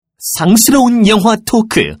상스러운 영화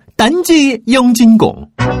토크 딴지 영진공.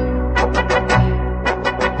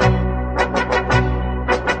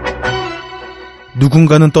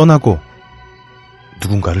 누군가는 떠나고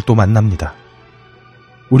누군가를 또 만납니다.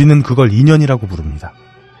 우리는 그걸 인연이라고 부릅니다.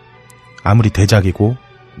 아무리 대작이고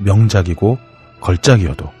명작이고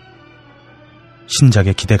걸작이어도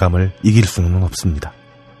신작의 기대감을 이길 수는 없습니다.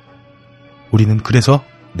 우리는 그래서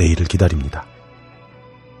내일을 기다립니다.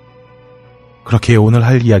 그렇게 오늘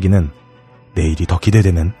할 이야기는 내일이 더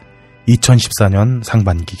기대되는 2014년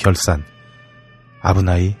상반기 결산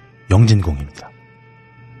아부나이 영진공입니다.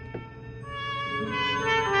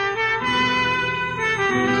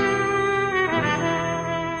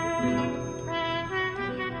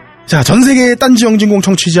 자, 전세계의 딴지 영진공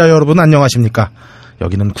청취자 여러분 안녕하십니까?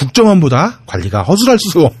 여기는 국정원보다 관리가 허술할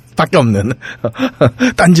수밖에 없는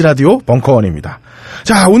딴지 라디오 벙커원입니다.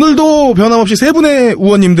 자, 오늘도 변함없이 세 분의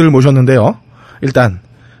의원님들 모셨는데요. 일단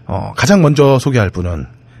가장 먼저 소개할 분은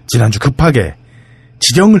지난주 급하게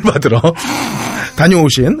지령을 받으러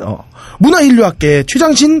다녀오신 문화인류학계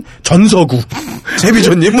최장신 전서구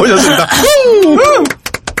제비조님 모셨습니다.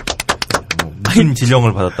 무슨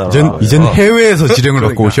지령을 받았다. 이젠 해외에서 지령을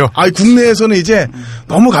받고 오셔. 국내에서는 이제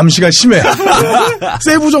너무 감시가 심해.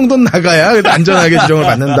 세부 정도는 나가야 안전하게 지령을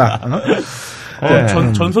받는다. 네.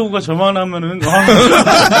 전서구가 저만 하면은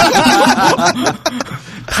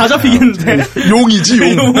다 잡히겠는데. 용이지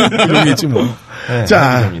용이지 뭐. 네,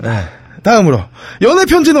 자, 다음으로 연애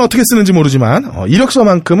편지는 어떻게 쓰는지 모르지만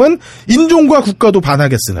이력서만큼은 인종과 국가도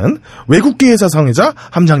반하게 쓰는 외국계 회사 성애자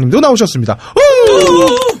함장님도 나오셨습니다.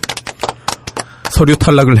 서류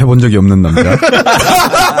탈락을 해본 적이 없는 남자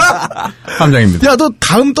함장입니다. 야, 너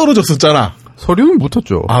다음 떨어졌었잖아. 서류는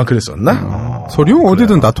붙었죠. 아, 그랬었나? 서류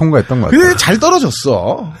어디든 다 통과했던 것 같아요. 근데 잘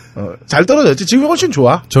떨어졌어. 잘 떨어졌지. 지금 훨씬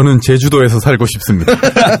좋아. 저는 제주도에서 살고 싶습니다.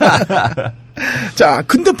 자,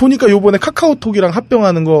 근데 보니까 요번에 카카오톡이랑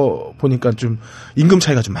합병하는 거 보니까 좀 임금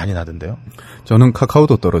차이가 좀 많이 나던데요. 저는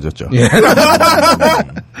카카오도 떨어졌죠. 예.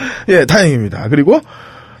 예, 다행입니다. 그리고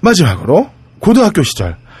마지막으로 고등학교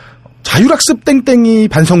시절 자율학습 땡땡이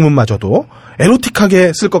반성문마저도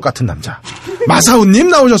에로틱하게 쓸 것 같은 남자 마사오님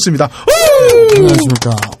나오셨습니다.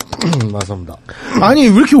 안녕하십니까. 마사오입니다. 아니,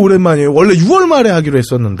 왜 이렇게 오랜만이에요? 원래 6월 말에 하기로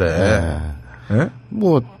했었는데. 네.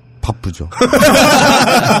 뭐 바쁘죠.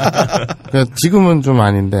 지금은 좀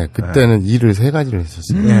아닌데 그때는 일을 3가지를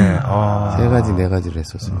했었어요. 네. 3가지, 4가지를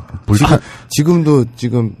했었으니까. 지금도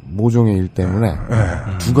모종의 일 때문에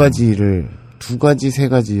 2가지,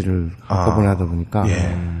 3가지를 한꺼번에 하다 보니까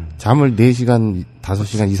잠을 4시간,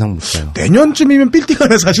 5시간 이상 못 자요. 내년쯤이면 빌딩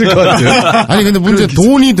하나 사실 것 같아요. 아니, 근데 문제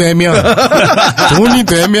돈이 되면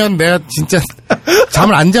내가 진짜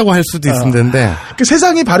잠을 안 자고 할 수도 있을 텐데. 그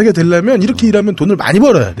세상이 바르게 되려면 이렇게 일하면 돈을 많이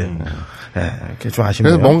벌어야 돼. 이렇게 좀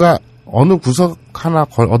아쉽네요. 그래서 뭔가 어느 구석 하나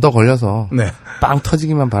얻어 걸려서 빵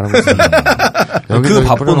터지기만 바라고 있습니다. 그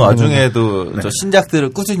바쁜 와중에도 저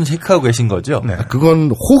신작들을 꾸준히 체크하고 계신 거죠? 네.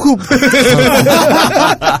 그건 호흡.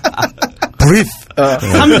 브리스.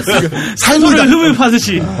 삶을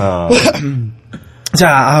흡입하듯이.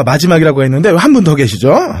 자, 마지막이라고 했는데 한 분 더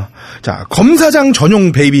계시죠? 자, 검사장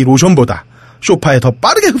전용 베이비 로션보다 소파에 더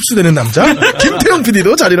빠르게 흡수되는 남자 김태형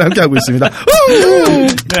PD도 자리를 함께하고 있습니다. 네,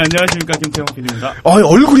 안녕하십니까, 김태형 PD입니다.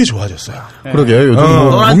 얼굴이 좋아졌어요. 네. 그러게요. 요즘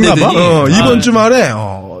먹나봐. 이번 주말에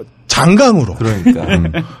장강으로. 그러니까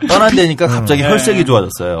떠난다니까 갑자기 혈색이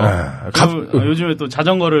좋아졌어요. 요즘에 또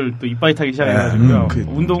자전거를 또 이빠이 타기 시작해가지고요.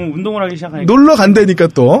 운동을 하기 시작하니까 놀러 간다니까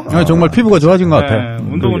또. 정말 피부가 좋아진 것 같아요.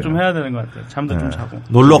 운동을 좀 해야 되는 것 같아요. 잠도 좀 자고.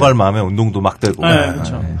 놀러 갈 마음에 운동도 막 되고.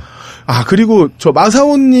 그렇죠. 그리고 저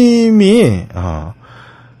마사오님이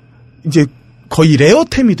이제 거의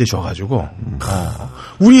레어템이 되셔가지고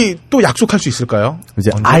우리 또 약속할 수 있을까요?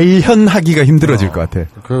 이제 알현하기가 힘들어질 것 같아.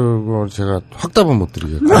 그거 제가 확답은 못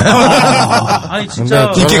드리겠고. 아니,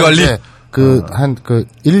 진짜. 인기 관리?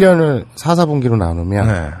 1년을 4, 4분기로 나누면,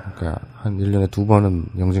 그러니까 한 1년에 2번은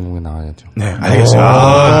영진공에 나와야죠. 네,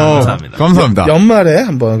 알겠습니다. 감사합니다. 연말에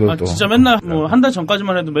한번 그것도. 진짜 맨날 한 달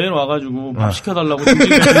전까지만 해도 매일 와가지고 밥 시켜달라고.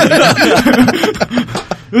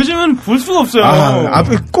 요즘은 볼 수가 없어요.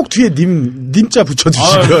 앞에 꼭 뒤에 님자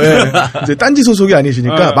붙여주시고요. 예. 이제 딴지 소속이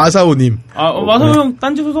아니시니까 마사오님. 마사오 형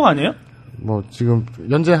딴지 소속 아니에요? 뭐 지금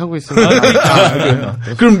연재하고 있습니다.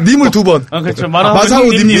 그럼 님을 2번. 그렇죠. 마사오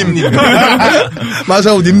님.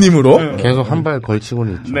 마사오 님으로 계속 한 발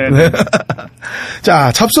걸치고는 있죠. 네.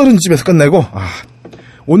 자, 잡설은 집에서 끝내고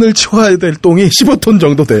오늘 치워야 될 똥이 15톤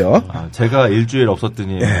정도 돼요. 제가 일주일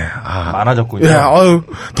없었더니 많아졌군요. 예,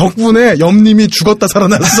 덕분에 염님이 죽었다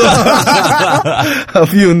살아났어.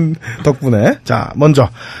 비운 덕분에. 자, 먼저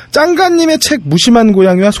짱가님의 책 무심한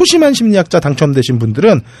고양이와 소심한 심리학자 당첨되신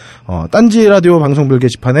분들은 딴지 라디오 방송별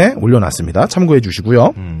게시판에 올려놨습니다. 참고해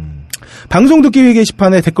주시고요. 방송 듣기 위해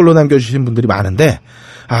게시판에 댓글로 남겨주신 분들이 많은데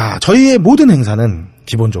저희의 모든 행사는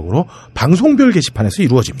기본적으로 방송별 게시판에서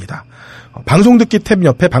이루어집니다. 방송 듣기 탭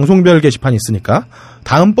옆에 방송별 게시판이 있으니까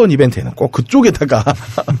다음번 이벤트에는 꼭 그쪽에다가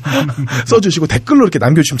써주시고 댓글로 이렇게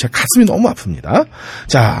남겨주시면 제 가슴이 너무 아픕니다.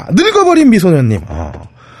 자, 늙어버린 미소년님,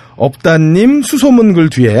 업다님 수소문 글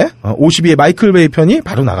뒤에 52의 마이클 베이 편이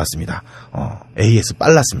바로 나갔습니다. AS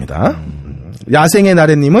빨랐습니다. 야생의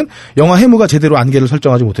나래님은 영화 해무가 제대로 안개를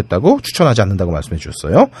설정하지 못했다고 추천하지 않는다고 말씀해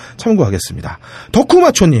주셨어요. 참고하겠습니다.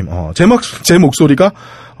 덕후마초님, 제 목소리가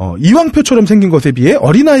이왕표처럼 생긴 것에 비해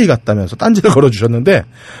어린아이 같다면서 딴지를 걸어주셨는데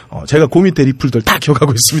제가 그 밑에 리플들 다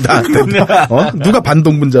기억하고 있습니다. 누가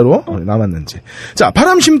반동분자로 남았는지. 자,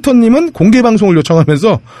 바람쉼터님은 공개방송을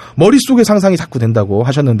요청하면서 머릿속에 상상이 자꾸 된다고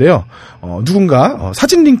하셨는데요. 누군가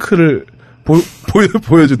사진 링크를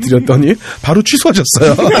보여드렸더니 바로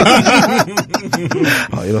취소하셨어요.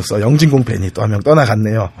 이로써 영진공 팬이 또 한 명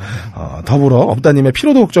떠나갔네요. 더불어 업다님의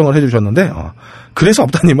피로도 걱정을 해주셨는데 그래서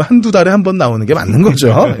업다님은 한두 달에 한 번 나오는 게 맞는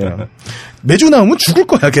거죠. 예. 매주 나오면 죽을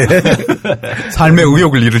거야, 걔. 삶의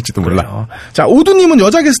의욕을 잃을지도 몰라. 자, 오두님은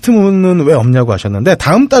여자 게스트는 왜 없냐고 하셨는데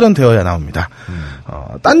다음 달은 되어야 나옵니다.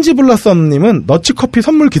 딴지 블라썸님은 너치커피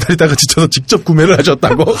선물 기다리다가 지쳐서 직접 구매를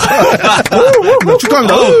하셨다고.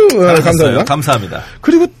 축하합니다. 감사합니다.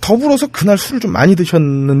 그리고 더불어서 그날 술을 좀 많이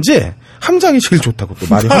드셨는지 함장이 제일 좋다고 또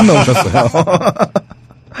말이 확 나오셨어요.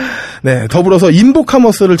 네, 더불어서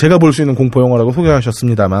인보카머스를 제가 볼 수 있는 공포영화라고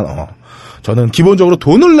소개하셨습니다만 저는 기본적으로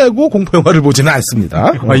돈을 내고 공포영화를 보지는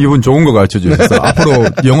않습니다. 이분 좋은 거 가르쳐 주셨어. 앞으로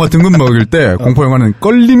영화 등급 먹일 때 공포영화는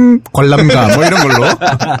껄림, 관람가 뭐 이런 걸로.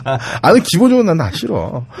 기본적으로 난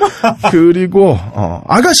싫어. 그리고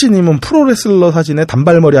아가씨님은 프로레슬러 사진에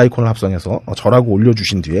단발머리 아이콘을 합성해서 저라고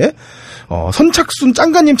올려주신 뒤에 선착순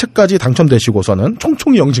짱가님 책까지 당첨되시고서는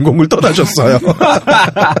총총히 영진공을 떠나셨어요.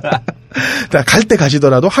 갈 때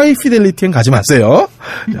가시더라도 하이피델리티엔 가지 마세요.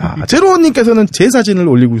 자, 제로원님께서는 제 사진을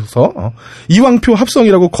올리고서 이왕표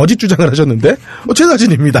합성이라고 거짓 주장을 하셨는데 제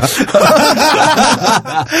사진입니다.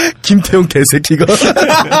 김태용 개새끼가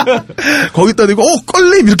거기다 대고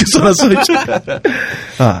껄림 이렇게 써놨어요.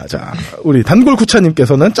 자, 우리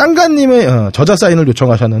단골구차님께서는 짱가님의 저자 사인을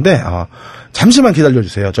요청하셨는데 잠시만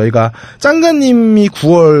기다려주세요. 저희가 짱가님이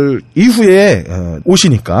 9월 이후에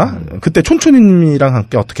오시니까 그때 촌촌님이랑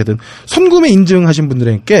함께 어떻게든 선구매 인증하신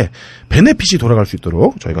분들에게 베네핏이 돌아갈 수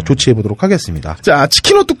있도록 저희가 조치해보도록 하겠습니다. 자,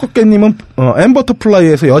 치킨호 뚜꾸깨님은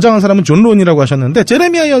엠버터플라이에서 여장한 사람은 존 론이라고 하셨는데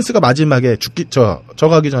제레미 아이언스가 마지막에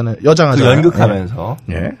저가기 전에 여장하잖아요. 연극하면서.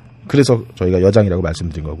 예. 그래서 저희가 여장이라고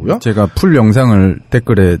말씀드린 거고요. 제가 풀 영상을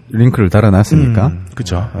댓글에 링크를 달아놨으니까.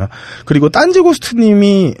 그렇죠. 그리고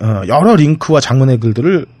딴지고스트님이 여러 링크와 장문의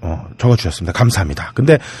글들을 적어주셨습니다. 감사합니다.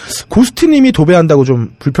 근데 고스트님이 도배한다고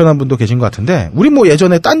좀 불편한 분도 계신 것 같은데 우리 뭐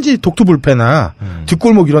예전에 딴지 독투불패나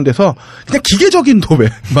뒷골목 이런 데서 그냥 기계적인 도배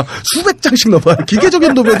막 수백 장씩 넘어요.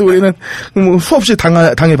 기계적인 도배도 우리는 뭐 수없이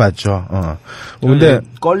당해봤죠. 근데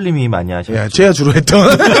껄림이 많이 하셨죠. 예, 제가 주로 했던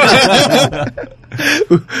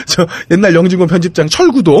저 옛날 영진권 편집장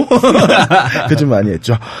철구도 그 좀 많이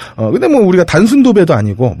했죠. 근데 뭐 우리가 단순 도배도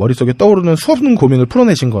아니고 머릿속에 떠오르는 수없는 고민을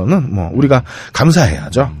풀어내신 거는 뭐 우리가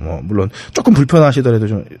감사해야죠. 물론 조금 불편하시더라도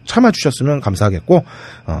좀 참아주셨으면 감사하겠고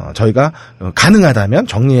저희가 가능하다면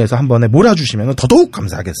정리해서 한 번에 몰아주시면 더더욱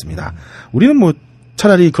감사하겠습니다. 우리는 뭐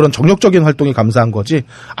차라리 그런 정력적인 활동이 감사한 거지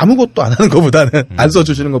아무것도 안 하는 것보다는 안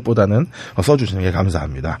써주시는 것보다는 써주시는 게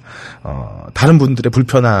감사합니다. 다른 분들의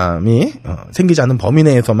불편함이 생기지 않는 범위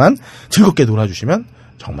내에서만 즐겁게 놀아주시면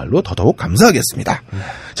정말로 더더욱 감사하겠습니다.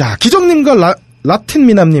 자, 기정님과 라틴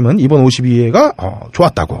미남님은 이번 52회가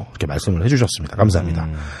좋았다고 이렇게 말씀을 해주셨습니다. 감사합니다.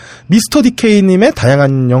 미스터 디케이님의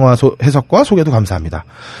다양한 영화 해석과 소개도 감사합니다.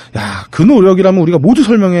 야, 그 노력이라면 우리가 모두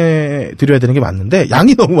설명해 드려야 되는 게 맞는데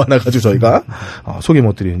양이 너무 많아가지고 저희가 소개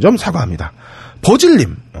못 드리는 점 사과합니다.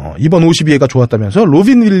 버질님, 이번 52회가 좋았다면서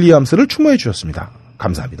로빈 윌리엄스를 추모해 주셨습니다.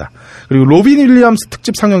 감사합니다. 그리고 로빈 윌리엄스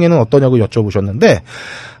특집 상영회는 어떠냐고 여쭤보셨는데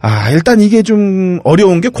일단 이게 좀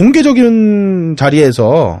어려운 게 공개적인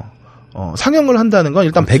자리에서 상영을 한다는 건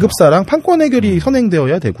일단 그렇죠. 배급사랑 판권 해결이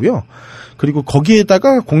선행되어야 되고요. 그리고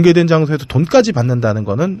거기에다가 공개된 장소에서 돈까지 받는다는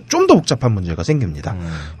거는 좀 더 복잡한 문제가 생깁니다.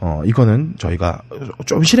 이거는 저희가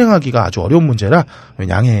좀 실행하기가 아주 어려운 문제라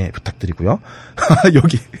양해 부탁드리고요.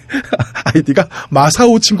 여기 아이디가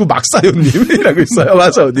마사오 친구 막사요님이라고 있어요.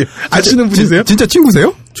 마사오님 아시는 분이세요? 진짜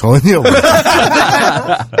친구세요? 전혀.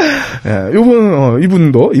 예,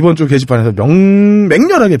 이분도 이번 주 게시판에서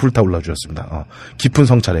맹렬하게 불타올라 주셨습니다. 깊은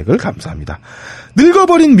성찰액을 감사합니다.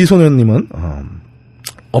 늙어버린 미소년님은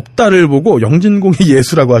없다를 보고 영진공이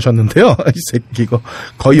예수라고 하셨는데요. 이 새끼 이거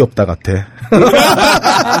거의 없다 같아.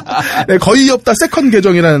 네, 거의 없다 세컨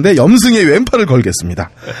계정이라는데 염승의 왼팔을 걸겠습니다.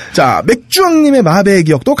 자, 맥주왕님의 마배의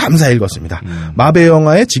기억도 감사히 읽었습니다. 마배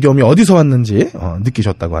영화의 지겨움이 어디서 왔는지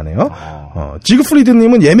느끼셨다고 하네요.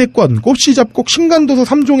 지그프리드님은 예매권, 꽃시 잡곡, 신간도서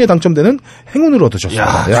 3종에 당첨되는 행운을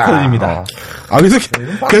얻으셨습니다. 축하드립니다.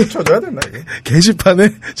 그래서 쳐줘야 된다.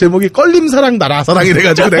 게시판에 제목이 껄림사랑 나라사랑이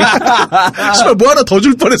돼가지고 내가 씨발 뭐 하나 더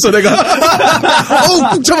줄 뻔했어 내가.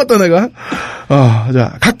 꾹 참았다 내가.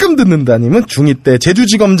 자, 가끔 듣는다님은 중2 때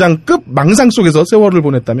제주지검장급 망상 속에서 세월을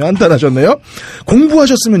보냈다며 안타하셨네요.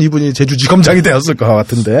 공부하셨으면 이분이 제주지검장이 되었을 것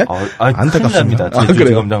같은데. 안타깝습니다.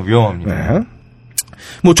 제주지검장 위험합니다. 네.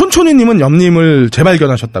 뭐 촌촌이님은 염님을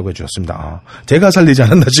재발견하셨다고 해주셨습니다. 제가 살리지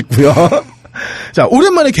않았나 싶고요. 자,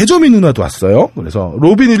 오랜만에 개점이 누나도 왔어요. 그래서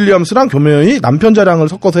로빈 윌리엄스랑 교묘히 남편 자랑을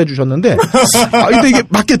섞어서 해주셨는데, 근데 이게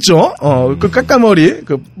맞겠죠? 그 까까머리,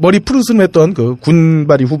 그 머리 푸르스름했던 그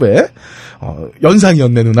군바리 후배,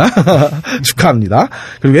 연상이었네 누나. 축하합니다.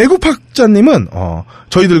 그리고 외국학자님은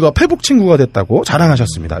저희들과 페북 친구가 됐다고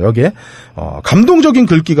자랑하셨습니다. 여기에 감동적인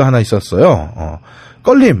글귀가 하나 있었어요.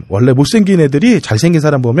 껄림, 원래 못생긴 애들이 잘생긴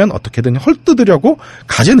사람 보면 어떻게든 헐뜯으려고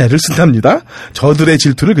가진 애를 쓴답니다. 저들의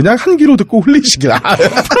질투를 그냥 한 귀로 듣고 흘리시기라.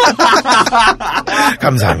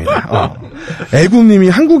 감사합니다. 애국님이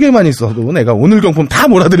한국에만 있어도 내가 오늘 경품 다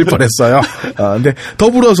몰아드릴 뻔했어요. 근데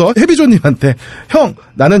더불어서 해비조님한테 형,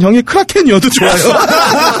 나는 형이 크라켄이어도 좋아요.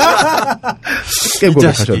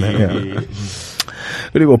 깨고백하셨네요.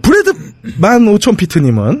 그리고 브레드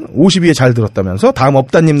 15,000피트님은 52에 잘 들었다면서 다음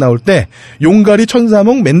업다님 나올 때 용가리,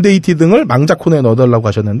 천사몽, 맨데이티 등을 망자코너에 넣어달라고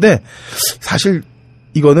하셨는데 사실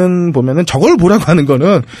이거는 보면은 저걸 보라고 하는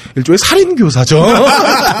거는 일종의 살인교사죠.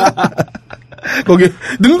 거기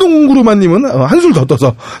능동구루마님은 한술 더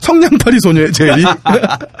떠서 성냥팔이 소녀의 제리,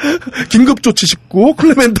 긴급조치 19,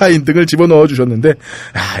 클레멘타인 등을 집어넣어 주셨는데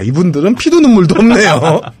이분들은 피도 눈물도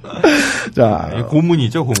없네요. 자,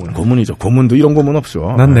 고문이죠. 고문이죠. 고문도 이런 고문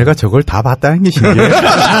없죠. 난 내가 저걸 다 봤다는 게 신기해.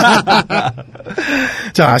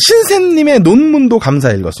 자, 신샘님의 논문도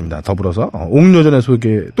감사히 읽었습니다. 더불어서 옥료전의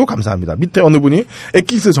소개도 감사합니다. 밑에 어느 분이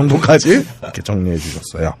엑기스 정도까지 이렇게 정리해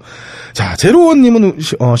주셨어요. 자, 제로원님은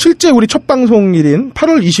실제 우리 첫 방송일인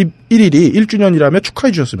 8월 21일이 1주년이라며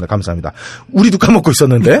축하해 주셨습니다. 감사합니다. 우리도 까먹고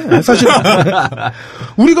있었는데 사실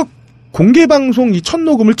우리가 공개 방송 이 첫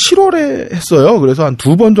녹음을 7월에 했어요. 그래서 한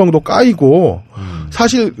 2번 정도 까이고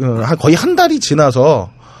사실 거의 한 달이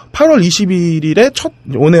지나서 8월 21일에 첫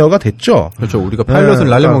온에어가 됐죠. 그렇죠. 우리가 파일럿을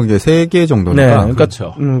날려먹은 게 3개 정도니까. 네, 그러니까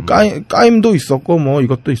그렇죠. 까임도 있었고 뭐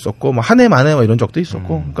이것도 있었고 뭐 한 해 만에 뭐 이런 적도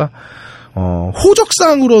있었고. 그러니까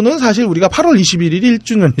호적상으로는 사실 우리가 8월 21일이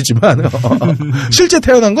 1주년이지만 실제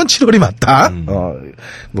태어난 건 7월이 맞다.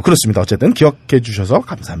 뭐 그렇습니다. 어쨌든 기억해 주셔서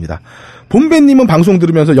감사합니다. 봄배님은 방송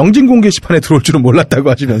들으면서 영진공 게시판에 들어올 줄은 몰랐다고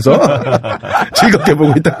하시면서 즐겁게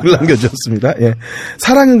보고 있다고 글 남겨주셨습니다. 예.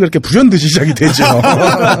 사랑은 그렇게 불현듯이 시작이 되죠.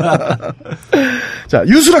 자,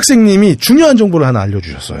 유술학생님이 중요한 정보를 하나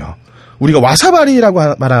알려주셨어요. 우리가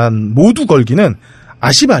와사바리라고 말한 모두 걸기는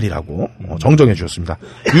아시바리라고 정정해 주셨습니다.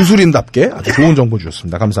 유술인답게 아주 좋은 정보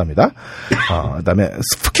주셨습니다. 감사합니다. 그다음에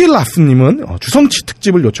스프킬라프님은 주성치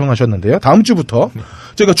특집을 요청하셨는데요. 다음 주부터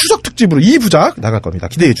저희가 추석 특집으로 2부작 나갈 겁니다.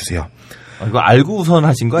 기대해 주세요. 이거 알고 우선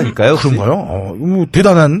하신 거 아닐까요? 그런가요? 뭐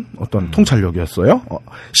대단한 어떤 통찰력이었어요.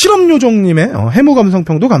 실업요정님의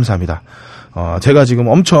해무감성평도 감사합니다. 제가 지금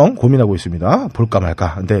엄청 고민하고 있습니다. 볼까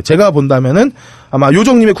말까. 근데 제가 본다면은 아마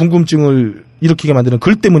요정님의 궁금증을 일으키게 만드는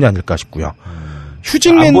글 때문이 아닐까 싶고요.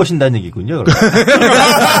 휴직맨 안 보신다는 얘기군요.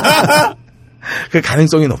 그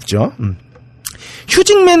가능성이 높죠.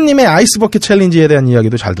 휴직맨님의 아이스버킷 챌린지에 대한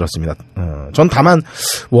이야기도 잘 들었습니다. 전 다만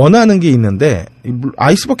원하는 게 있는데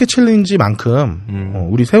아이스버킷 챌린지만큼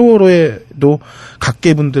우리 세월호에도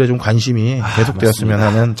각계분들의 좀 관심이 계속되었으면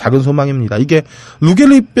하는 작은 소망입니다. 이게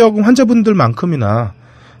루게리병 환자분들만큼이나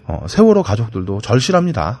세월호 가족들도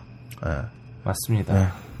절실합니다. 네. 맞습니다. 네.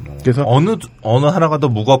 그래서 어느 하나가 더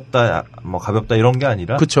무겁다, 뭐 가볍다 이런 게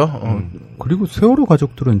아니라. 그렇죠. 그리고 세월호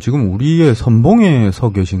가족들은 지금 우리의 선봉에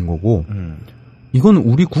서 계신 거고, 이건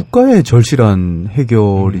우리 국가의 절실한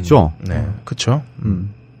해결이죠. 네, 그렇죠.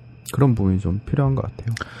 그런 부분이 좀 필요한 것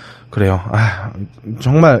같아요. 그래요.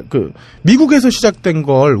 정말 미국에서 시작된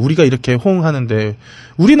걸 우리가 이렇게 호응하는데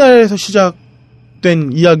우리나라에서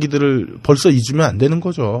시작된 이야기들을 벌써 잊으면 안 되는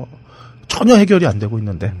거죠. 전혀 해결이 안 되고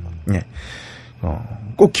있는데. 예.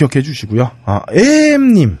 꼭 기억해 주시고요.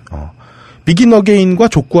 AM님, 비긴 어게인과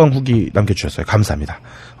족구왕 후기 남겨주셨어요. 감사합니다.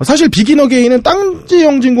 사실 비긴 어게인은 딴지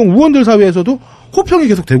영진공 우원들 사회에서도 호평이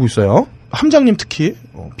계속 되고 있어요. 함장님 특히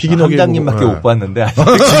비긴 어게인 함장님밖에 못 봤는데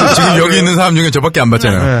지금 여기 있는 사람 중에 저밖에 안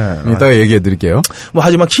봤잖아요. 네. 이따가 얘기해 드릴게요.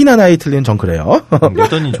 하지만 키나 나이틀리는 전 그래요.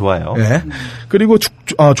 여전히 좋아요. 네. 그리고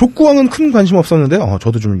족구왕은 큰 관심 없었는데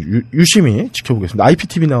저도 좀 유심히 지켜보겠습니다.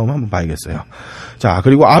 IPTV 나오면 한번 봐야겠어요. 자,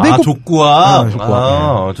 그리고 족구왕.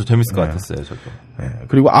 족구왕. 저 재밌을 것 같았어요, 저도. 네.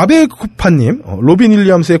 그리고 아베코파님, 로빈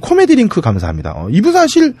윌리엄스의 코미디 링크 감사합니다. 이분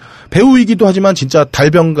사실 배우이기도 하지만 진짜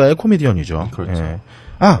달병가의 코미디언이죠. 그렇죠. 네.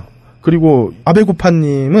 그리고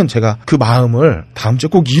아베고파님은 제가 그 마음을 다음 주에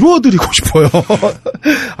꼭 이루어드리고 싶어요.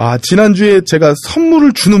 지난주에 제가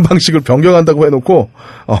선물을 주는 방식을 변경한다고 해놓고,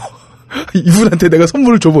 이분한테 내가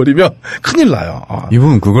선물을 줘버리면 큰일 나요.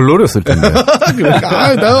 이분은 그걸 노렸을 텐데.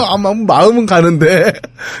 나 마음은 가는데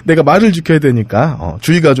내가 말을 지켜야 되니까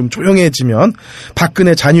주의가 좀 조용해지면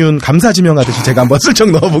박근혜 잔윤 감사지명하듯이 제가 한번 슬쩍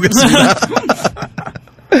넣어보겠습니다.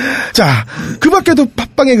 자, 그 밖에도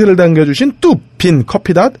팟빵에 글을 남겨주신 빈,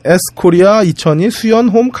 커피닷, 에스코리아, 2002, 수연,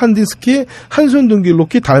 홈, 칸딘스키,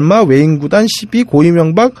 한손등길로키, 달마, 외인구단, 12,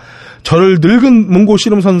 고이명박, 저를 늙은 몽고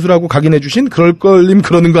씨름 선수라고 각인해주신 그럴걸님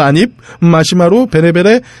그러는 거 아닙, 마시마로,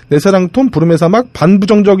 베레베레, 내사랑톰, 부름의 사막,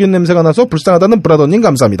 반부정적인 냄새가 나서 불쌍하다는 브라더님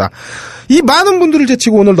감사합니다. 이 많은 분들을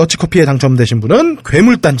제치고 오늘 너치커피에 당첨되신 분은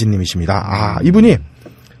괴물단지님이십니다. 이분이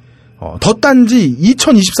덧단지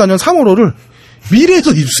 2024년 3월호를 미래에서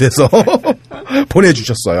입수해서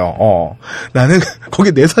보내주셨어요. 나는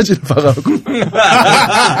거기 내 사진을 봐가지고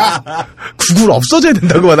구글 없어져야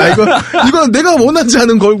된다고. 이거 내가 원하지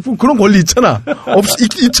않은 그런 권리 있잖아.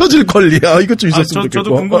 잊혀질 권리야. 이것 좀 있었으면 좋겠고.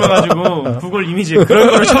 저도 궁금해가지고 구글 이미지 그런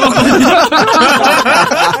걸 쳐봤거든요.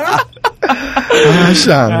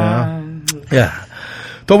 야.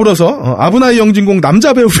 더불어서 아부나이 영진공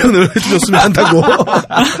남자 배우 편을 해주셨으면 한다고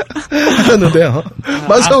하셨는데요.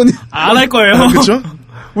 마사오님 안 할 거예요. 그렇죠?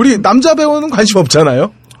 우리 남자 배우는 관심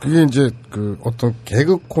없잖아요. 그게 이제 어떤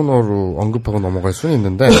개그 코너로 언급하고 넘어갈 수는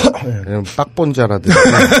있는데 빡본자라든지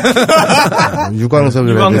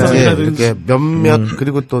유광석이라든지 이렇게 몇몇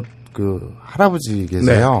그리고 또 할아버지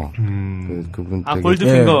계세요. 네. 그분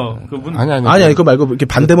골드핑거 그분 아니 그거 말고 이렇게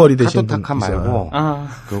반대머리 대신 타토타카 말고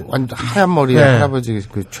완전 하얀 머리 네. 할아버지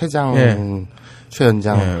최연장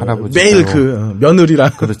할아버지 매일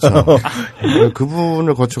며느리랑 그렇죠.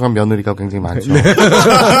 그분을 거쳐간 며느리가 굉장히 많죠. 네.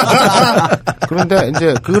 그런데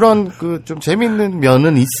이제 그런 좀 재밌는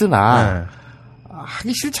면은 있으나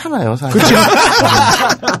하기 싫잖아요, 사실. 그렇죠.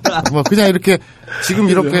 그냥 이렇게 지금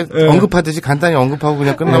이렇게 언급하듯이 간단히 언급하고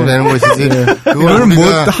그냥 끝나면 되는 것이지. 그거는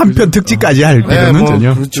한편 특집까지 할 필요는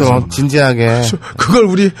전혀. 그렇죠. 진지하게. 그렇죠. 그걸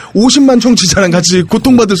우리 50만 청취자랑 같이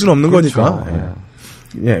고통받을 수는 없는 거니까.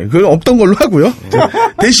 그건 없던 걸로 하고요.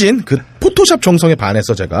 대신 포토샵 정성에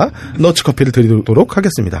반해서 제가 너츠커피를 드리도록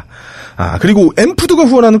하겠습니다. 그리고 엠푸드가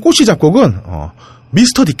후원하는 꽃이 작곡은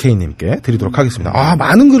미스터 디케이님께 드리도록 하겠습니다.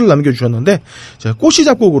 많은 글을 남겨주셨는데 제가 꽃이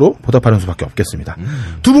작곡으로 보답하는 수밖에 없겠습니다.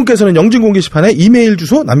 두 분께서는 영진공 게시판에 이메일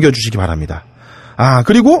주소 남겨주시기 바랍니다.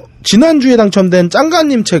 그리고 지난주에 당첨된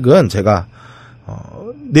짱가님 책은 제가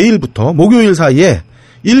내일부터 목요일 사이에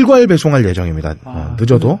일괄 배송할 예정입니다.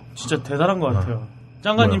 늦어도. 진짜 대단한 것 같아요.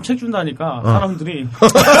 짱가님 책 준다니까 사람들이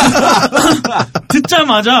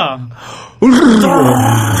듣자마자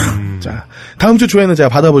자, 다음 주 초에는 제가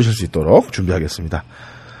받아보실 수 있도록 준비하겠습니다.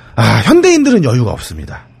 현대인들은 여유가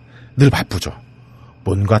없습니다. 늘 바쁘죠.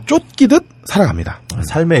 뭔가 쫓기듯 살아갑니다.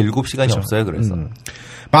 삶에 7시간이 없어요, 그래서.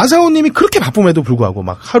 마사오님이 그렇게 바쁨에도 불구하고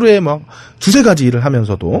하루에 두세 가지 일을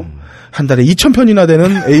하면서도 한 달에 2,000편이나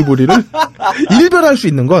되는 에이보리를 일별할 수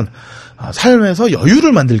있는 건 삶에서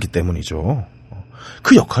여유를 만들기 때문이죠.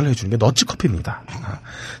 그 역할을 해주는 게 너치커피입니다.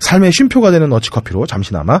 삶의 쉼표가 되는 너치커피로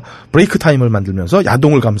잠시나마 브레이크 타임을 만들면서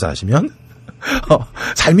야동을 감사하시면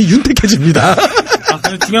삶이 윤택해집니다.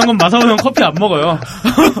 근데 중요한 건 마사오 형 커피 안 먹어요.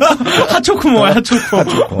 핫초코 먹어요,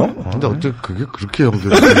 핫초코. 근데 어떻게 그게 그렇게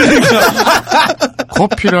연결돼?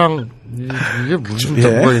 커피랑 이게 무슨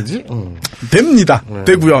정보인지? 됩니다.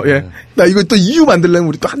 되고요. 나 이거 또 이유 만들려면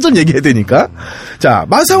우리 또 한전 얘기해야 되니까. 자,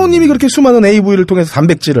 마사오님이 그렇게 수많은 AV를 통해서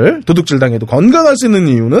단백질을 도둑질 당해도 건강할 수 있는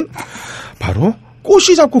이유는 바로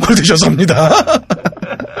꽃이 작곡을 드셔서입니다.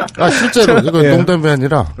 실제로 이거 농담이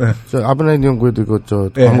아니라 저 아부나이 연구에도 이거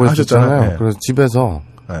광고 했었잖아요. 그래서 집에서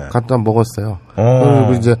갖다 먹었어요.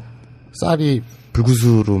 그리고 이제 쌀이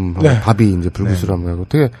불구스름하고 밥이 이제 불구스름하고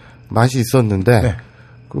되게 맛이 있었는데 네.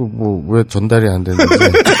 그 뭐 왜 전달이 안 되는지.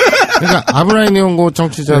 그러니까 아브나이 니온고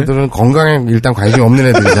청취자들은 건강에 일단 관심이 없는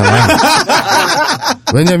애들이잖아요.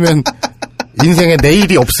 왜냐면 인생에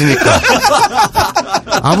내일이 없으니까.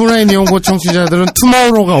 아부나이 니온고 청취자들은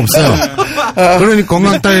투모로우가 없어요. 그러니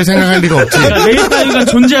건강 따위 생각할 리가 없지. 그러니까 내일 따위가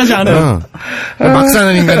존재하지 않아요. 막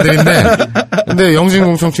사는 인간들인데, 근데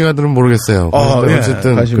영진공 청취자들은 모르겠어요. 예,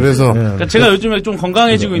 어쨌든 예. 그래서 그러니까 제가 요즘에 좀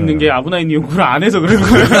건강해지고 있는 게 아부나이 니온고를 안 해서 그런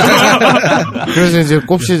거예요. 그래서 이제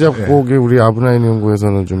꼽시 잡곡이 우리 아부나이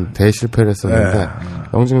니온고에서는 좀 대실패를 했었는데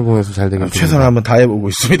영진공에서 잘 되긴 최선을 한번 다해보고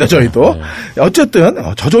있습니다. 저희도. 어쨌든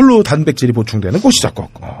저절로 단백질이 보충되는 꼬시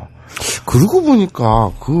잡곡. 그러고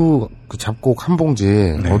보니까 그 잡곡 한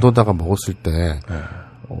봉지 얻어다가 먹었을 때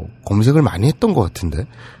검색을 많이 했던 것 같은데.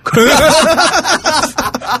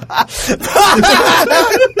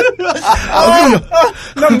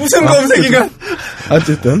 난 무슨 검색이가.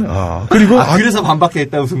 어쨌든 그리고 그래서 반박해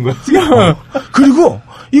했다 무슨 거야? 그리고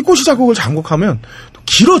이 꼬시 잡곡을 장곡하면 또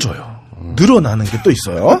길어져요. 늘어나는 게 또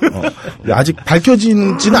있어요. 아직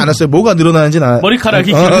밝혀지지는 않았어요. 뭐가 늘어나는지는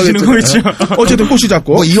머리카락이 길어지는 거 있죠. 어쨌든 꼬시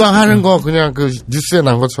잡곡. 뭐 이왕 하는 거 그냥 그 뉴스에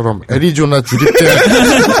난 것처럼 애리조나 주립대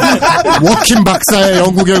워킨 박사의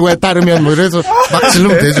연구 결과에 따르면 뭐 이래서 막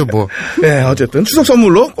질르면 되죠 뭐. 네, 어쨌든 추석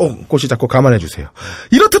선물로 꼭 꼬시 잡곡 감안해 주세요.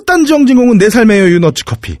 이렇듯 딴지 영진공은 내 삶의 여유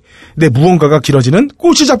너츠커피. 내 무언가가 길어지는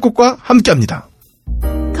꼬시 잡곡과 함께합니다.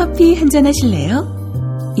 커피 한잔 하실래요?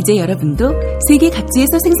 이제 여러분도 세계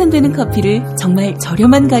각지에서 생산되는 커피를 정말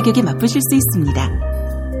저렴한 가격에 맛보실 수 있습니다.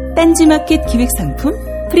 딴지마켓 기획상품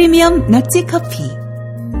프리미엄 너치 커피.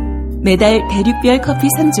 매달 대륙별 커피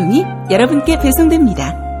 3종이 여러분께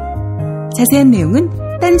배송됩니다. 자세한 내용은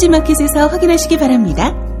딴지마켓에서 확인하시기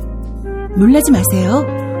바랍니다. 놀라지 마세요.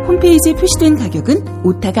 홈페이지에 표시된 가격은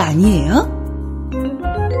오타가 아니에요.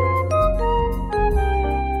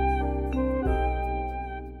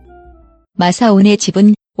 마사온의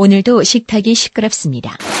집은 오늘도 식탁이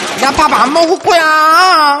시끄럽습니다. 야, 밥 안 먹을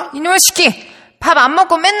거야. 이놈의 새끼. 밥 안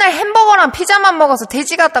먹고 맨날 햄버거랑 피자만 먹어서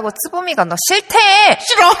돼지 같다고 쯔보미가 너 싫대.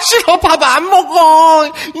 싫어. 밥 안 먹어.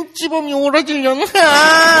 이 쯔보미 오라질려나.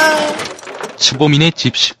 츠보민의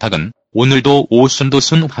집 식탁은 오늘도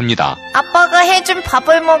오순도순합니다. 아빠가 해준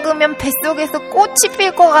밥을 먹으면 뱃속에서 꽃이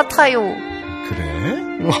필 것 같아요. 그래?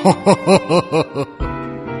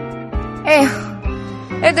 에휴.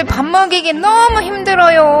 애들 밥 먹이기 너무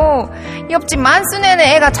힘들어요. 옆집 만순에는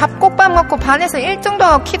애가 잡곡밥 먹고 반에서 1등도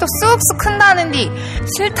하고 키도 쑥쑥 큰다는디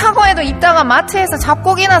싫다고 해도 이따가 마트에서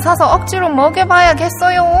잡곡이나 사서 억지로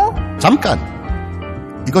먹여봐야겠어요. 잠깐!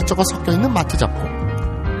 이것저것 섞여있는 마트 잡곡.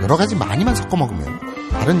 여러가지 많이만 섞어 먹으면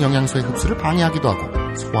다른 영양소의 흡수를 방해하기도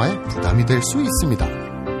하고 소화에 부담이 될 수 있습니다.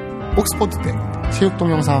 옥스퍼드대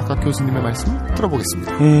체육동영상학과 교수님의 말씀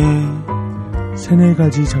들어보겠습니다.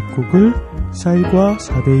 3-4가지 잡곡을 쌀과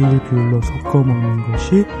 4:1 비율로 섞어 먹는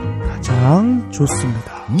것이 가장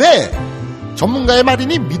좋습니다. 네! 전문가의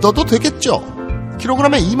말이니 믿어도 되겠죠?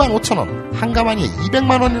 킬로그램에 25,000원, 한 가마니에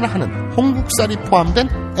 200만원이나 하는 홍국살이 포함된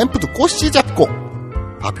엠푸드 꼬시 잡곡.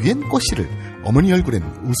 밥 위엔 꼬시를, 어머니 얼굴엔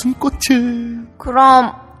웃음꽃을.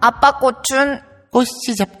 그럼 아빠 꽃은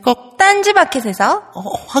꼬시 잡곡 딴지마켓에서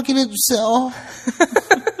확인해주세요.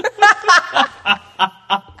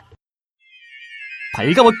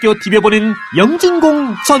 발가벗겨 디벼보는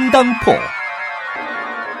영진공 전당포.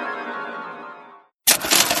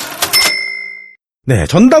 네,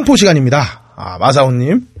 전당포 시간입니다.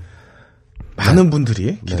 마사오님. 많은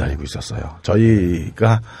분들이 기다리고 있었어요.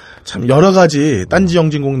 저희가 참 여러 가지 딴지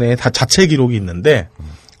영진공 내에 다 자체 기록이 있는데,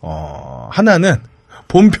 하나는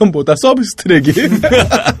본편보다 서비스 트랙이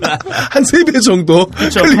한 3배 정도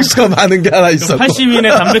클릭수가 많은 게 하나 있었고.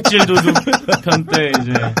 80인의 단백질 도둑 편 때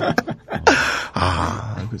이제.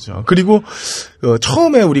 그죠. 그리고,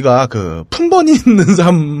 처음에 우리가 품번이 있는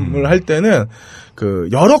삶을 할 때는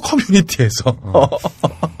여러 커뮤니티에서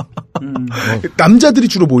남자들이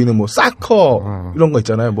주로 모이는 사커 이런 거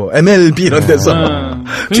있잖아요. MLB 이런 데서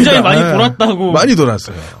굉장히 많이 돌았다고. 많이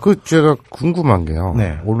돌았어요. 제가 궁금한 게요.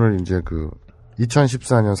 네. 오늘 이제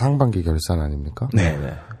 2014년 상반기 결산 아닙니까? 네.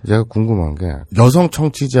 제가 궁금한 게 여성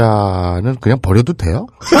청취자는 그냥 버려도 돼요?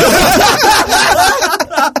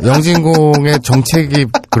 영진공의 정책이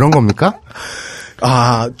그런 겁니까?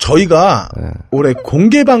 저희가 올해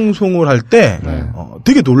공개 방송을 할 때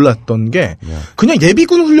되게 놀랐던 게 그냥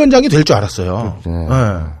예비군 훈련장이 될 줄 알았어요.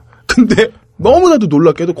 근데 너무나도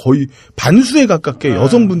놀랍게도 거의 반수에 가깝게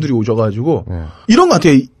여성분들이 오셔가지고 이런 것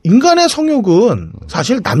같아요. 인간의 성욕은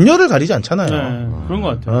사실 남녀를 가리지 않잖아요. 그런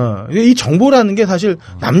것 같아요. 이 정보라는 게 사실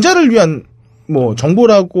남자를 위한 뭐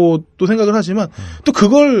정보라고 또 생각을 하지만 또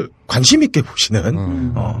그걸 관심 있게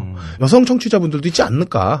보시는 여성 청취자분들도 있지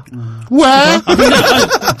않을까. 왜? 근데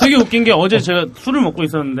되게 웃긴 게 어제 제가 술을 먹고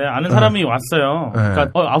있었는데 아는 사람이 왔어요. 그러니까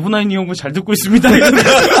아부나이 니혼고 잘 듣고 있습니다.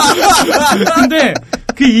 근데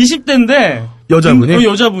그 20대인데 여자분이?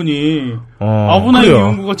 여자분이 아부나이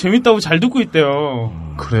니혼고가 재밌다고 잘 듣고 있대요.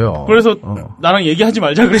 그래요. 그래서 나랑 얘기하지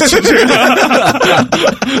말자 그랬죠. 제가.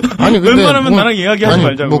 아니 근데 웬만하면 나랑 이야기하지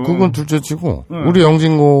말자고. 뭐 그건 둘째치고 우리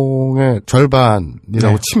영진공의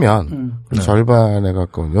절반이라고 치면 그 절반에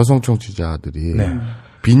가까운 여성 청취자들이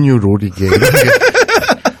빈유 로리게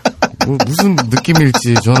무슨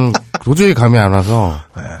느낌일지 저는 도저히 감이 안 와서.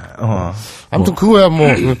 아무튼 그거야 뭐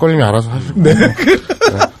껄림이 알아서 하시고.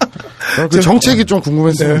 그 정책이 좀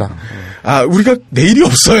궁금했습니다. 아, 우리가 내일이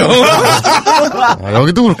없어요.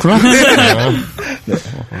 여기도 그렇구나.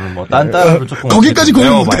 오늘 뭐 딴따라로 조금 거기까지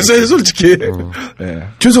고민 못했어요, 솔직히.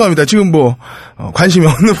 죄송합니다. 지금 뭐 관심이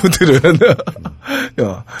없는 분들은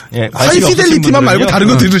하이피델리티만 말고 다른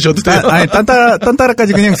거 들으셔도 돼요. 아니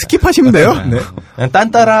딴따라까지 그냥 스킵하시면 돼요. 그냥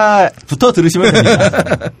딴따라부터 들으시면 됩니다.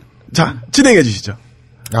 자, 진행해 주시죠.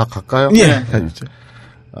 갈까요? 예.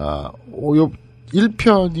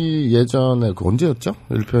 1편이 예전에 언제였죠?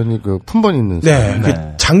 1편이 그 품번 있는 그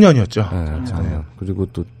작년이었죠. 작년. 그리고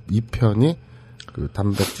또 2편이 그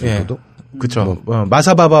단백질 도둑. 그쵸.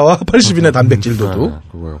 마사바바와 80인의 단백질 도둑.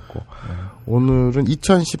 그거였고. 오늘은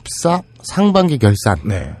 2014 상반기 결산.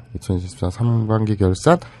 2014 상반기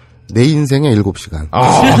결산. 내 인생의 7시간.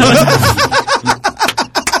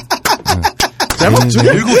 짧았죠?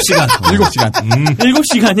 7시간. 7시간.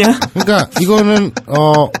 7시간이야? 그러니까 이거는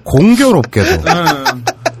공교롭게도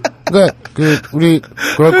그러니까 우리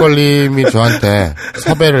그럴걸님이 저한테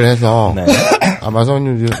섭외를 해서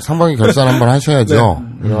마사오님 상반기 결산 한번 하셔야죠.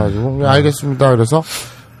 그래가지고 알겠습니다. 그래서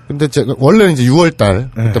근데 제가 원래는 이제 6월달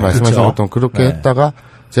그때 말씀하셨던 그렇게 했다가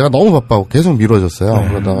제가 너무 바빠고 계속 미뤄졌어요.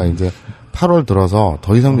 그러다가 이제 8월 들어서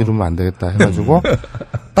더 이상 미루면 안 되겠다 해가지고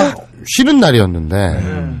딱 쉬는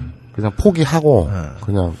날이었는데 그냥 포기하고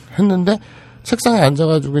그냥 했는데 책상에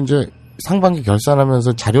앉아가지고 이제 상반기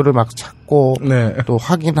결산하면서 자료를 막 찾고 또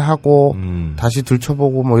확인하고 다시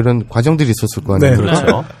들춰보고 뭐 이런 과정들이 있었을 거 아니에요.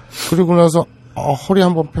 그렇죠. 그리고 나서 허리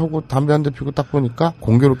한번 펴고 담배 한 대 피고 딱 보니까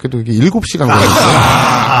공교롭게도 이게 7시간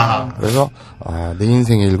걸렸어요. 그래서 내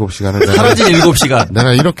인생의 7시간을 사라진 7시간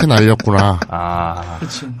내가 이렇게 날렸구나.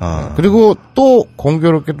 그치. 그리고 또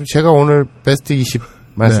공교롭게도 제가 오늘 베스트 20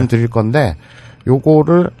 말씀드릴 건데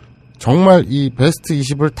요거를 정말 이 베스트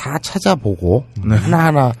 20을 다 찾아보고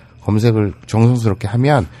하나하나 검색을 정성스럽게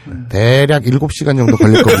하면 대략 7시간 정도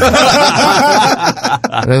걸릴 겁니다.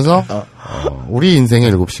 그래서 우리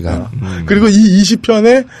인생의 7시간. 그리고 이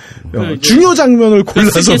 20편의 중요 장면을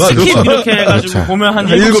골라서 봐도 이렇게 해가지고 보면 한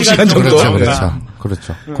 7시간 정도.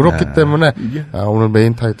 그렇죠. 그렇기 때문에 오늘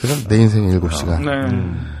메인 타이틀은 내 인생의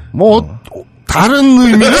 7시간. 뭐 다른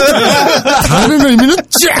의미는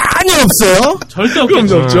전혀 없어요. 절대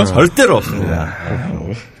없겠죠. 절대로 없습니다.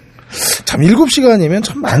 참 7시간이면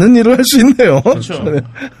참 많은 일을 할 수 있네요. 그렇죠.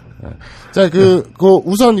 자,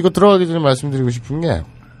 우선 이거 들어가기 전에 말씀드리고 싶은 게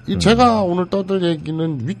제가 오늘 떠들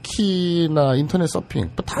얘기는 위키나 인터넷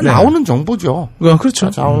서핑 다 나오는 정보죠. 그렇죠.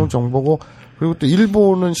 다 나오는 정보고 그리고 또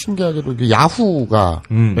일본은 신기하게도 야후가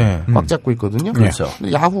꽉 잡고 있거든요. 그렇죠.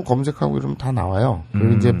 근데 야후 검색하고 이러면 다 나와요.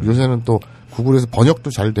 그리고 이제 요새는 또 구글에서 번역도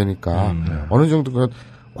잘 되니까 어느 정도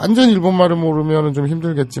완전 일본말을 모르면 좀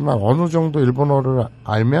힘들겠지만 어느 정도 일본어를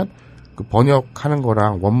알면 그 번역하는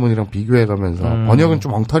거랑 원문이랑 비교해가면서 번역은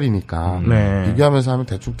좀 엉터리니까 비교하면서 하면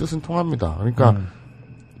대충 뜻은 통합니다. 그러니까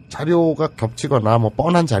자료가 겹치거나 뭐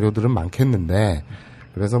뻔한 자료들은 많겠는데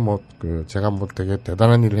그래서 제가 되게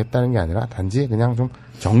대단한 일을 했다는 게 아니라 단지 그냥 좀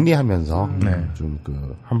정리하면서 좀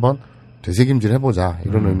한번 되새김질 해보자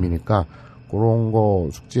이런 의미니까 그런 거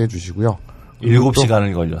숙지해 주시고요.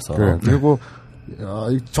 7시간을 걸려서. 그리고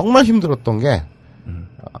정말 힘들었던 게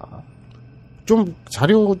좀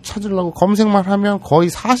자료 찾으려고 검색만 하면 거의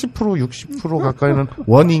 40% 60% 가까이는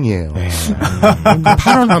워닝이에요.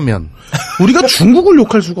 8원하면 우리가 중국을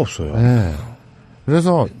욕할 수가 없어요.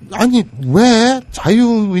 그래서 아니 왜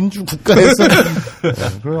자유민주 국가에서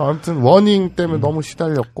그래서 아무튼 워닝 때문에 너무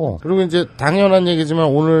시달렸고 그리고 이제 당연한 얘기지만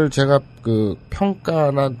오늘 제가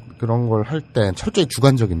평가나 그런 걸 할 때 철저히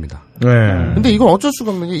주관적입니다. 근데 이건 어쩔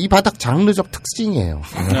수가 없는 게 이 바닥 장르적 특징이에요.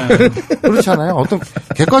 그렇잖아요. 어떤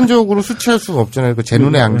객관적으로 수치할 수가 없잖아요. 제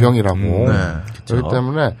눈의 안경이라고. 그렇기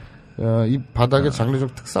때문에 이 바닥의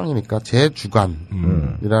장르적 특성이니까 제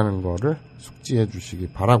주관이라는 거를 숙지해 주시기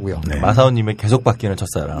바라고요. 마사오님의 계속 바뀌는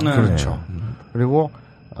첫사랑. 그렇죠. 그리고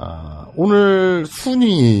오늘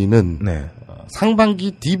순위는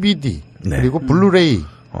상반기 DVD 그리고 블루레이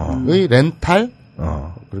렌탈,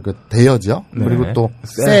 그리고 대여죠. 네. 그리고 또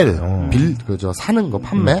셀, 사는 거,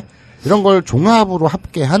 판매 이런 걸 종합으로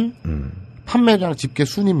합계한 판매량 집계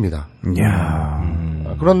순입니다.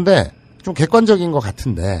 그런데 좀 객관적인 것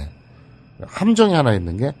같은데 함정이 하나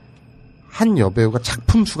있는 게 한 여배우가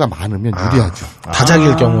작품 수가 많으면 유리하죠.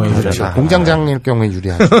 다작일 경우에 유리하다. 공장장일 경우에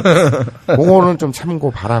유리하죠. 그거는 좀 참고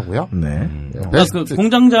바라고요. 네. 그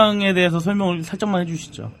공장장에 대해서 설명을 살짝만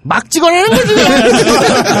해주시죠. 막 찍어내는 거지.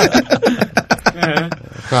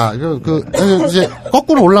 자, 이제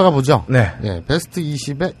거꾸로 올라가 보죠. 네. 예, 베스트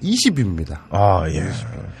 20에 20위입니다. 예.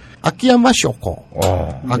 아키야마 쇼코.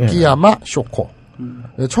 아키야마 쇼코.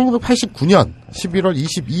 1989년 11월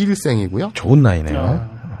 22일생이고요. 좋은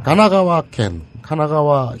나이네요. 가나가와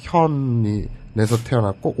현이 내서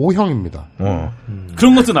태어났고 O형입니다.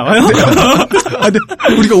 그런 것도 나와요? 근데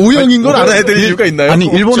우리가 O형인 걸 알아야 될 이유가 있나요? 아니,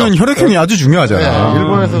 일본은 혈액형이 아주 중요하잖아요. 네,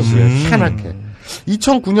 일본에서 희한하게.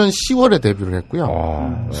 2009년 10월에 데뷔를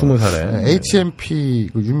했고요. 20살에. HMP,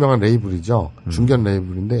 그 유명한 레이블이죠. 중견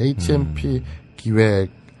레이블인데, HMP 기획을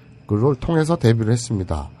통해서 데뷔를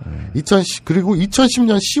했습니다. 그리고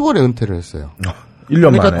 2010년 10월에 은퇴를 했어요.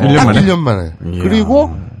 1년 그러니까 만에. 딱 1년 만에.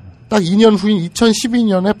 그리고 딱 2년 후인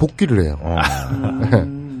 2012년에 복귀를 해요.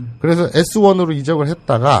 그래서 S1으로 이적을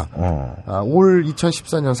했다가 올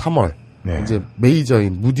 2014년 3월 이제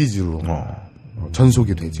메이저인 무디즈로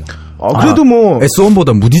전속이 되죠. 그래도 뭐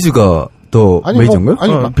S1보다 무디즈가 더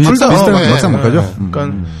메이저인가요? 비슷한 막상막하죠.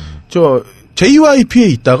 그러니까 JYP에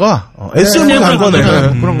있다가 S1으로 간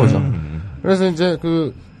거네. 그런 거죠. 그래서 이제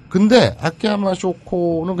근데 아키야마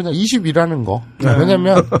쇼코는 그냥 20이라는 거.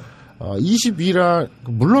 왜냐면 20이라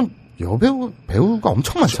물론 배우가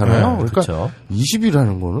엄청 많잖아요. 그러니까 그렇죠.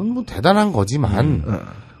 20이라는 거는 뭐 대단한 거지만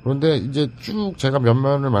그런데 이제 쭉 제가 몇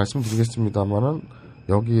면을 말씀드리겠습니다만은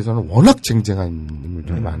여기에서는 워낙 쟁쟁한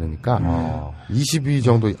인물들이 많으니까 22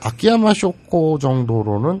 정도 아키야마 쇼코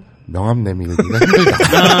정도로는 명함 내밀기가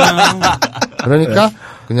힘들다. 그러니까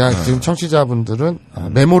그냥 지금 청취자분들은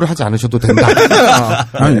메모를 하지 않으셔도 된다.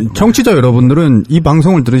 아니, 청취자 여러분들은 이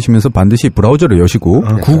방송을 들으시면서 반드시 브라우저를 여시고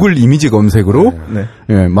구글 이미지 검색으로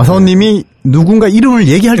마사오님이 누군가 이름을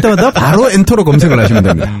얘기할 때마다 바로 엔터로 검색을 하시면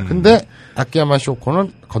됩니다. 근데 아키야마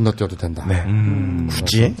쇼코는 건너뛰어도 된다.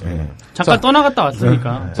 굳이? 잠깐 떠나갔다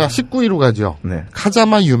왔으니까. 자, 19위로 가죠.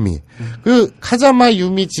 카자마 유미. 카자마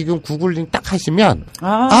유미 지금 구글링 딱 하시면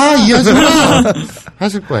이 여자구나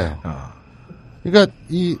하실 거예요. 그러니까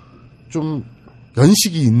좀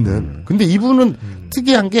연식이 있는. 근데 이분은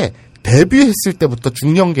특이한 게 데뷔했을 때부터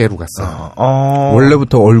중년계로 갔어요.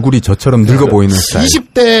 원래부터 얼굴이 저처럼 늙어 보이는 스타일.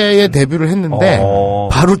 20대에 데뷔를 했는데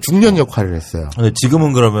바로 중년 역할을 했어요. 근데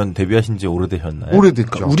지금은 그러면 데뷔하신 지 오래되셨나요?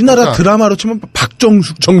 오래됐죠. 우리나라 드라마로 치면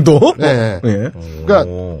박정숙 정도? 네. 그러니까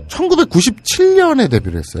 1997년에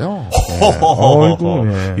데뷔를 했어요.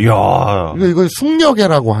 어이구. 이야. 이걸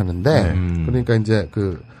숙녀계라고 하는데 그러니까 이제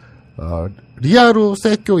리아루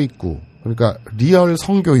세교 있고 그러니까 리얼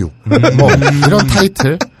성교육 뭐 이런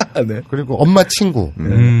타이틀 그리고 엄마 친구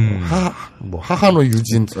하하노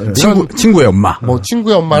유진 친구의 엄마 뭐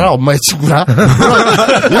친구의 엄마랑 엄마의 친구랑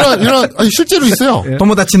이런 실제로 있어요.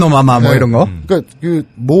 토모다치노 마마 뭐 이런 거. 그러니까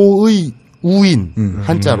모의 우인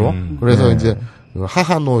한자로 그래서 이제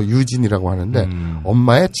하하노 유진이라고 하는데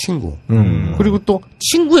엄마의 친구 그리고 또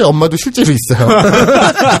친구의 엄마도 실제로 있어요.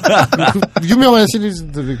 유명한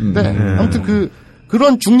시리즈들인데 아무튼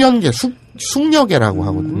그런 중년계 숙녀계라고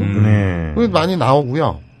하거든요. 그게 많이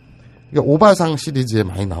나오고요. 이게 오바상 시리즈에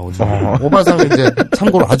많이 나오죠. 오바상은 이제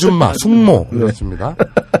참고로 아줌마, 숙모 이렇습니다.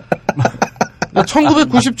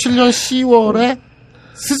 1997년 10월에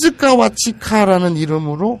스즈카와 치카라는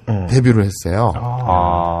이름으로 데뷔를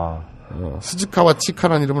했어요. 스즈카와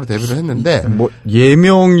치카라는 이름으로 데뷔를 했는데 뭐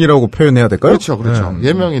예명이라고 표현해야 될까요? 그렇죠.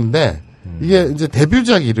 예명인데 이게 이제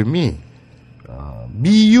데뷔작 이름이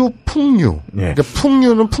미유 풍류. 그러니까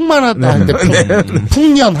풍류는 풍만하다 할 때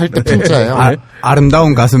풍년 할 때 풍자예요.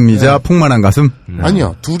 아름다운 가슴이자 풍만한 가슴?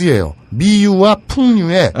 아니요, 둘이에요. 미유와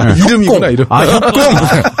풍류의 이름이구나, 이름. 협공.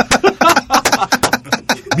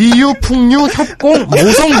 미유, 풍류, 협공,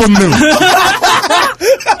 모성 본능.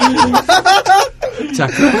 자,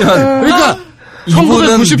 그러면 그러니까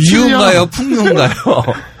이분은 미유인가요, 풍류인가요?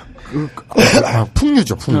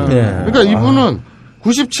 풍류죠, 풍류. 그러니까 이분은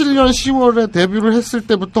 97년 10월에 데뷔를 했을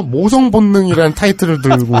때부터 모성 본능이라는 타이틀을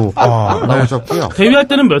들고 나오셨고요. 데뷔할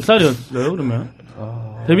때는 몇 살이었어요, 그러면?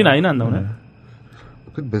 데뷔 나이는 안 나오네?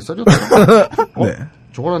 몇 살이었어요?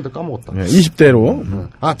 적어놨는데 까먹었다. 20대로.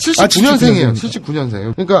 79년생이에요.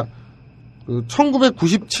 79년생. 그러니까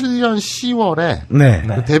 1997년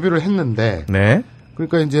 10월에 데뷔를 했는데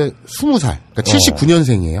그러니까 이제 20살. 그러니까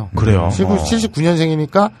 79년생이에요. 그래요.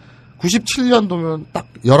 79년생이니까 97년도면 딱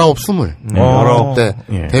 19, 20.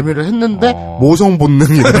 19대 데뷔를 했는데 모성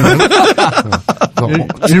본능이라는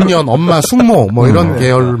중년 엄마 숙모 뭐 이런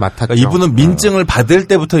계열을 맡았죠. 그러니까 이분은 민증을 받을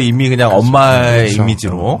때부터 이미 그냥 그렇죠. 엄마의 그렇죠.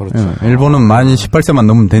 이미지로. 그렇죠. 일본은 만 18세만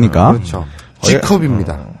넘으면 되니까. 그렇죠.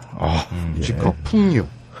 G컵입니다. G컵 풍류.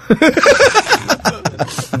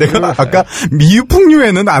 내가 아까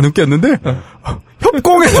미유풍류에는 안 웃겼는데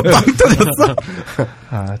협공에서 빵 터졌어.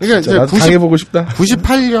 그러니까 이제 당해보고 싶다.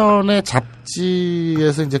 98년에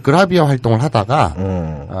잡지에서 이제 그라비아 활동을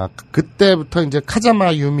하다가 그때부터 이제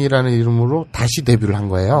카자마 유미라는 이름으로 다시 데뷔를 한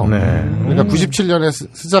거예요. 네. 그러니까 97년에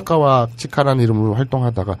스자카와 치카라는 이름으로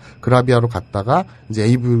활동하다가 그라비아로 갔다가 이제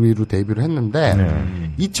AV로 데뷔를 했는데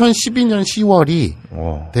 2012년 10월이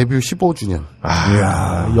데뷔 15주년.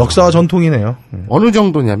 역사와 전통이네요. 어느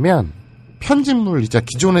정도냐면 편집물 이제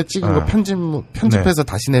기존에 찍은 거 편집해서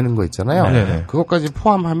다시 내는 거 있잖아요. 네네. 그것까지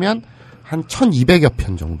포함하면 한 1200여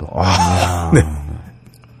편 정도. 네.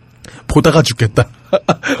 보다가 죽겠다.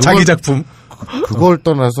 자기 작품. 그걸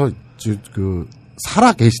떠나서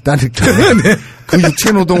살아 계시다는 게 그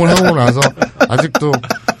육체 노동을 하고 나서 아직도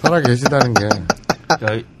살아 계시다는 게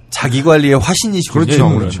자기 관리의 화신이시군요. 그렇죠,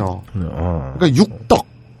 그렇죠. 그러니까 육덕.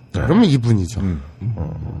 그러면 이분이죠.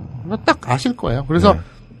 딱 아실 거예요. 그래서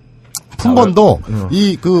품번도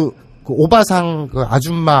이 오바상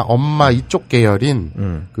아줌마 엄마 이쪽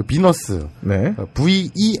계열인 그 비너스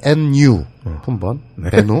VENU 품번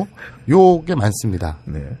베누 요게 많습니다.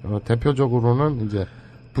 대표적으로는 이제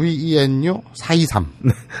VENU 423.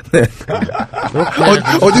 네.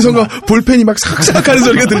 어디선가 볼펜이 막 삭삭하는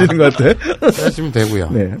소리가 들리는 것 같아. 하시면 되고요.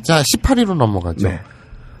 네. 자 18위로 넘어가죠. 네.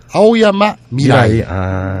 아오야마 미라이.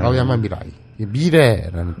 아오야마 미라이.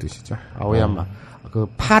 미래라는 뜻이죠. 아오야마. 그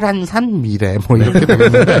파란산 미래 뭐 이렇게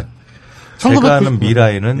되는데 제가 아는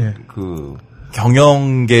미라이는 그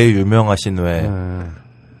경영계에 유명하신 왜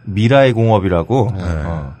미라이 공업이라고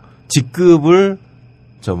직급을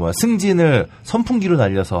승진을 선풍기로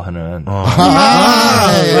날려서 하는 맞아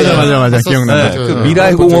기억나. 그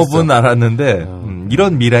미라이 공업은 알았는데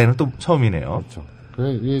이런 미라이는 또 처음이네요.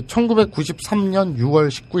 그렇죠. 1993년 6월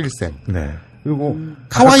 19일생. 네. 그리고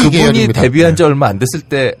카와이 그분이 계열입니다. 데뷔한 지 얼마 안 됐을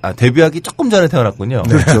때 데뷔하기 조금 전에 태어났군요.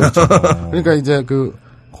 그렇죠. 그러니까 이제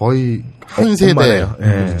거의 한 세대예요.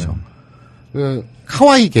 그렇죠.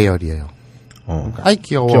 카와이 계열이에요. 그러니까 아이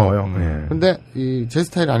귀여워요. 근데 제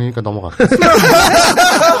스타일이 아니니까 넘어갔어요.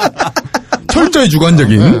 철저히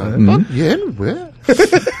주관적인. 얘는 왜?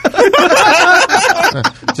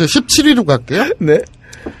 저 17위로 갈게요. 네.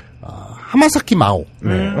 하마사키 마오.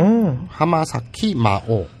 하마사키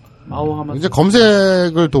마오. 이제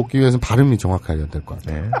검색을 돕기 위해서는 발음이 정확하게 될 것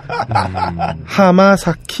같아요.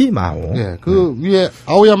 하마사키 마오. 네, 위에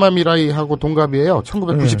아오야마 미라이하고 동갑이에요.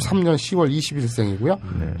 1993년 10월 20일생이고요.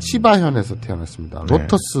 치바현에서 태어났습니다.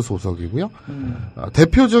 로터스 소속이고요.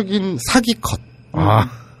 대표적인 사기컷.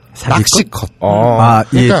 낚시컷.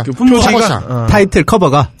 그러니까 커버샷. 타이틀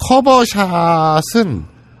커버가. 커버샷은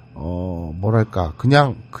뭐랄까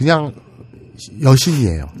그냥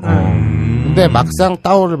여신이에요. 근데 막상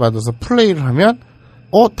다운을 받아서 플레이를 하면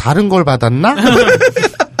다른 걸 받았나?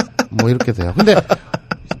 뭐 이렇게 돼요. 근데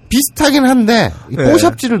비슷하긴 한데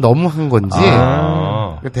뽀샵질을 너무 한 건지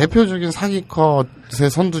대표적인 사기컷의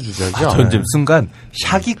선두주자죠. 전 지금 순간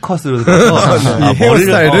샤기컷으로 들어서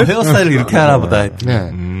헤어스타일을 이렇게 하나 보다.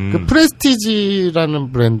 네. 그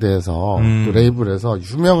프레스티지라는 브랜드에서 그 레이블에서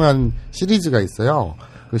유명한 시리즈가 있어요.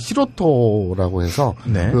 그 시로토라고 해서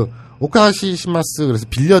오카시 시마스 그래서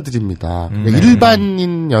빌려드립니다. 그러니까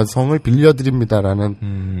일반인 여성을 빌려드립니다라는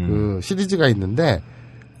그 시리즈가 있는데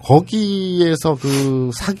거기에서 그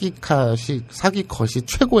사기컷이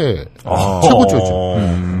최고조죠.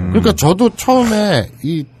 그러니까 저도 처음에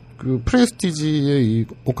그 프레스티지의 이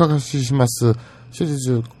오카시 시마스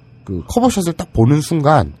시리즈 그 커버샷을 딱 보는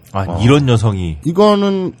순간 이런 여성이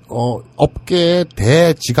이거는 업계에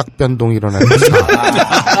대지각 변동이 일어날 것이다.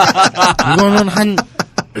 이거는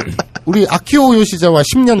우리 아키오 요시자와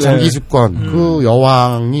 10년 장기 집권 그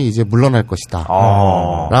여왕이 이제 물러날 것이다.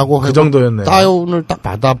 라고 그 정도였네. 다운을 딱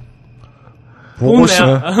받아 보고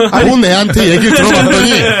본 애한테 얘기를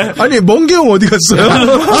들어봤더니 아니 멍게형 어디 갔어요?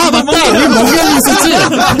 맞다. 여기 멍게형이 있었지.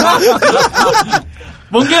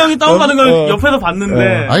 멍게형이 다운받은 걸 옆에서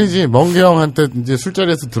봤는데 아니지 멍게형한테 이제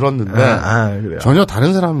술자리에서 들었는데 전혀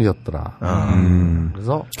다른 사람이었더라.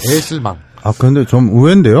 그래서 개실망. 근데 좀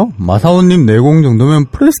의외인데요? 마사오님 내공 정도면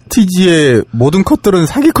프레스티지의 모든 컷들은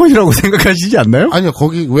사기 컷이라고 생각하시지 않나요? 아니요,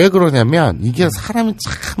 거기 왜 그러냐면, 이게 사람이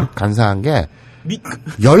참 간사한 게,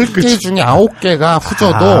 10개 중에 9개가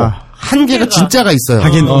후져도, 한 개가 진짜가 있어요.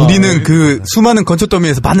 하긴, 우리는 그 수많은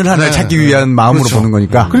건초더미에서 바늘 하나를 찾기 위한 마음으로 보는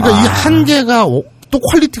거니까. 그러니까 이 한 개가 또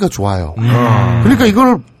퀄리티가 좋아요. 그러니까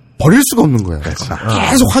이걸 버릴 수가 없는 거예요.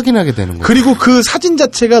 계속 확인하게 되는 거예요. 그리고 그 사진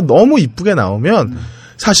자체가 너무 이쁘게 나오면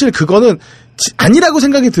사실 그거는 아니라고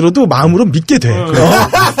생각이 들어도 마음으로 믿게 돼.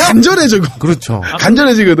 간절해지고. 그렇죠.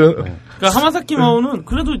 간절해지거든. 그러니까 하마사키 마오는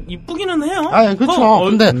그래도 이쁘기는 해요. 아, 그렇죠.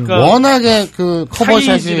 근데 그러니까 워낙에 그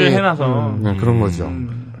커버샷이 해놔서 그런 거죠.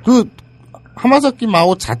 그 하마사키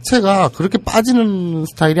마오 자체가 그렇게 빠지는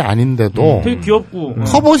스타일이 아닌데도 되게 귀엽고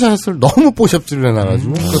커버샷을 너무 뽀샵질을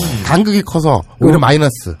해놔가지고 그 간극이 커서 오히려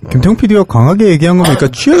마이너스. 김태형 PD가 강하게 얘기한 거 보니까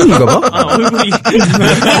취향인가봐? 얼굴이.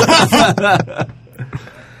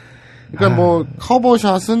 그러니까 뭐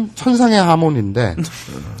커버샷은 천상의 하모니인데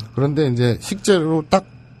그런데 이제 실제로 딱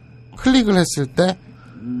클릭을 했을 때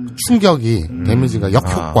충격이 데미지가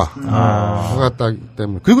역효과 같다기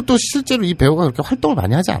때문에 그리고 또 실제로 이 배우가 그렇게 활동을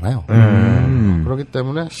많이 하지 않아요. 그렇기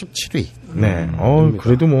때문에 17위. 네.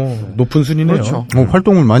 그래도 뭐 높은 순위네요. 그렇죠.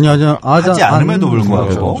 활동을 많이 하지 않음에도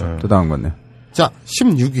불구하고 대단한 거네. 자,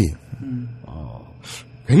 16위.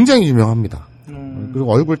 굉장히 유명합니다.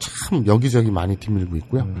 그리고 얼굴 참 여기저기 많이 뒤밀고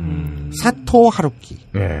있고요. 사토 하루키.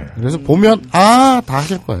 네. 그래서 보면 다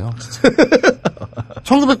하실 거예요.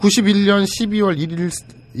 1991년 12월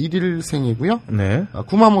 1일생이고요. 네.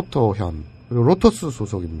 구마모토 현 그리고 로터스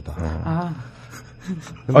소속입니다.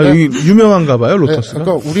 여기 유명한가 봐요, 로터스가. 네,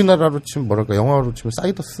 그러니까 우리나라로 치면 뭐랄까 영화로 치면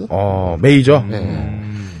사이더스. 메이저. 네.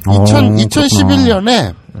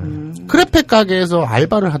 2011년에 크레페 가게에서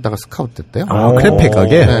알바를 하다가 스카웃됐대요. 크레페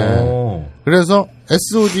가게? 네. 그래서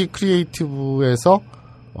SOD 크리에이티브에서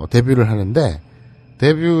데뷔를 하는데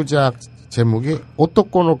데뷔작 제목이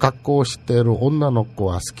오토코노 갖고 시대로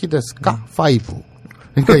온나노코와 스키데스까 5.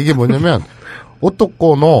 그러니까 이게 뭐냐면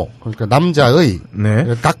오토코노 그러니까 남자의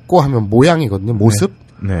갖고 하면 모양이거든요. 모습.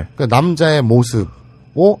 네. 그러니까 남자의 모습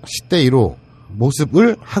오 시대이로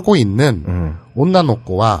모습을 하고 있는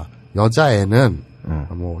온나노코와 여자애는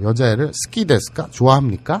뭐 여자애를 스키데스까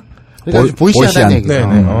좋아합니까? 그러니까 보이시하다는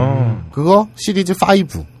얘기죠. 그거 시리즈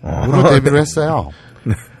 5로 데뷔를 했어요.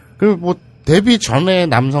 네. 그리고 뭐 데뷔 전에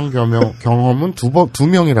남성 경험은 두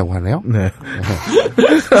명이라고 하네요. 네.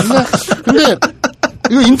 근데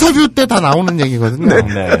이거 인터뷰 때 다 나오는 얘기거든요.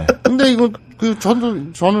 네. 근데 이거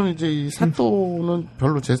저는 이제 이 사또는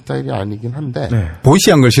별로 제 스타일이 아니긴 한데. 네.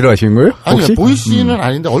 보이시한 걸 싫어하시는 거예요? 아니요, 보이시는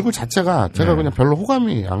아닌데 얼굴 자체가 제가 그냥 별로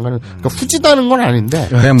호감이 안 가는. 그러니까 후지다는 건 아닌데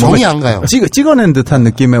정이 안 가요. 찍어낸 듯한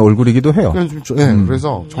느낌의 얼굴이기도 해요.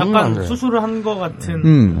 그래서 정이 안 가요. 수술을 한 것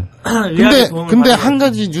같은. 근데 한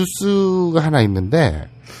가지 뉴스가 하나 있는데.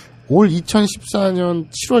 올 2014년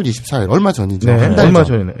 7월 24일 얼마 전이죠. 네, 한 달 얼마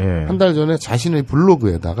전. 전이네. 예. 한 달 전에 자신의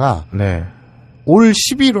블로그에다가 네. 올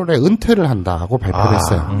 11월에 은퇴를 한다고 발표를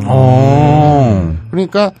했어요.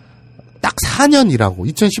 그러니까 딱 4년 일하고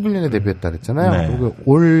 2011년에 데뷔했다 그랬잖아요. 네. 그리고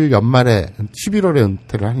올 연말에 11월에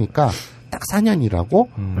은퇴를 하니까 딱 4년 일하고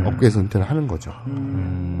업계에서 은퇴를 하는 거죠.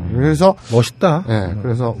 그래서 멋있다. 네,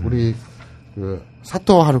 그래서 우리 그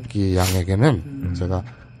사토 하루키 양에게는 제가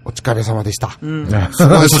오츠카레 사마데시다.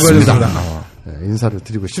 수고하셨습니다. 네, 인사를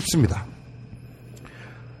드리고 싶습니다.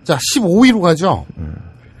 자, 15위로 가죠.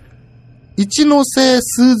 이치노세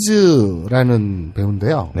스즈라는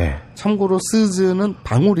배우인데요. 네. 참고로 스즈는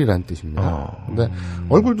방울이라는 뜻입니다. 근데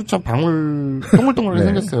얼굴도 참 방울 동글동글하게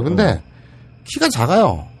생겼어요. 근데 키가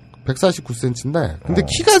작아요. 149cm인데 근데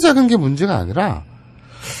키가 작은 게 문제가 아니라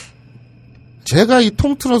제가 이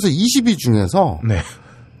통틀어서 20위 중에서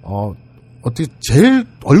어떻게 제일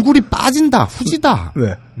얼굴이 빠진다, 후지다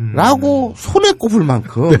라고 손에 꼽을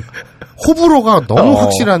만큼 호불호가 너무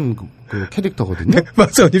확실한 그 캐릭터거든요. 네,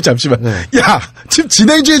 박사님 잠시만. 야, 지금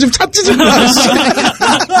진행 중에 좀 찾지 좀 마.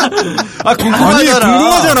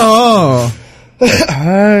 궁금하잖아.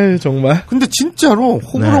 아이, 정말. 근데 진짜로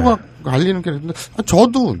호불호가 갈리는 캐릭터인데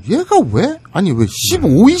저도 얘가 왜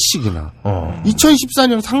 15위씩이나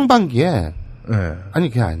 2014년 상반기에 아니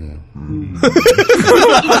그게 아니에요.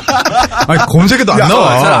 검색에도 안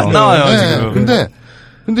나와. 잘 안 나와요. 지금.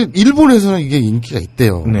 근데 일본에서는 이게 인기가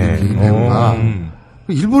있대요. 이 배우가.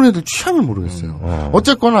 일본 애들 취향을 모르겠어요.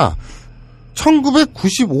 어쨌거나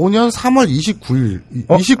 1995년 3월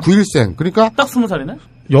 29일생. 그러니까 딱 20살이네?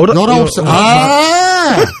 19살.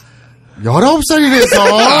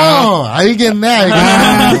 19살이라서 알겠네.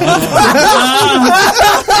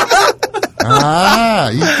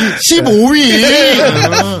 인기 15위.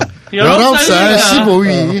 19살 15위.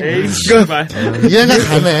 이해가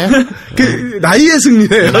가네. 그 나이의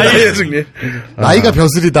승리네요. 나이의 승리. 나이가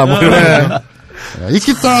벼슬이다. 뭐 이런.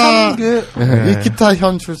 이키타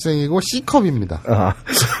현 출생이고 C컵입니다.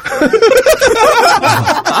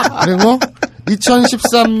 그리고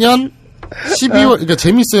 2013년 12월, 그러니까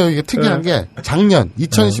재밌어요. 이게 특이한 게 작년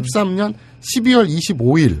 2013년 12월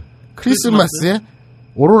 25일 크리스마스에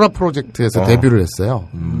오로라 프로젝트에서 데뷔를 했어요.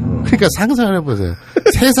 그러니까 상상을 해보세요.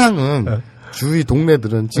 세상은 주위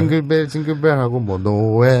동네들은 징글벨 징글벨 하고 뭐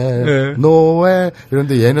노엘 노엘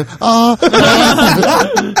이런데 얘는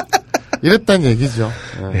이랬단 얘기죠.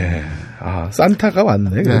 예. 아, 산타가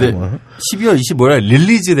왔네. 근데 12월 25일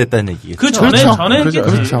릴리즈 됐다는 얘기겠죠. 그 전에 했겠지.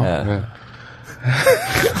 그렇죠. 네.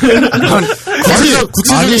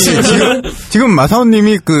 지금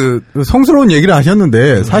마사오님이 그 성스러운 얘기를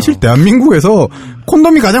하셨는데 사실 대한민국에서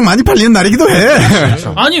콘돔이 가장 많이 팔리는 날이기도 해.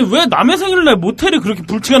 그렇죠. 아니 왜 남의 생일날 모텔에 그렇게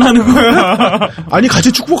불티가 나는 거야? 아니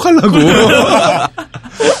같이 축복하려고.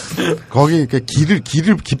 거기 이렇게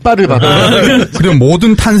깃발을 받아. 그리고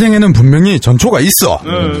모든 탄생에는 분명히 전초가 있어.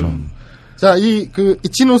 그렇죠. 자,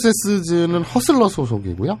 이치노세스즈는 허슬러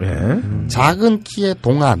소속이고요. 작은 키의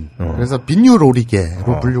동안. 그래서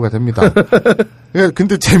빈유로리게로 분류가 됩니다.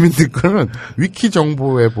 근데 재밌는 거는 위키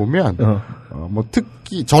정보에 보면, 뭐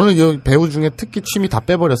특기, 저는 이 배우 중에 특기 취미 다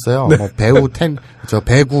빼버렸어요. 뭐 배우,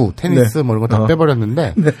 배구, 테니스 뭐 이런 거 다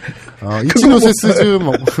빼버렸는데, 이치노세스즈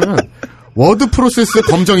뭐, 워드 프로세스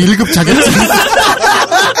검정 1급 자격증.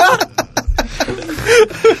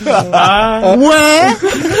 왜?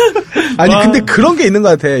 아니 근데 그런 게 있는 것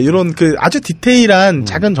같아. 이런 그 아주 디테일한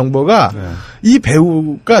작은 정보가 이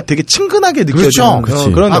배우가 되게 친근하게 느껴지는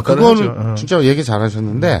그런 역할을 그거는 하죠. 진짜 얘기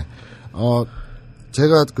잘하셨는데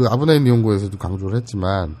제가 그 아부나이 연구에서도 강조를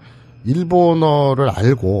했지만 일본어를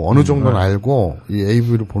알고 어느 정도는 알고 이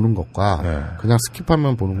AV를 보는 것과 그냥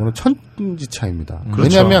스킵하면 보는 거는 천지 차이입니다. 그렇죠.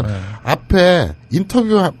 왜냐하면 앞에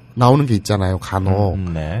인터뷰 나오는 게 있잖아요, 간혹.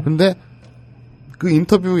 근데 그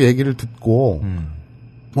인터뷰 얘기를 듣고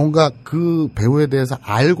뭔가 그 배우에 대해서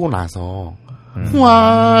알고 나서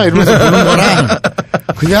우와 이러면서 보는 거랑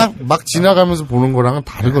그냥 막 지나가면서 보는 거랑은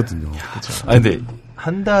다르거든요. 그렇죠. 아 근데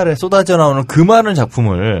한 달에 쏟아져 나오는 그 많은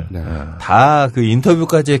작품을 다 그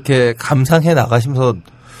인터뷰까지 이렇게 감상해 나가시면서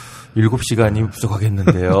 7시간이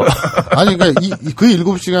부족하겠는데요. 아니, 그러니까 그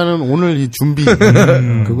 7시간은 오늘 이 준비,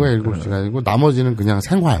 그거에 7시간이고, 나머지는 그냥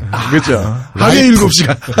생활. 그렇죠. 하루에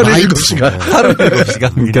 7시간. 하루에 7시간. 하루에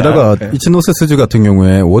 7시간. 게다가 이치노세스즈 같은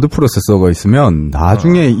경우에 워드 프로세서가 있으면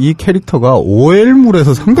나중에 이 캐릭터가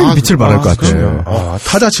OL물에서 상당히 빛을 발할 것 같아요.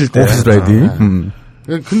 타자 칠 때. 오피스 라이디.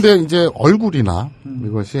 근데 이제 얼굴이나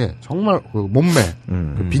이것이 정말 그 몸매,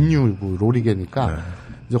 그 빈유, 로리게니까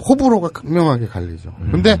이제 호불호가 극명하게 갈리죠.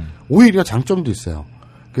 근데 오히려 장점도 있어요.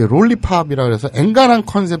 그 롤리팝이라 그래서 엔간한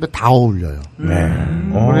컨셉에 다 어울려요.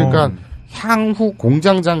 그러니까 향후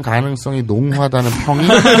공장장 가능성이 농후하다는 평이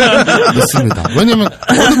있습니다. 왜냐면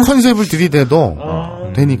어느 컨셉을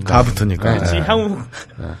들이대도 되니까. 다 붙으니까. 그렇지, 향후.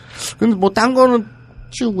 근데 뭐 딴 거는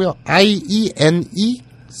치우고요. IENE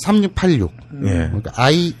 3686. 그러니까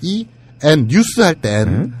IEN 뉴스 할 때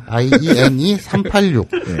N, IENE 386.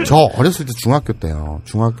 저 어렸을 때 중학교 때요.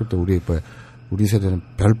 중학교 때 우리 세대는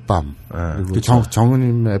별밤 그리고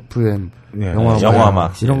정은임 FM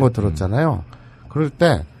영화막 이런 거 들었잖아요. 그럴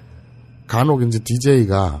때 간혹 이제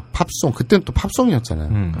DJ가 팝송 그때는 또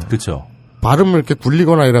팝송이었잖아요. 그렇죠. 발음을 이렇게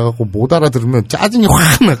굴리거나 이래갖고 못 알아들으면 짜증이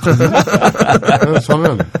확 났거든요. 그래서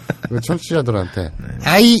저는 청취자들한테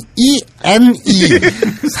IENE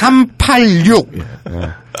 386.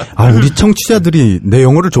 아, 우리 청취자들이 내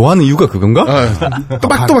영어를 좋아하는 이유가 그건가?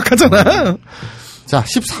 또박또박하잖아. 자,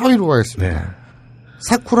 14위로 가겠습니다.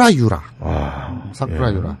 사쿠라 유라.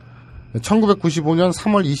 사쿠라 유라. 1995년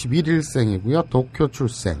 3월 21일생이고요. 도쿄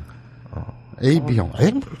출생. AB형.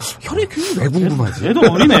 혈액 형이 왜 궁금하지? 얘도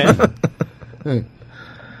어리네. 네.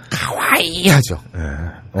 가와이 하죠.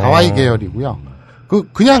 가와이 계열이고요.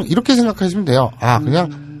 그냥 이렇게 생각하시면 돼요. 그냥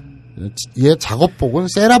얘 작업복은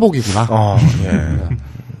세라복이구나.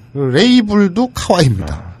 레이블도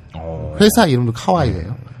카와이입니다. 회사 이름도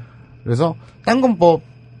카와이예요. 그래서 딴 건 뭐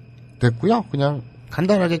됐고요. 그냥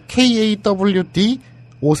간단하게 KAWD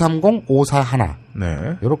 530 541.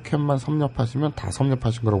 이렇게만 섭렵하시면 다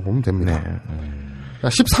섭렵하신 거라고 보면 됩니다. 자,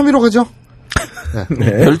 13위로 가죠.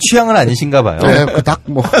 별 취향은 아니신가 봐요.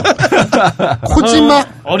 뭐 코지마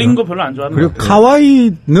어린 거 별로 안 좋아하는 그리고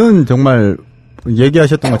카와이는 정말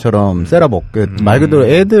얘기하셨던 것처럼 세라복 말 그대로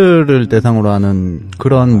애들을 대상으로 하는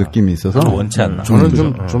그런 느낌이 있어서 원치 않나. 저는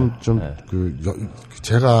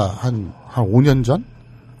제가 한 5년 전,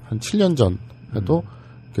 한 7년 전에도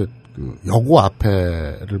그 여고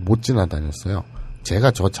앞에를 못 지나다녔어요.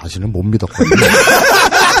 제가 저 자신을 못 믿었거든요.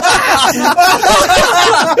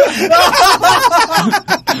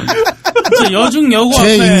 여중 여고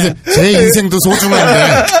앞에 제 인생도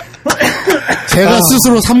소중한데 제가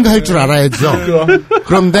스스로 삼가할 줄 알아야죠.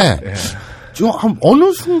 그런데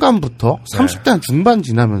어느 순간부터 30대 한 중반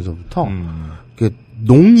지나면서부터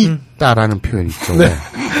농이 있다라는 표현이 있죠.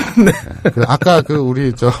 네. 그 아까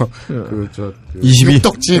우리 22.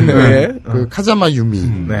 육덕진 그 카자마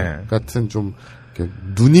유미 같은 좀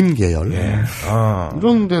누님 계열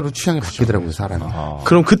이런 데로 취향이 바뀌더라고요 사람이.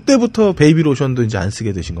 그럼 그때부터 베이비 로션도 이제 안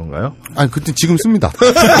쓰게 되신 건가요? 아니 그때 지금 씁니다.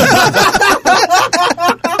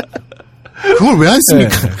 그걸 왜 안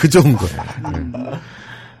씁니까? 그 좋은 거.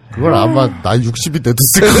 그걸 아마 나이 60이 돼도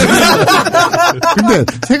쓸 거예요. 근데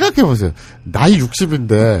생각해보세요. 나이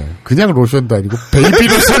 60인데 그냥 로션도 아니고 베이비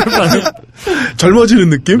로션을 말해. 젊어지는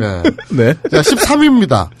느낌? 네. 네. 자,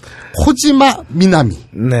 13위입니다. 코지마 미나미.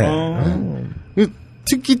 네.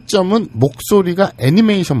 특이점은 목소리가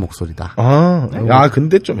애니메이션 목소리다.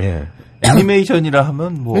 근데 좀, 예. 애니메이션이라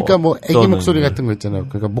하면 뭐. 그러니까 뭐 애기 목소리 같은 거 있잖아요.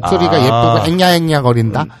 그러니까 목소리가 예쁘고 앵냐앵냐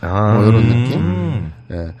거린다. 뭐 이런 느낌.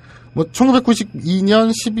 예. 뭐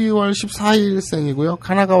 1992년 12월 14일생이고요.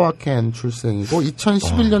 카나가와 켄 출생이고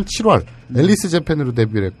 2011년 7월 앨리스 재팬으로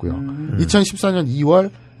데뷔를 했고요. 2014년 2월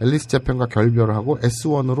앨리스 재팬과 결별을 하고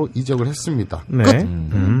S1으로 이적을 했습니다. 네. 끝.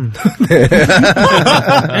 네.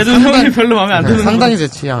 애들 형이 별로 마음에 안 드는 상당히 제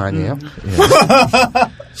취향 아니에요?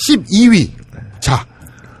 12위. 자,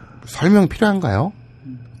 설명 필요한가요?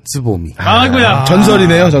 쯔보미. 아이고야.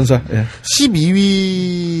 전설이네요, 전설. 예.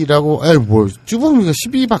 12위라고, 쯔보미가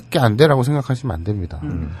 12위밖에 안 되라고 생각하시면 안 됩니다.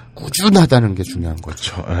 꾸준하다는 게 중요한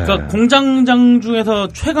거죠. 그러니까 공장장 중에서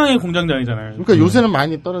최강의 공장장이잖아요. 그러니까 요새는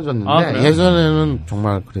많이 떨어졌는데, 예전에는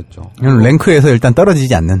정말 그랬죠. 랭크에서 일단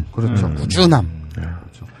떨어지지 않는. 그렇죠. 꾸준함.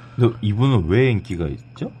 그렇죠. 근데 이분은 왜 인기가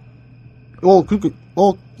있죠?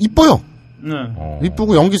 이뻐요. 네.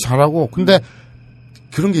 이쁘고 연기 잘하고, 근데,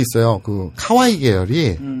 그런 게 있어요. 카와이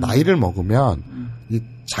계열이 나이를 먹으면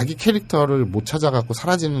자기 캐릭터를 못 찾아갖고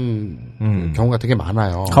사라지는 경우가 되게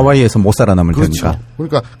많아요. 카와이에서 못 살아남을 그렇죠. 테니까.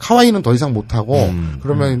 그러니까 카와이는 더 이상 못 하고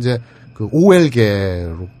그러면 이제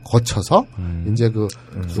OL계로 거쳐서 이제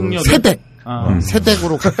세댁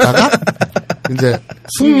세댁으로 갔다가 이제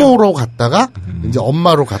숙모로 갔다가 이제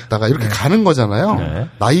엄마로 갔다가 이렇게 가는 거잖아요. 네.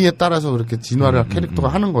 나이에 따라서 그렇게 진화를 캐릭터가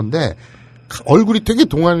하는 건데 얼굴이 되게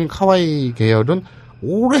동안인 카와이 계열은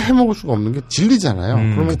오래 해먹을 수가 없는 게 질리잖아요.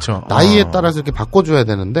 그러면 그쵸. 나이에 따라서 이렇게 바꿔줘야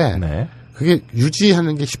되는데 네. 그게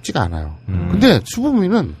유지하는 게 쉽지가 않아요. 근데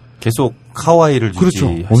수부미는 계속 카와이를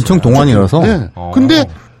그렇죠. 엄청 동안이라서. 네. 근데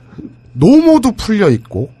노모도 풀려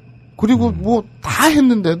있고 그리고 뭐 다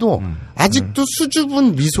했는데도 아직도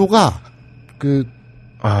수줍은 미소가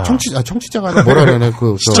청취자가 아니라 뭐라 그러네,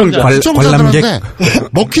 시청자들한테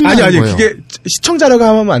먹힌다는 거예요. 그게 시청자라고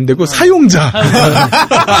하면 안 되고 사용자.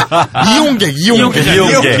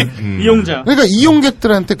 이용자. 그러니까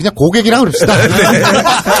이용객들한테 그냥 고객이라고 그럽시다.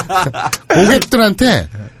 고객들한테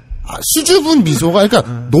수줍은 미소가,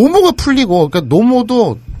 그러니까 노모가 풀리고, 그러니까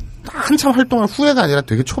노모도 한참 활동할 후회가 아니라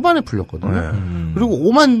되게 초반에 풀렸거든요. 그리고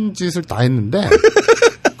오만 짓을 다 했는데,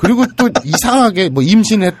 그리고 또 이상하게 뭐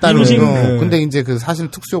임신했다는 거. 근데 이제 사실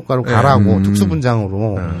특수효과로 가라고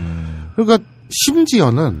특수분장으로. 그러니까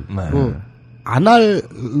심지어는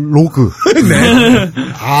아날로그.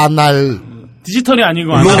 디지털이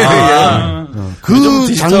아니고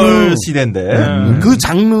그 장르 시대인데. 그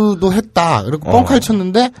장르도 했다. 그리고 뻥칼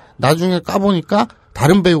쳤는데 나중에 까보니까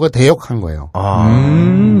다른 배우가 대역한 거예요.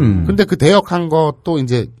 근데 그 대역한 것도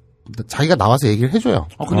이제 자기가 나와서 얘기를 해줘요.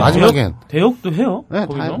 마지막엔. 대역도 해요? 네,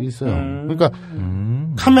 다 있어요. 그러니까,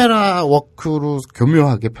 카메라 워크로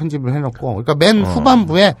교묘하게 편집을 해놓고, 그러니까 맨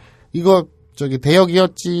후반부에,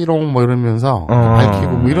 대역이었지롱, 뭐 이러면서,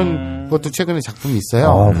 밝히고, 뭐 이런 것도 최근에 작품이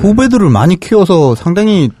있어요. 후배들을 많이 키워서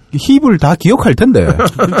상당히 힙을 다 기억할 텐데.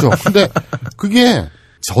 그렇죠. 근데, 그게,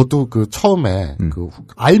 저도 처음에,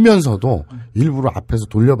 알면서도 일부러 앞에서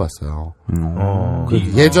돌려봤어요.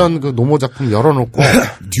 예전 노모 작품 열어놓고,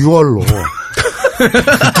 듀얼로. 듀얼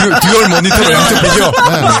모니터로 양쪽 비교. 네.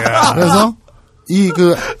 그래서,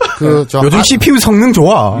 요즘 CPU 성능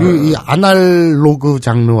좋아. 이 아날로그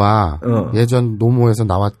장르와 예전 노모에서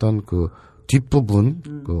나왔던 뒷부분,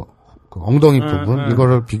 엉덩이 부분,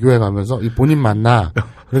 이거를 비교해 가면서 본인 맞나,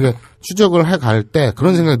 이렇게 추적을 해 갈 때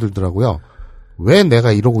그런 생각이 들더라고요. 왜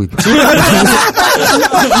내가 이러고 있지?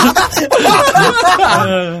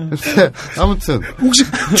 아무튼 혹시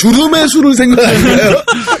주름의 수를 생각하나요?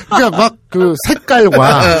 그러니까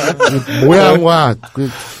색깔과 모양과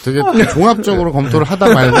되게 종합적으로 검토를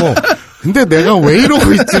하다 말고 근데 내가 왜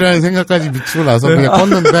이러고 있지라는 생각까지 미치고 나서 그냥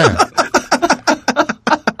껐는데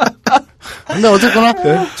근데 어쨌거나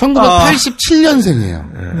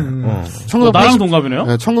 1987년생이에요. 나랑 동갑이네요?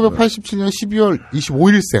 네, 1987년 12월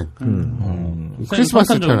 25일생.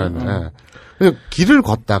 크리스마스 태어났네. 네. 길을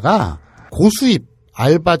걷다가 고수입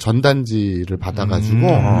알바 전단지를 받아가지고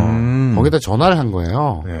거기다 전화를 한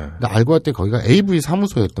거예요. 근데 알고 봤더니 거기가 AV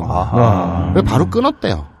사무소였던 거예요. 그래서 바로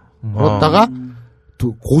끊었대요. 그러다가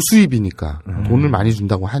고수입이니까 돈을 많이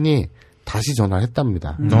준다고 하니 다시 전화를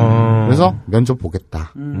했답니다. 그래서 면접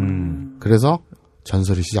보겠다. 그래서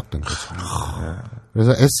전설이 시작된 거죠.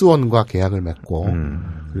 그래서 S1과 계약을 맺고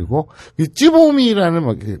그리고 이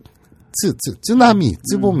찌보미라는 쯔나미,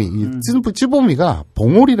 찌보미, 찌보미가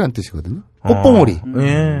봉오리라는 뜻이거든요. 꽃봉오리.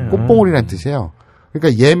 꽃봉오리라는 뜻이에요.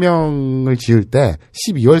 그러니까 예명을 지을 때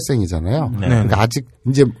 12월생이잖아요. 그러니까 아직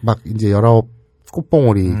이제 19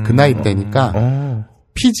 꽃봉오리 그 나이 때니까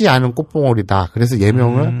피지 않은 꽃봉오리다. 그래서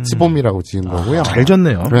예명을 찌보미라고 지은 거고요. 잘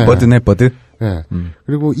졌네요. 네. 버드네, 버드. 네.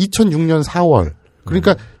 그리고 2006년 4월.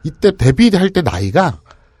 그러니까 이때 데뷔할 때 나이가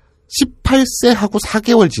 18세하고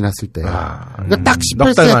 4개월 지났을 때예요. 그러니까 딱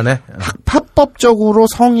 18세 합법적으로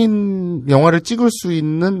성인 영화를 찍을 수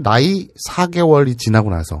있는 나이 4개월이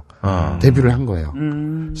지나고 나서 데뷔를 한 거예요.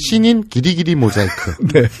 신인 기리기리 모자이크.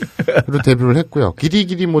 네. 그리고 데뷔를 했고요.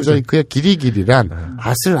 기리기리 모자이크의 기리기리란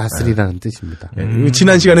아슬아슬이라는 뜻입니다.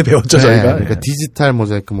 지난 시간에 배웠죠, 저희가. 그러니까 디지털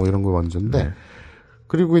모자이크 뭐 이런 거 원조인데.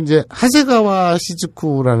 그리고 이제 하세가와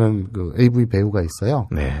시즈쿠라는 그 AV 배우가 있어요.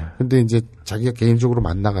 네. 근데 이제 자기가 개인적으로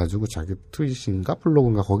만나가지고 자기 트윗인가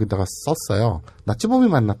블로그인가 거기다가 썼어요. 나 찌보미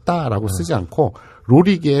만났다라고 쓰지 않고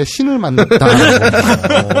로리계의 신을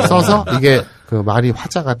만났다라고 써서 이게 그 말이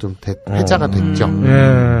화자가 좀 회자가 됐죠.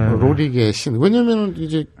 로리계의 신. 왜냐면은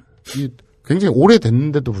이제 굉장히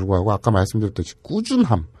오래됐는데도 불구하고 아까 말씀드렸듯이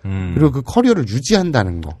꾸준함 그리고 그 커리어를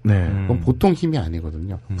유지한다는 거 그건 보통 힘이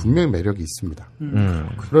아니거든요. 분명히 매력이 있습니다.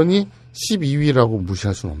 그러니 12위라고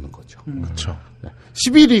무시할 수는 없는 거죠. 그렇죠.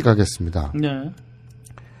 11위 가겠습니다. 네.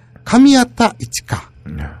 카미야타 이치카.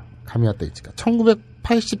 카미야타 이치카.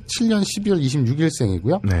 1987년 12월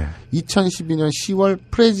 26일생이고요. 네. 2012년 10월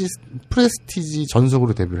프레스티지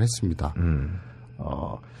전속으로 데뷔를 했습니다.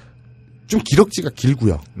 좀 기럭지가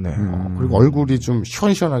길고요. 네. 그리고 얼굴이 좀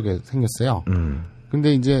시원시원하게 생겼어요.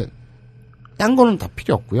 근데 이제 딴 거는 다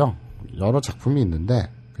필요 없고요. 여러 작품이 있는데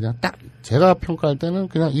그냥 딱 제가 평가할 때는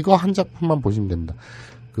그냥 이거 한 작품만 보시면 됩니다.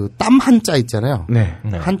 그 땀 한자 있잖아요. 네.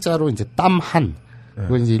 한자로 이제 땀 한.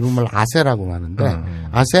 그거 이제 일본말 아세라고 하는데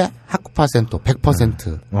아세 하쿠파센토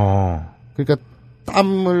 100%. 그러니까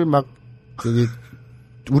땀을 막 저기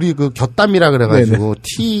우리 그 곁땀이라 그래가지고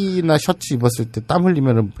티나 셔츠 입었을 때 땀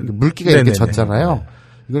흘리면은 물기가 이렇게 젖잖아요.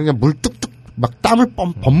 이건 그냥 물 뚝뚝 막 땀을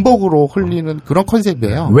범벅으로 흘리는 그런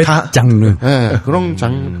컨셉이에요. 웹 장르. 네, 그런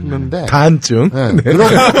장르인데. 다한증. 네, 네.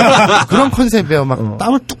 그런 컨셉이에요. 막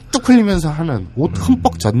땀을 뚝뚝 흘리면서 하는 옷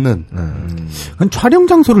흠뻑 젖는. 그건 촬영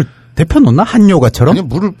장소를 대표 놓나 한요가처럼? 아니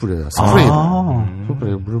물을 뿌려요. 스프레이로.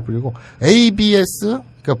 물을 뿌리고 ABS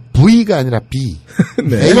그러니까 V가 아니라 B.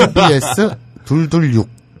 네. ABS 226.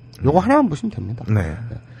 요거 하나만 보시면 됩니다. 네.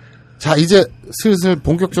 자, 이제 슬슬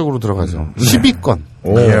본격적으로 들어가죠. 10위권.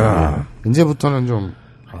 이제부터는 좀,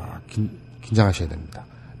 긴장하셔야 됩니다.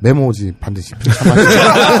 메모지 반드시 필참하시죠.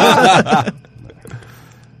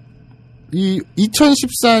 이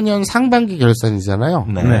 2014년 상반기 결산이잖아요.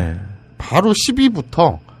 네. 바로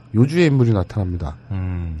 10위부터 요주의 인물이 나타납니다.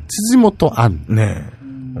 츠지모토 안. 네.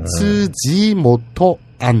 츠지모토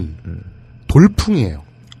안. 돌풍이에요.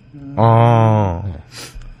 네.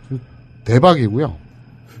 대박이고요.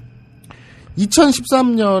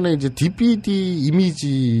 2013년에 이제 DVD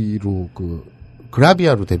이미지로 그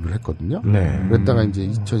그라비아로 데뷔를 했거든요. 네. 그랬다가 이제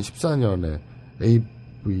 2014년에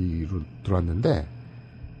AV로 들어왔는데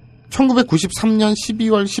 1993년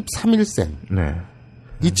 12월 13일생. 네.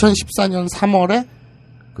 2014년 3월에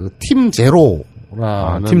그 팀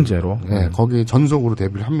제로라는 팀 제로. 네, 거기 전속으로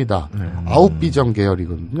데뷔를 합니다. 아웃비전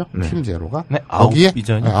계열이거든요. 네. 팀 제로가. 네,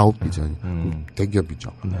 아웃비전이? 네, 아웃비전이.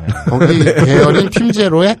 대기업이죠. 네. 거기 계열인 팀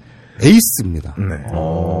제로의 에이스입니다. 네.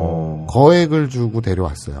 거액을 주고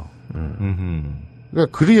데려왔어요.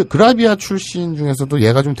 그러니까 그라비아 출신 중에서도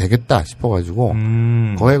얘가 좀 되겠다 싶어가지고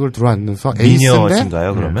거액을 들어왔는서 에이스인데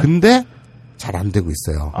그러면? 근데 잘 안 되고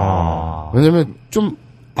있어요. 왜냐면 좀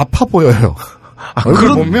아파 보여요.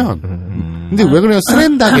 얼굴 보면. 근데 왜 그래요?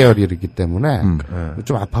 스렌다 계열이기 때문에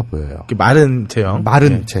좀 아파 보여요. 마른 체형.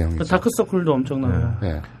 마른 체형. 다크서클도 엄청나요.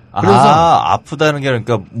 네. 그래서 아프다는 게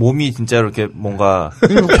그러니까 몸이 진짜 이렇게 뭔가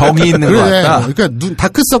병이 있는 것 같다. 그러니까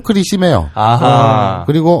다크서클이 심해요.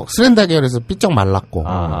 그리고 스렌다 계열에서 삐쩍 말랐고.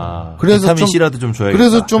 그래서 좀 C라도 좀 줘야겠다.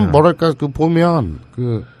 그래서 좀 뭐랄까 그 보면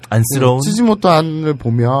그 안쓰러운 츠지모토 안을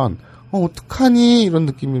보면 어떡하니 이런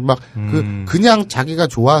느낌이 막 그냥 자기가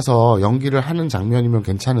좋아서 연기를 하는 장면이면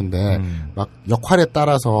괜찮은데 막 역할에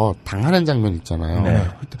따라서 당하는 장면 있잖아요. 네.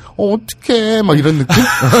 어떡해 막 이런 느낌?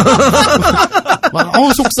 막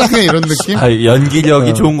속상해 이런 느낌?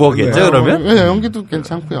 연기력이 좋은 거겠죠 그러면? 네, 연기도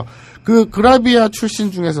괜찮고요. 그 그라비아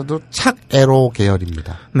출신 중에서도 착에로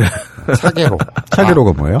계열입니다. 네. 착에로.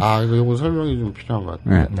 착에로가 뭐예요? 이거 설명이 좀 필요한 것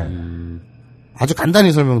같아요. 네. 아주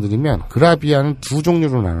간단히 설명드리면 그라비아는 두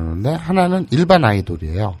종류로 나누는데 하나는 일반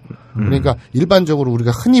아이돌이에요. 그러니까 일반적으로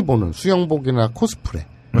우리가 흔히 보는 수영복이나 코스프레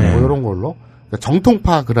뭐 이런 걸로 그러니까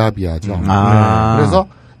정통파 그라비아죠. 그래서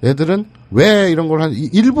얘들은 왜 이런 걸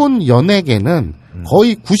일본 연예계는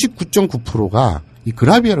거의 99.9%가 이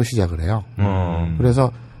그라비아로 시작을 해요.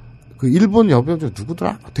 그래서 그 일본 여배우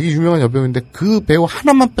누구더라? 되게 유명한 여배우인데 그 배우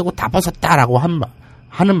하나만 빼고 다 벗었다라고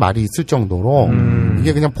하는 말이 있을 정도로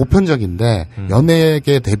이게 그냥 보편적인데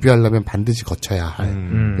연예계 데뷔하려면 반드시 거쳐야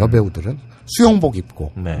할 여배우들은 수영복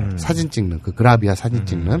입고 사진 찍는 그 그라비아 사진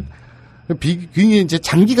찍는 이게 이제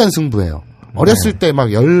장기간 승부예요. 어렸을 때 막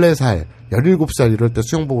 14살, 17살 이럴 때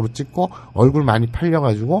수영복으로 찍고 얼굴 많이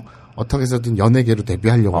팔려가지고 어떻게 해서든 연예계로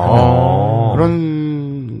데뷔하려고 하는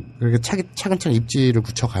그런 그렇게 차근차근 입지를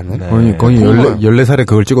굳혀가는 거의 14살에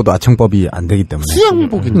그걸 찍어도 아청법이 안 되기 때문에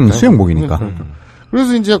수영복이니까. 수영복이니까.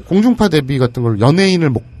 그래서 이제 공중파 데뷔 같은 걸 연예인을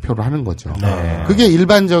목표로 하는 거죠. 그게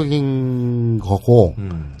일반적인 거고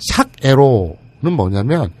샥 에로는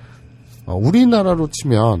뭐냐면 우리나라로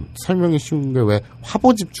치면 설명이 쉬운 게 왜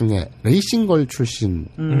화보집 중에 레이싱걸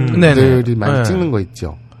출신들이 많이 찍는 거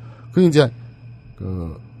있죠. 그 이제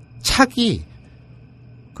그 착이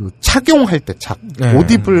그 착용할 때 착, 옷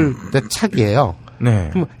입을 때 착이에요.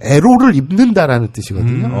 그럼 에로를 입는다라는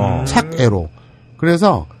뜻이거든요. 착 에로.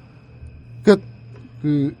 그래서 그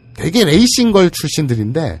되게 레이싱걸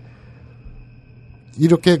출신들인데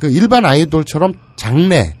이렇게 그 일반 아이돌처럼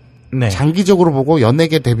장기적으로 보고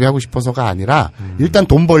연예계 데뷔하고 싶어서가 아니라 일단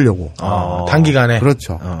돈 벌려고 단기간에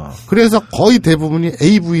그렇죠. 그래서 거의 대부분이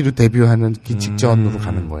AV로 데뷔하는 그 직전으로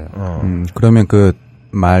가는 거예요. 그러면 그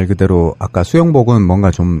말 그대로 아까 수영복은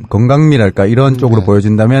뭔가 좀 건강미랄까 이런 쪽으로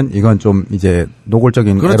보여진다면 이건 좀 이제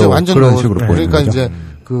노골적인 그렇죠. 완전 그런 식으로 보이는 그러니까 거죠.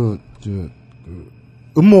 이제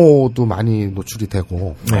음모도 많이 노출이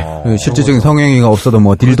되고 실질적인 성행위가 없어도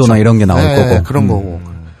뭐 딜도나 이런 게 나올 거고 그런 거고.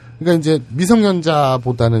 그러니까 이제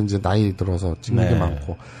미성년자보다는 이제 나이 들어서 찍는 게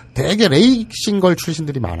많고 되게 레이싱걸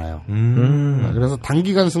출신들이 많아요. 그래서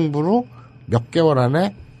단기간 승부로 몇 개월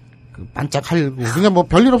안에 그 반짝하고 그냥 뭐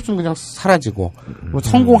별일 없으면 그냥 사라지고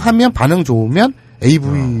성공하면 반응 좋으면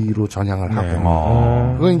AV로 전향을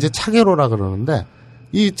하고 그건 이제 차게로라 그러는데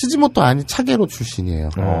이 츠지모토 아니 차게로 출신이에요.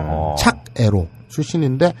 착에로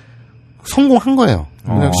출신인데 성공한 거예요.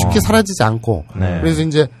 그냥 쉽게 사라지지 않고. 그래서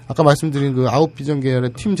이제 아까 말씀드린 그 아웃비전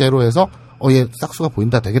계열의 팀 제로에서 얘 싹수가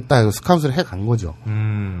보인다 되겠다 해서 스카웃을 해 간 거죠.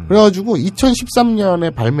 그래가지고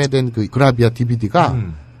 2013년에 발매된 그 그라비아 DVD가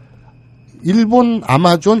일본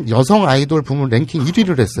아마존 여성 아이돌 부문 랭킹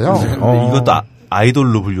 1위를 했어요. 근데 이것도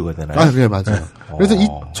아이돌로 분류가 되나요? 네, 맞아요. 그래서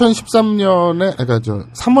 2013년에, 그러니까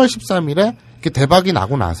 3월 13일에 이렇게 대박이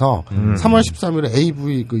나고 나서 3월 13일에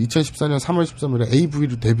AV, 2014년 3월 13일에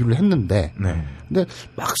AV로 데뷔를 했는데, 근데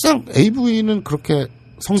막상 AV는 그렇게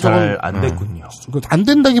성적은 잘 안 됐군요. 안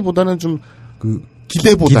된다기보다는 좀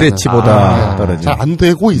기대치보다 떨어지. 잘 안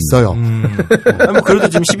되고 있어요. 그래도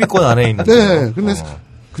지금 10위권 안에 있는데. 네,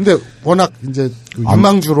 근데 워낙 이제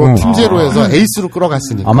유망주로 팀제로에서 에이스로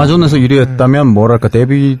끌어갔으니까. 아마존에서 1위였다면 뭐랄까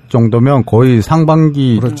데뷔 정도면 거의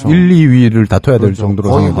상반기 1, 2위를 다퉈야 될 정도로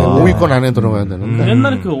거의 5위권 안에 들어가야 되는데.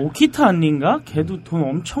 옛날에 그 오키타 아닌가? 걔도 돈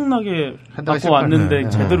엄청나게 받고 왔는데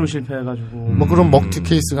제대로 실패해가지고. 뭐 그런 먹튀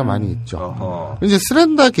케이스가 많이 있죠. 이제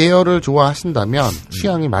스렌다 계열을 좋아하신다면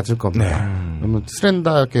취향이 맞을 겁니다. 그러면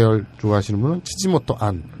스렌다 계열 좋아하시는 분은 치지모토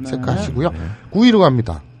안 체크하시고요. 9위로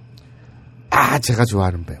갑니다. 제가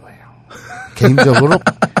좋아하는 배우예요. 개인적으로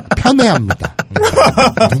편애합니다.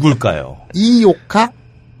 누굴까요? 이오카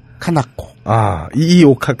카나코.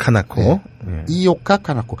 이오카 카나코. 이오카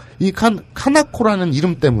카나코. 이 카나코라는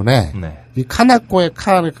이름 때문에 이 카나코의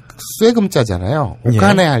쇠금자잖아요.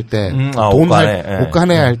 오카네 할 때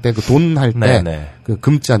오카네 할 때 그 돈 할 때 그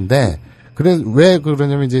금자인데 왜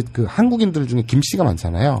그러냐면 이제 그 한국인들 중에 김씨가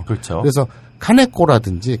많잖아요. 그렇죠. 그래서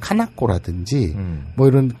카네코라든지 카나코라든지 뭐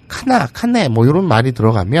이런 카네 뭐 이런 말이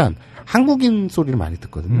들어가면 한국인 소리를 많이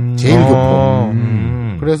듣거든요. 제일 교포.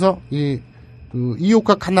 그래서 그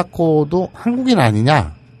이오카 카나코도 한국인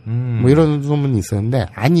아니냐 뭐 이런 소문이 있었는데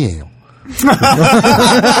아니에요.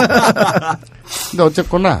 근데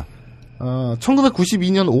어쨌거나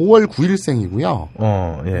 1992년 5월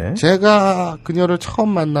 9일생이고요. 제가 그녀를 처음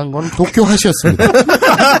만난 건 도쿄 하시였습니다.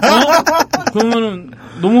 그러면은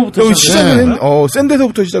너무부터 시작을 센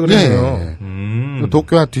데서부터 시작을 했네요.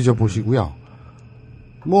 도쿄 하 뒤져보시고요.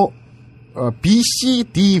 뭐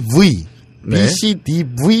BCDV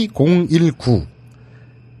BCDV019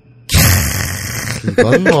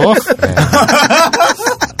 이건 뭐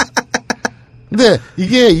근데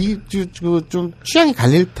이게 좀 취향이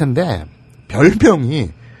갈릴 텐데 별명이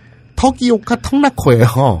턱이오카 턱나코예요.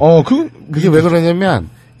 그게 왜 그러냐면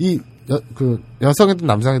이 여성이든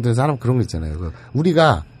남성이든 사람 그런 거 있잖아요.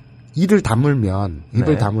 우리가 입을 다물면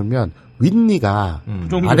윗니가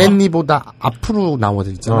아랫니보다 앞으로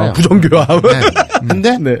나와져 있잖아요. 부정교합. 네.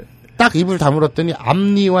 근데 딱 입을 다물었더니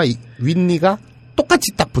앞니와 윗니가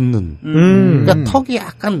똑같이 딱 붙는. 그러니까 턱이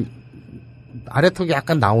약간 아래턱이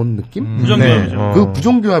약간 나온 느낌? 부정교합이죠. 그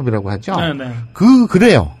부정교합이라고 하죠. 네네.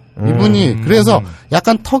 그래요. 이분이 그래서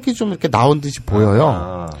약간 턱이 좀 이렇게 나온 듯이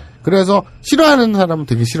보여요. 그래서 싫어하는 사람은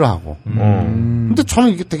되게 싫어하고. 근데 저는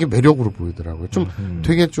이게 되게 매력으로 보이더라고요. 좀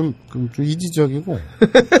되게 좀 이지적이고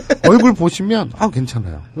얼굴 보시면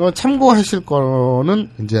괜찮아요. 참고하실 거는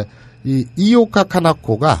이제 이 이오카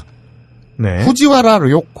카나코가 후지와라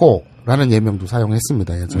료코라는 예명도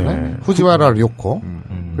사용했습니다. 예전에 후지와라 료코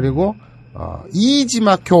그리고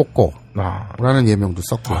이이지마 교코라는 예명도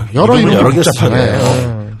썼고요. 여러 개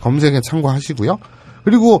썼어요. 검색에 참고하시고요.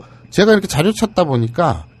 그리고 제가 이렇게 자료 찾다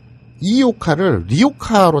보니까 이오카를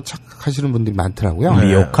리오카로 착각하시는 분들이 많더라고요.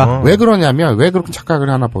 리오카? 왜 그러냐면 왜 그렇게 착각을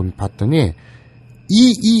하나 봤더니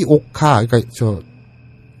이오카 그러니까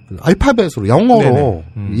알파벳으로 영어로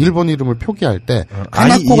일본 이름을 표기할 때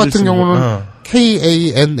카나코 같은 경우는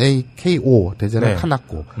KANAKO 되잖아요.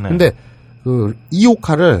 카나코. 근데 그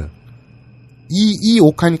이오카를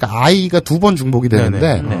이오카니까 I가 2번 중복이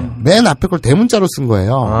되는데 맨 앞에 걸 대문자로 쓴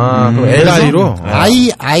거예요. 그럼 LI로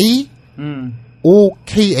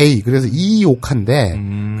OKA 그래서 이오카인데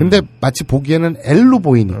근데 마치 보기에는 L로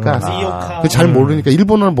보이니까 잘 모르니까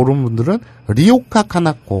일본어를 모르는 분들은 리오카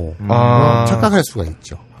카나코 착각할 수가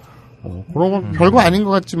있죠. 그런 건 별거 아닌 것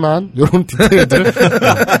같지만 이런 디테일들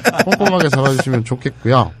꼼꼼하게 잡아주시면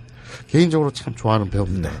좋겠고요. 개인적으로 참 좋아하는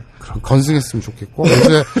배우입니다. 건승했으면 좋겠고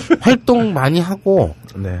요새 활동 많이 하고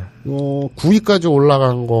 9위까지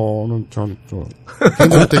올라간 거는 전 좀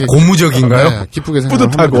되게 고무적인가요? 기쁘게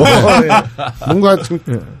생각하고 뭔가 지금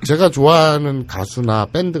제가 좋아하는 가수나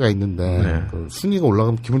밴드가 있는데 그 순위가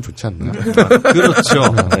올라가면 기분 좋지 않나요?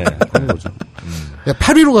 그렇죠. 그런 거죠.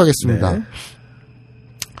 8위로 가겠습니다.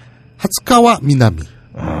 하츠카와 미나미.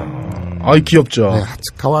 귀엽죠.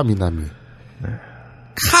 하츠카와 미나미.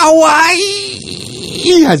 카와이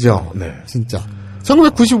하죠. 진짜.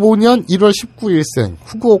 1995년 1월 19일생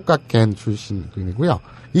후쿠오카県출신이고요.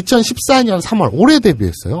 2014년 3월 올해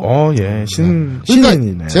데뷔했어요.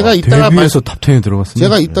 신인이네. 제가 이따가 데뷔해서 탑10에 들어갔습니다.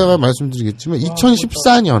 제가 이따가 말씀드리겠지만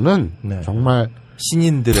 2014년은 정말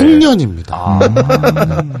신인들의 풍년입니다.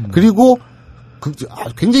 그리고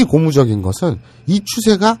굉장히 고무적인 것은 이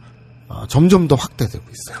추세가 점점 더 확대되고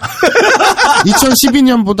있어요.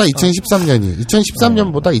 2012년보다 2013년이,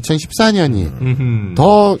 2013년보다 2014년이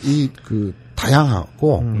더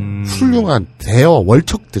다양하고 훌륭한 대여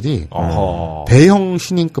월척들이 대형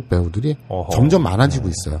신인급 배우들이 점점 많아지고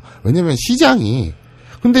있어요. 왜냐면 시장이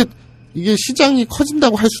근데 이게 시장이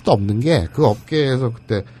커진다고 할 수도 없는 게 그 업계에서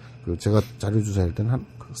그때 제가 자료 조사할 때는 한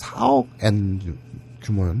 4억 엔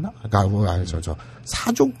규모였나? 그러니까 저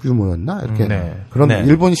 4조 규모였나? 이렇게 그런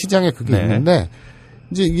일본 시장에 그게 있는데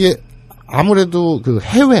이제 이게 아무래도 그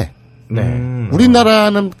해외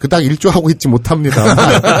우리나라는 그닥 일조하고 있지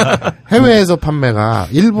못합니다. 해외에서 판매가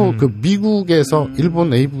일본 미국에서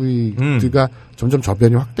일본 AV가 점점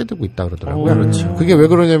저변이 확대되고 있다 그러더라고요. 그렇죠. 그게 왜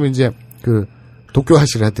그러냐면 이제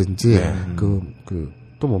도쿄하시라든지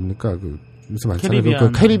또 뭡니까 요새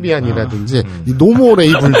많잖아요. 캐리비안이라든지 이 노모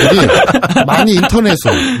레이블들이 많이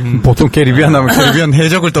인터넷으로 보통 캐리비안 하면 캐리비안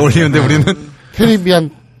해적을 떠올리는데 우리는 캐리비안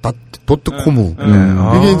도트코무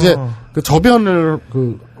이게 이제 저변을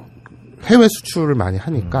해외 수출을 많이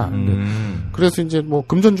하니까 그래서 이제 뭐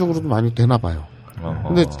금전적으로도 많이 되나 봐요.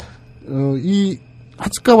 근데 이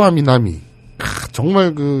하츠카와 미나미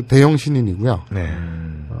정말 대형 신인이고요.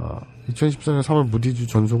 2014년 3월 무디즈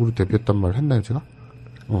전속으로 데뷔했단 말을 했나요, 제가?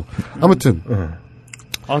 아무튼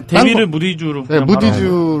데뷔를 무디즈로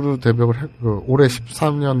무디즈로 데뷔를 했고 올해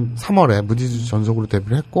 13년 3월에 무디즈 전속으로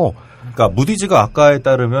데뷔를 했고 그러니까 무디즈가 아까에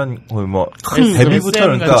따르면 거의 큰 데뷔부터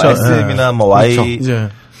그러니까 SM이나 Y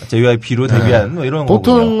JYP로 데뷔한 이런 거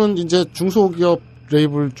보통은 이제 중소기업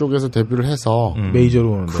레이블 쪽에서 데뷔를 해서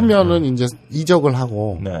메이저로 크면은 이제 이적을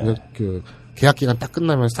하고 이제 계약 기간 딱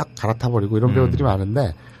끝나면 싹 갈아타 버리고 이런 배우들이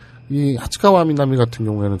많은데 이 하츠카와 미나미 같은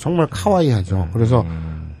경우에는 정말 카와이하죠. 그래서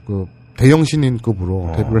대형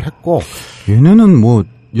신인급으로 데뷔를 했고 얘네는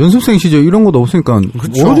연습생 시절 이런 것도 없으니까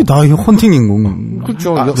어디 다 헌팅인 거.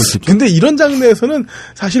 그렇죠. 근데 이런 장르에서는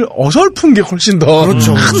사실 어설픈 게 훨씬 더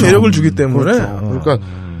큰 매력을 주기 때문에 그러니까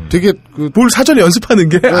되게 뭘 사전에 연습하는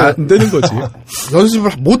게 안 되는 거지.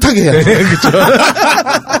 연습을 못하게 해야 돼. 그렇죠.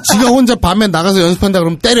 지가 혼자 밤에 나가서 연습한다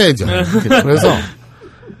그러면 때려야죠. 그래서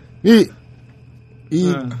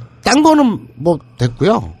딴 거는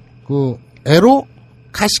됐고요. 에로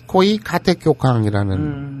카시코이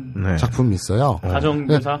가테교강이라는 작품이 있어요.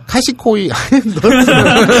 가정교사. 카시코이.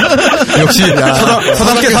 역시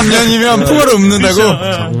서당계 3년이면 풍어를 읊는다고.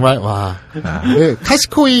 정말 와. 네,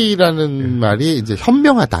 카시코이라는 말이 이제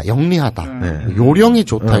현명하다, 영리하다, 요령이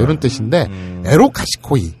좋다 이런 뜻인데 에로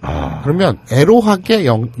카시코이. 그러면 에로하게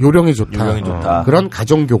요령이 좋다. 그런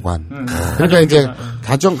가정교관. 그러니까 이제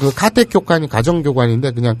그 카텍 교관이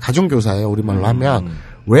가정교관인데 그냥 가정교사예요. 우리말로 하면.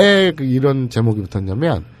 왜 이런 제목이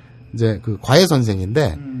붙었냐면 이제 그 과외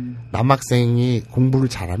선생인데 남학생이 공부를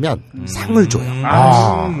잘하면 상을 줘요.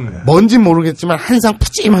 뭔진 모르겠지만 한 상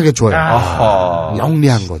푸짐하게 줘요.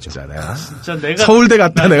 영리한 거죠. 진짜 내가 서울대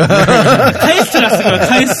갔다 내가. 카이스트 갔을 거야.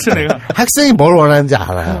 카이스트 내가. 학생이 뭘 원하는지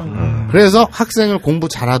알아요. 그래서 학생을 공부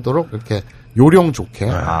잘하도록 이렇게 요령 좋게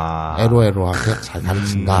에로에로하게 잘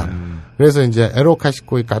가르친다. 그래서 이제 에로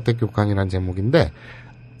카시코이 가텍 교강이라는 제목인데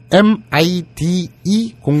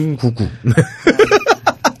MIDE099.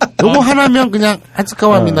 요거 하나면 그냥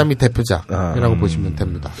아츠카와 미나미 대표작이라고 보시면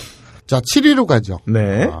됩니다. 자, 7위로 가죠.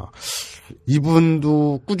 네.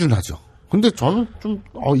 이분도 꾸준하죠. 근데 저는 좀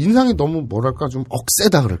인상이 너무 뭐랄까 좀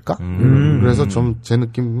억세다 그럴까? 그래서 좀 제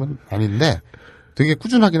느낌은 아닌데 되게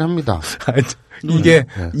꾸준하긴 합니다. 이게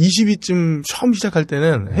 20위쯤 처음 시작할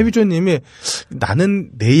때는 해비조님이 나는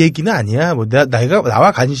내 얘기는 아니야. 뭐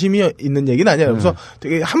나와 관심이 있는 얘기는 아니야. 그래서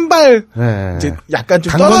되게 한 발 이제 약간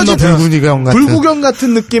좀 떨어진 불구경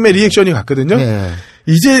같은 느낌의 리액션이 갔거든요.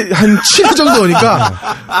 이제 한 7위 정도 오니까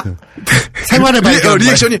생활의 발견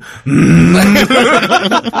리액션이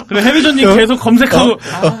그래 해비조님 계속 검색하고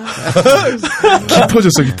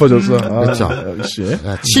깊어졌어. 그렇죠. 역시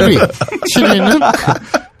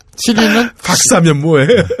 7위는 박사면 뭐해?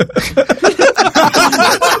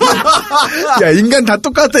 야, 인간 다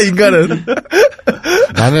똑같아, 인간은.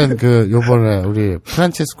 나는 요번에 우리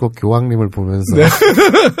프란체스코 교황님을 보면서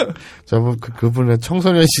저분 그분의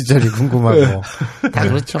청소년 시절이 궁금하고 다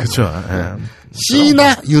그렇죠. 그렇죠.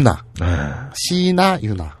 시나 유나.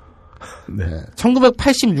 네.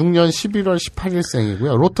 1986년 11월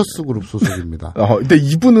 18일생이고요. 로터스 그룹 소속입니다. 근데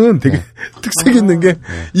이분은 되게 특색 있는 게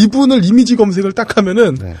이분을 이미지 검색을 딱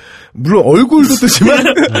하면은 물론 얼굴도 뜨지만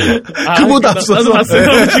그보다 앞서서 나도 봤어요.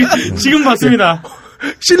 지금 봤습니다.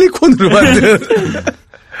 실리콘으로 만든.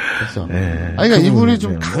 그렇죠. 그러니까 이분이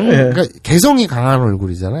좀 그러니까 개성이 강한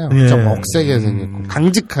얼굴이잖아요. 좀 억세게 생겼고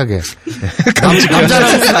강직하게.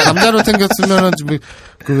 남자로 생겼으면은 좀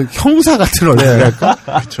그 형사 같은 얼굴이랄까.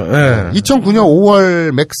 그렇죠. 2009년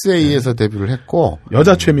 5월 맥스에이에서 데뷔를 했고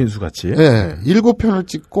여자 최민수 같이. 7편을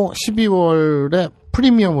찍고 12월에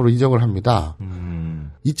프리미엄으로 이적을 합니다.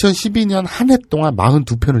 2012년 한 해 동안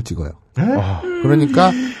 42편을 찍어요.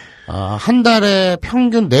 그러니까 한 달에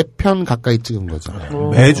평균 4편 가까이 찍은 거죠.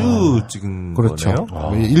 매주 찍은 그렇죠.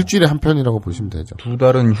 거네요. 일주일에 한 편이라고 보시면 되죠.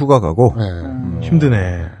 2달은 휴가 가고.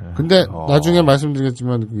 힘드네. 근데 나중에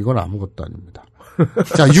말씀드리겠지만 이건 아무것도 아닙니다.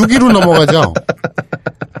 자, 6위로 넘어가죠.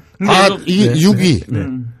 이게 6위.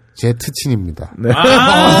 제 특친입니다.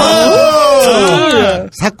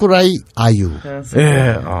 사쿠라이 아유.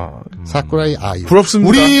 사쿠라이 아유. 부럽습니다.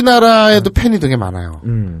 우리나라에도 팬이 되게 많아요.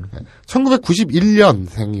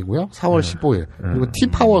 1991년생이고요. 4월 15일. 그리고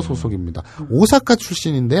T파워 소속입니다. 오사카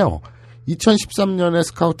출신인데요. 2013년에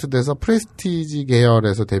스카우트 돼서 프레스티지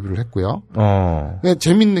계열에서 데뷔를 했고요.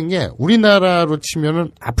 재밌는 게 우리나라로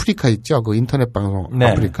치면은 아프리카 있죠. 그 인터넷 방송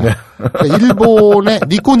아프리카. 그러니까 일본의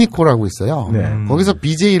니코니코라고 있어요. 거기서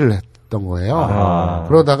BJ를 했던 거예요.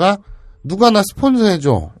 그러다가 누가 나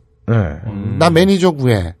스폰서해줘. 나 매니저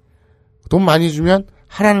구해. 돈 많이 주면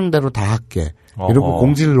하라는 대로 다 할게. 이러고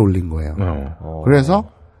공지를 올린 거예요. 그래서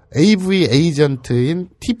AV 에이전트인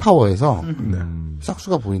T파워에서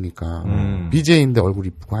싹수가 보이니까 BJ인데 얼굴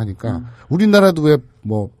이쁘고 하니까 우리나라도 왜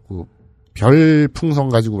뭐 별풍선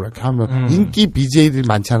가지고 이렇게 하면 인기 BJ들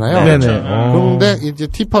많잖아요. 그런데 이제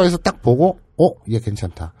T파워에서 딱 보고 얘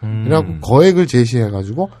괜찮다. 이래갖고 거액을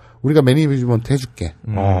제시해가지고 우리가 매니지먼트 해줄게.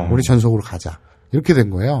 우리 전속으로 가자. 이렇게 된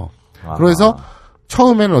거예요. 그래서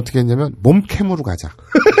처음에는 어떻게 했냐면 몸캠으로 가자.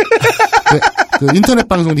 그 인터넷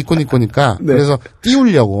방송 니코니코니까 그래서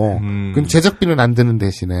띄우려고 그럼 제작비는 안 드는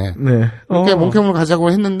대신에 이렇게 몸캠으로 가자고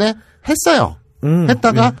했는데 했어요.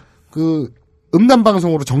 했다가 그 음란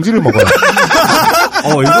방송으로 정지를 먹어요.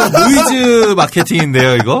 이거 노이즈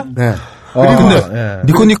마케팅인데요, 이거? 네. 근데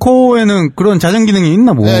니코니코에는 그런 자정 기능이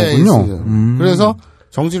있나 보군요. 그래서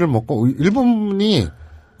정지를 먹고 일본이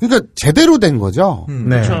그러니까 제대로 된 거죠.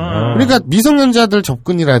 그러니까 미성년자들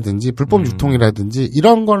접근이라든지 불법 유통이라든지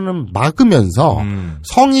이런 거는 막으면서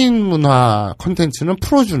성인 문화 콘텐츠는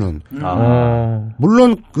풀어주는.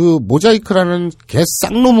 물론 그 모자이크라는 개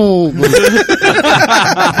쌍놈의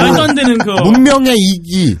말도 안 되는 그 문명의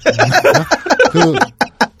이기 그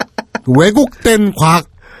왜곡된 과학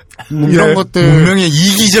이런 것들. 분명히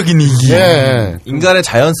이기적인 이기. 예. 인간의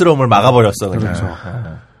자연스러움을 막아버렸어. 그렇죠.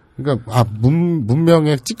 그러니까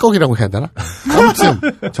문명의 찌꺼기라고 해야 되나? 아무튼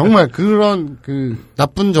정말 그런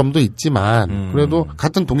나쁜 점도 있지만 그래도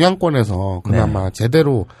같은 동양권에서 그나마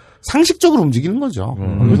제대로 상식적으로 움직이는 거죠.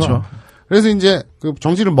 그렇죠. 그래서 이제 그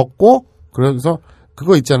정신을 먹고 그래서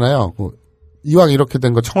그거 있잖아요. 이왕 이렇게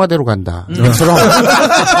된 거 청와대로 간다. 이처럼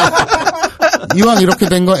이왕 이렇게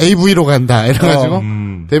된 거 AV로 간다. 이래가지고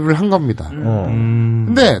데뷔를 한 겁니다.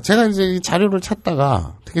 근데 제가 이제 이 자료를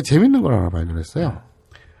찾다가 되게 재밌는 걸 하나 발견했어요.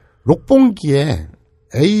 록봉기에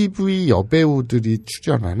AV 여배우들이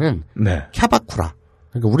출연하는 캬바쿠라.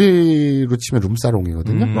 그러니까 우리로 치면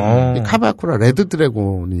룸사롱이거든요. 이 캬바쿠라 레드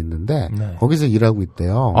드래곤이 있는데 거기서 일하고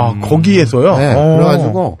있대요. 아, 거기에서요? 네.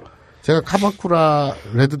 그래가지고 제가 캬바쿠라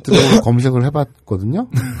레드 드래곤 검색을 해봤거든요.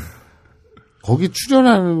 거기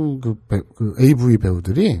출연하는 그 AV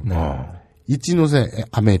배우들이 이치노세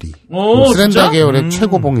아메리, 스렌다 계열의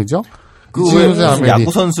최고봉이죠. 왜 야구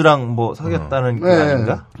선수랑 뭐 사귀었다는 게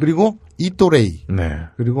아닌가? 그리고 이토레이,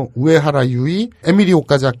 그리고 우에하라 유이, 에미리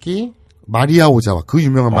오카자키, 마리아 오자와, 그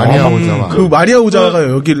유명한 마리아 오자와. 그 마리아 오자와가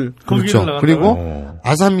여기를 그렇죠. 그리고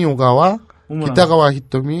아사미 오가와, 기타가와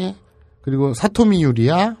히토미, 그리고 사토미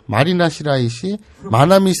유리야, 마리나 시라이시,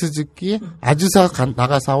 마나미 스즈키, 아즈사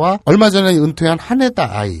나가사와, 얼마 전에 은퇴한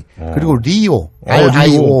하네다 아이, 그리고 리오,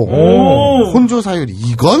 RIO, 혼조 사유리.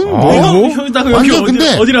 이건 완전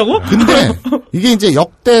근데 어디라고? 근데 이게 이제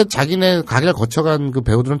역대 자기네 가게를 거쳐간 그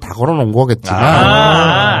배우들은 다 걸어놓은 거겠지만,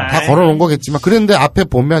 다 걸어놓은 거겠지만, 그런데 앞에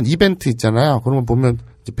보면 이벤트 있잖아요. 그러면 보면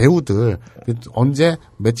이제 배우들 언제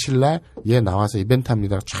며칠날 얘 나와서 이벤트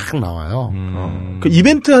합니다. 쫙 나와요. 그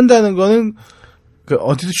이벤트 한다는 거는 그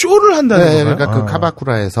어디서 쇼를 한다는 건가요? 그러니까 그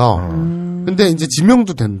카바쿠라에서. 근데 이제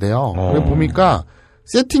지명도 된대요. 그래 보니까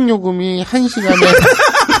세팅 요금이 1시간에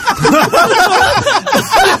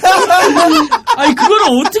아니 그거를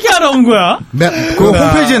어떻게 알아온 거야? 그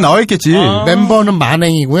홈페이지에 나와 있겠지. 멤버는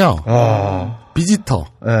만행이고요. 비지터.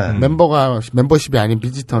 멤버십이 아닌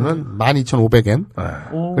비지터는 12,500엔.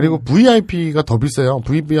 그리고 VIP가 더 비싸요.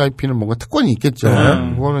 VVIP는 뭔가 특권이 있겠죠.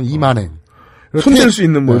 그거는 2만엔. 손댈 수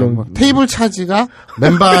있는 뭐 이런 거. 테이블 차지가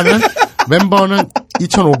멤버는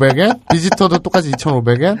 2,500엔, 비지터도 똑같이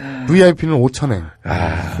 2,500엔, VIP는 5,000엔.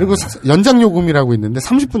 그리고 연장 요금이라고 있는데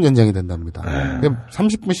 30분 연장이 된답니다.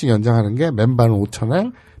 30분씩 연장하는 게 멤버는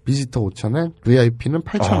 5,000엔, 비지터 5,000엔, VIP는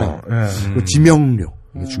 8,000엔. 그리고 지명료.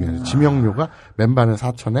 이게 중요해요. 지명료가 멤버는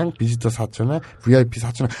 4,000엔, 비지터 4,000엔, VIP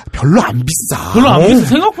 4,000엔. 별로 안 비싸. 별로 안 비싸.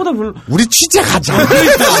 생각보다 별로. 우리 취재 가자.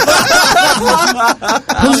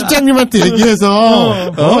 편집장님한테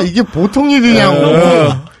얘기해서 이게 보통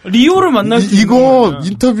일이냐고. 리오를 만날 수 이거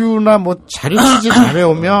인터뷰나 뭐 자료 취재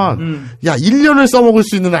잘해오면 야 1년을 써먹을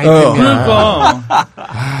수 있는 아이템이야. 그러니까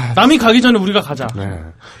남이 가기 전에 우리가 가자.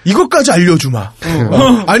 이것까지 알려주마.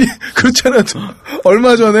 아니 그렇잖아.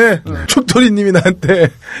 얼마 전에 촉돌이님이 나한테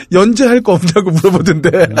연재할 거 없냐고 물어보던데.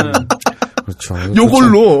 그렇죠.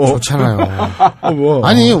 요걸로 좋잖아요. 뭐.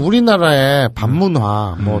 아니 우리나라의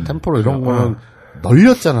반문화, 뭐 템포로 이런 거는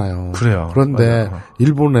널렸잖아요. 그래요. 그런데 맞아요.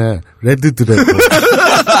 일본의 레드 드래곤,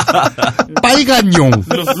 빨간 용,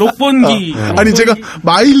 록본기. 아니 제가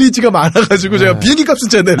마일리지가 많아가지고 제가 비행기 값은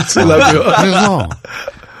제가 내려주려고요. 그래서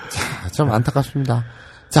참 안타깝습니다.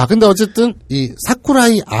 자, 근데 어쨌든 이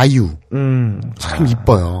사쿠라이 아유 참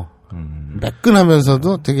이뻐요.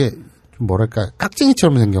 매끈하면서도 되게 좀 뭐랄까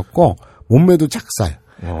깍쟁이처럼 생겼고 몸매도 작살.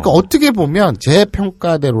 그러니까 어떻게 보면 제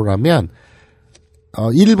평가대로라면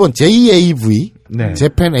일본 JAV,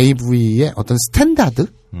 재팬 AV의 어떤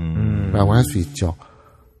스탠다드라고 할 수 있죠.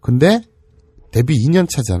 근데 데뷔 2년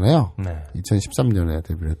차잖아요. 2013년에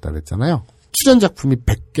데뷔를 했다 그랬잖아요. 출연 작품이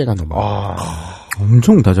 100개가 넘어요.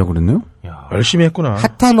 엄청 다자 그랬네요. 열심히 했구나.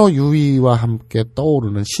 하타노 유이와 함께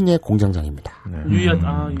떠오르는 신의 공장장입니다. 유이야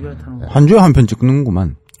타노. 한 주에 한 편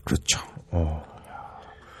찍는구만. 그렇죠.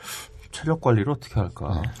 체력 관리를 어떻게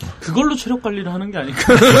할까? 그걸로 체력 관리를 하는 게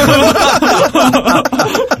아닐까?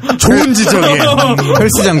 좋은 지적이에요.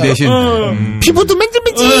 헬스장 대신. 피부도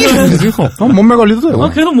맨질맨질. 몸매 관리도 돼요.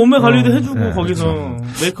 계속 몸매 관리도 해주고 거기서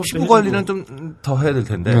메이크업도 피부 관리는 좀 더 해야 될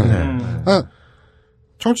텐데.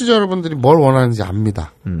 청취자 여러분들이 뭘 원하는지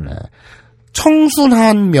압니다.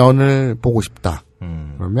 청순한 면을 보고 싶다.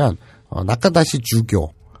 그러면 나카다시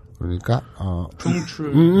주교. 그러니까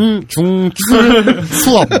중출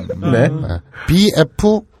수업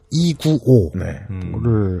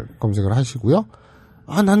BF295를 검색을 하시고요.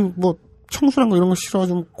 난 뭐 청순한 거 이런 거 싫어,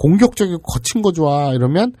 좀 공격적이고 거친 거 좋아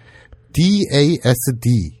이러면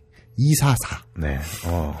DASD 244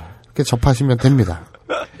 이렇게 접하시면 됩니다.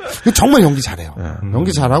 정말 연기 잘해요.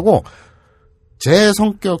 연기 잘하고 제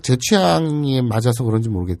성격, 제 취향에 맞아서 그런지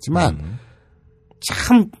모르겠지만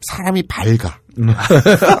참 사람이 밝아.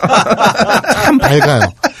 참 밝아요.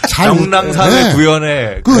 명랑삼의 네.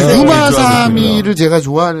 구현에 그 유마사미를 제가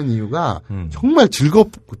좋아하는 이유가 정말 즐거워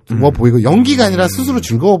보이고 연기가 아니라 스스로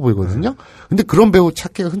즐거워 보이거든요. 근데 그런 배우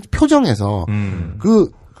찾기가 표정에서 그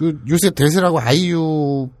요새 대세라고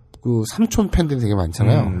아이유 그 삼촌 팬들이 되게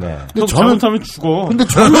많잖아요. 네. 근데 저는 잘못하면 죽어. 근데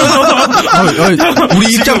저는 우리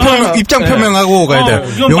입장 표명하고 가야 돼요.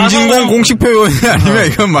 영진공 공식 표현이 아니면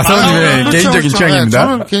이건 마사오님의 개인적인 취향입니다.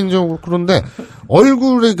 저는 개인적으로 그런데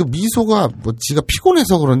얼굴에 그 미소가 뭐 지가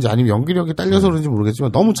피곤해서 그런지 아니면 연기력이 딸려서 그런지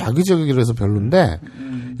모르겠지만 너무 자기적이라서 별론데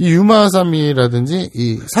이 유마사미라든지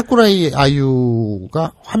이 사쿠라이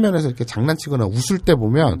아유가 화면에서 이렇게 장난치거나 웃을 때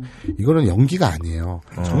보면 이거는 연기가 아니에요.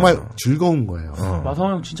 정말 즐거운 거예요. 마사오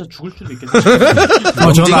형 진짜 죽을 수도 있겠다.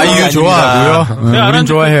 저는 아이유 좋아하고요. 우린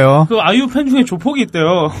좋아해요. 그 아이유 팬 중에 조폭이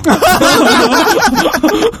있대요.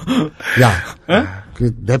 야,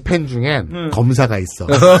 그 내 팬 중엔 검사가 있어.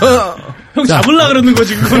 형 잡으려고 그러는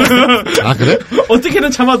거지, 그거는. 아, 그래? 어떻게든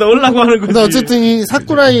잡아 넣으려고 하는 거지. 근데 어쨌든 이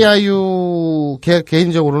사쿠라이 아유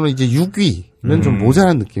개인적으로는 이제 6위는 좀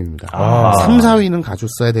모자란 느낌입니다. 3, 4위는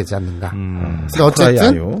가줬어야 되지 않는가. 근데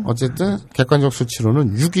어쨌든 객관적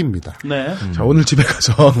수치로는 6위입니다. 네. 자, 오늘 집에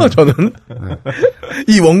가서 저는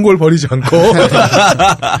이 원고를 버리지 않고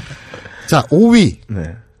자, 5위.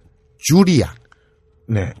 주리아.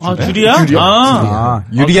 네. 아, 주리아?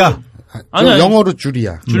 유리아. 아니, 영어로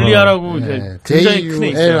주리아. 줄리아라고 이제 굉장히 큰 애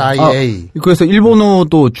있어요. J-U-L-I-A. 그래서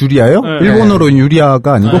일본어도 주리아요? 네. 일본어로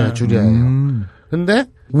유리아가 아니고? 네, 주리아예요. 근데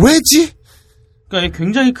왜지? 그러니까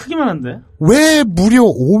굉장히 크기만 한데. 왜 무려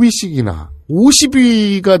 5위씩이나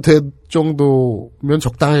 50위가 될 정도면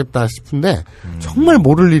적당했다 싶은데 정말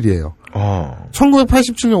모를 일이에요.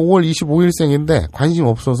 1987년 5월 25일생인데 관심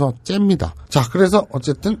없어서 잼니다. 자, 그래서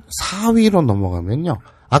어쨌든 4위로 넘어가면요.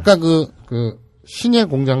 아까 그 신의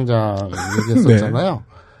공장장 얘기했었잖아요. 네.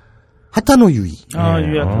 하타노 유이.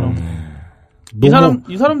 유이 하타노.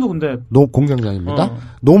 이 사람도 근데 공장장입니다.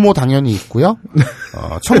 노모 당연히 있고요.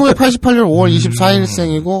 1988년 5월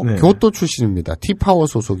 24일생이고 교토 출신입니다. 티파워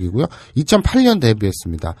소속이고요. 2008년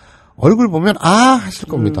데뷔했습니다. 얼굴 보면 하실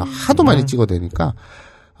겁니다. 하도 많이 찍어대니까.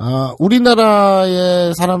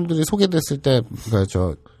 우리나라의 사람들이 소개됐을 때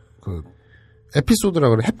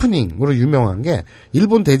에피소드라고 그래 해프닝으로 유명한 게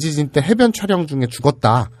일본 대지진 때 해변 촬영 중에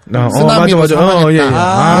죽었다. 쓰나미로 사망했다.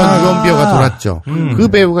 이런 유언비어가 돌았죠. 그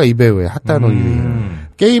배우가 이 배우예요. 하타노 유이.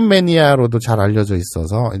 게임 매니아로도 잘 알려져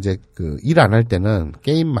있어서 이제 일 안 할 때는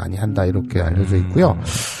게임 많이 한다 이렇게 알려져 있고요.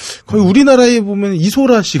 거의 우리나라에 보면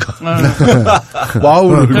이소라 씨가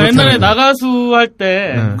와우를 그러니까 옛날에 나가수 할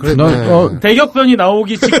때 대격변이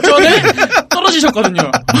나오기 직전에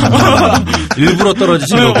떨어지셨거든요. 일부러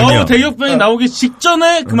떨어지신 거군요. 대격변이 나오기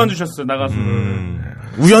직전에 그만두셨어요. 나가수를.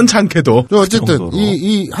 우연찮게도. 어쨌든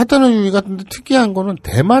이 하타노 유이 같은데 특이한 거는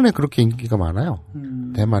대만에 그렇게 인기가 많아요.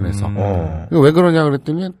 대만에서. 왜 그러냐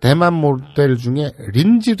그랬더니 대만 모델 중에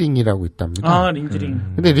린즈링이라고 있답니다. 린즈링.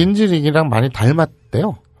 근데 린즈링이랑 많이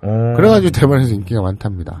닮았대요. 그래가지고 대만에서 인기가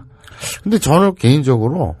많답니다. 근데 저는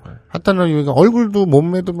개인적으로 하타노 유이가 얼굴도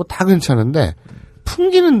몸매도 뭐 다 괜찮은데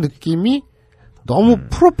풍기는 느낌이 너무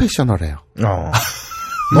프로페셔널해요.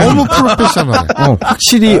 너무 프로페셔널해.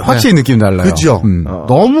 확실히 느낌 달라요. 그죠?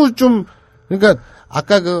 너무 좀, 그러니까,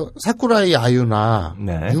 아까 사쿠라이 아유나,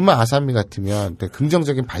 유마 아사미 같으면 되게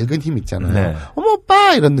긍정적인 밝은 힘 있잖아요. 어머,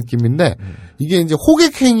 오빠! 이런 느낌인데, 이게 이제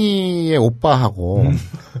호객행위의 오빠하고,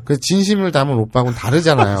 진심을 담은 오빠하고는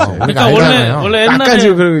다르잖아요. 그러니까 원래 옛날에. 약간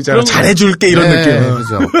지금 그런 거 있잖아요. 잘해줄게, 이런 느낌.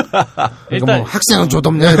 그죠. 그러니까 뭐 학생은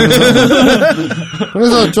조덥냐, 이러면서.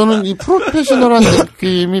 그래서 저는 이 프로페셔널한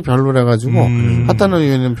느낌이 별로래가지고, 하타노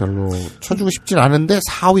유이는 별로 쳐주고 싶진 않은데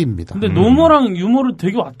 4위입니다. 근데 노모랑 유머를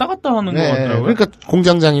되게 왔다 갔다 하는 것 같더라고요. 그러니까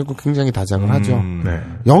공장장이고 굉장히 다작을 하죠.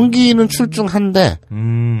 연기는 출중한데,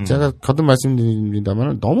 제가 거듭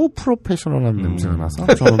말씀드립니다만 너무 프로페셔널한 냄새가 나서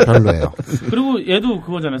저는 별로예요. 그리고 얘도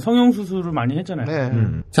그거잖아요. 성형수술을 많이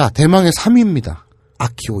했잖아요. 자, 대망의 3위입니다.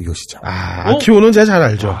 아키오 요시자와. 아키오는 제가 잘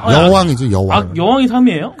알죠. 여왕이죠, 여왕. 여왕이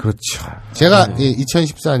 3위예요? 그렇죠. 제가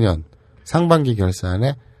 2014년 상반기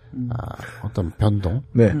결산에 어떤 변동을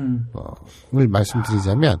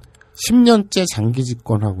말씀드리자면 10년째 장기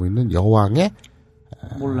집권하고 있는 여왕의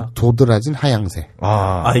도드라진 하양새.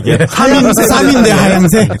 이게 하양새 쌈인데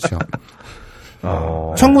하양새. 그렇죠.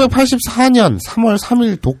 1984년 3월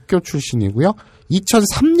 3일 도쿄 출신이고요.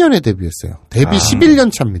 2003년에 데뷔했어요. 데뷔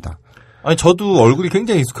 11년 차입니다. 아니 저도 얼굴이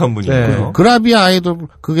굉장히 익숙한 분이에요. 그라비아 아이돌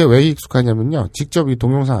그게 왜 익숙하냐면요. 직접 이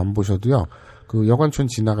동영상 안 보셔도요. 그 여관촌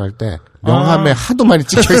지나갈 때 명함에 하도 많이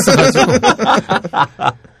찍혀 있어가지고.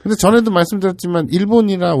 근데 전에도 말씀드렸지만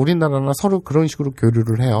일본이나 우리나라나 서로 그런 식으로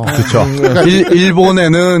교류를 해요. 그렇죠. 그러니까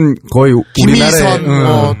일본에는 거의 김희선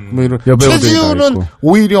뭐 이런 최지우는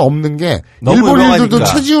오히려 없는 게 일본 일들도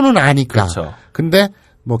최지우는 아니까. 그렇죠. 근데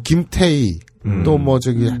뭐 김태희 또 뭐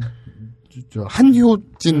저기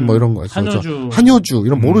한효진 뭐 이런 거 있어요. 한효주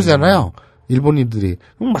이런 모르잖아요. 일본인들이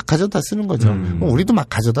막 가져다 쓰는 거죠. 우리도 막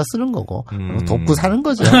가져다 쓰는 거고 돕고 사는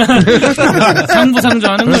거죠.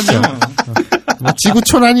 상부상조하는 거죠. 뭐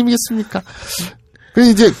지구촌 아니겠습니까?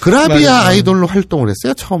 그래서 이제 그라비아 아이돌로 활동을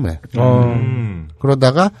했어요 처음에.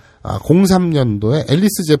 그러다가 03년도에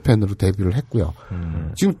앨리스 재팬으로 데뷔를 했고요.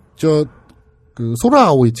 지금 그 소라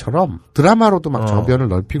아오이처럼 드라마로도 막 저변을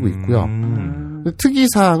넓히고 있고요.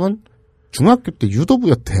 특이사항은 중학교 때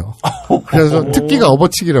유도부였대요. 그래서 특기가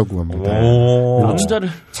업어치기라고 합니다.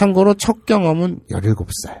 참고로 첫 경험은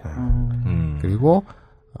 17살. 그리고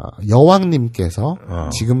여왕님께서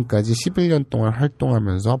지금까지 11년 동안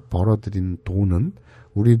활동하면서 벌어들인 돈은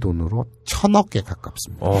우리 돈으로 1,000억 개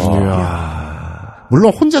가깝습니다.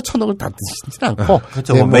 물론 혼자 1,000억을 다 드시진 않고.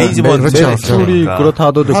 그렇죠. 뭐 매니지먼트 스토리 그렇다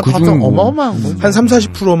하더라도 그중 어마어마한 거죠. 한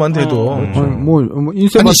 30-40%만 돼도. 뭐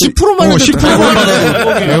인생 아니 10%만 해도 10%만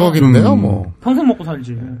해도 100억인데요, 뭐. 평생 먹고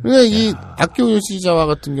살지. 그러니까 이 악교 요시자와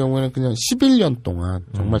같은 경우에는 그냥 11년 동안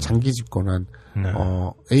정말 장기 집권한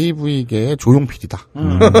AV계의 조용필이다.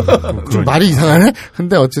 좀 말이 이상하네?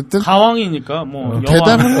 근데 어쨌든. 가왕이니까, 뭐.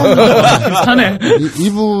 대단한 겁니다. 비슷하네.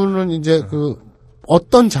 이분은 이제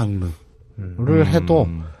어떤 장르를 해도,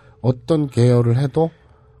 어떤 계열을 해도,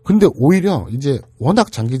 근데 오히려 이제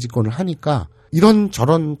워낙 장기 집권을 하니까 이런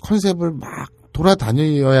저런 컨셉을 막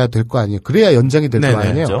돌아다녀야 될 거 아니에요. 그래야 연장이 될 거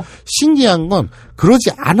아니에요. 그렇죠. 신기한 건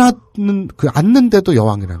그러지 않는데도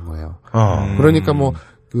여왕이란 거예요. 그러니까 뭐,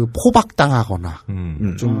 포박당하거나,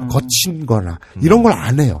 좀 거친거나, 이런 걸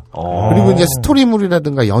안 해요. 그리고 이제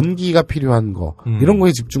스토리물이라든가 연기가 필요한 거, 이런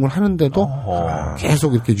거에 집중을 하는데도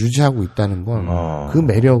계속 이렇게 유지하고 있다는 건 그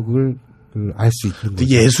매력을 알 수 있는 거죠.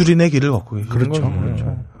 예술인의 길을 걷고 있는 그렇죠.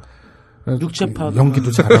 그렇죠. 육체파. 연기도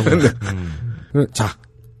잘하고. 자,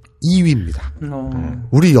 2위입니다.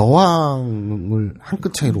 우리 여왕을 한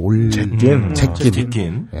끗 차이로 올린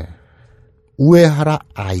제낀. 네. 우에하라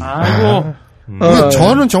아이. 아이고. 근데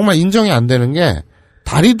저는 정말 인정이 안 되는 게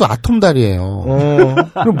다리도 아톰 다리예요.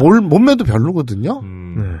 그리고 몸매도 별로거든요.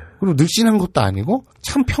 그리고 늘씬한 것도 아니고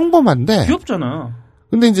참 평범한데. 귀엽잖아.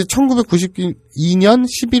 근데 이제 1992년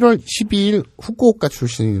 11월 12일 후쿠오카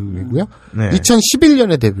출신이고요.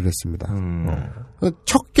 2011년에 데뷔를 했습니다.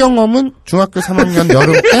 첫 경험은 중학교 3학년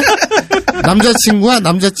여름 때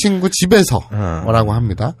남자친구 집에서라고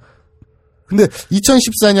합니다. 근데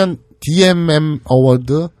 2014년 DMM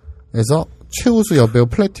어워드에서 최우수 여배우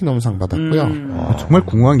플래티넘상 받았고요. 정말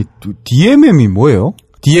궁금한 게 DMM이 뭐예요?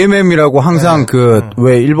 DMM이라고 항상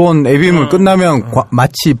왜 일본 ABM을 끝나면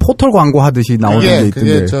마치 포털 광고 하듯이 나오는 게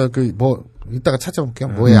있던데. 그게 이따가 찾아볼게요.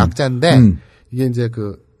 뭐의 약자인데 이게 이제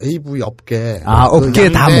AV 업계.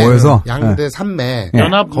 업계 다 모여서? 양대 산매.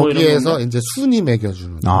 연합 거기에서 이제 순위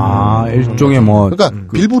매겨주는. 일종의 그러니까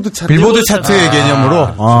빌보드 차트의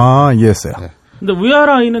개념으로? 이해했어요. 네. 근데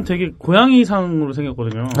우야라이는 되게 고양이상으로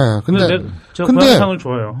생겼거든요. 네, 근데 제가 고양이상을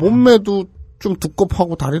좋아해요. 몸매도 좀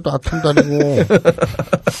두껍하고 다리도 아픈 다리고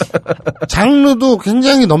장르도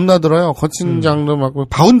굉장히 넘나들어요. 거친 장르 막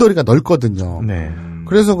바운더리가 넓거든요. 네.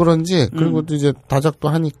 그래서 그런지 그리고 또 이제 다작도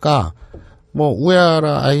하니까 뭐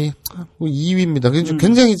우에하라 아이 2위입니다.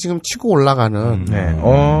 굉장히 지금 치고 올라가는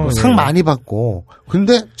상 많이 받고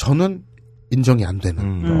근데 저는 인정이 안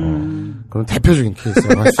되는 그런 대표적인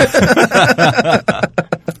케이스라고 할 수 있어요.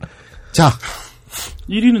 자,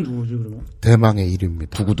 1위는 누구지 그러면? 대망의 1위입니다.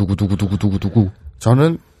 누구.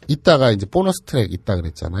 저는 이따가 이제 보너스 트랙 있다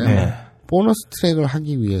그랬잖아요. 네. 보너스 트랙을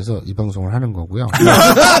하기 위해서 이 방송을 하는 거고요.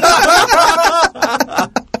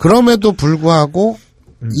 그럼에도 불구하고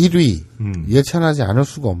 1위 예찬하지 않을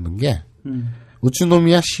수가 없는 게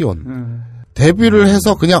우츠노미야 시온 데뷔를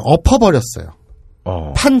해서 그냥 엎어버렸어요.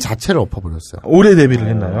 판 자체를 엎어버렸어요. 올해 데뷔를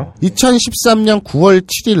했나요? 2013년 9월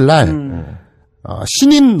 7일 날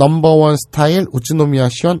신인 넘버원 스타일 우츠노미야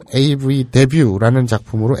시온 AV 데뷔라는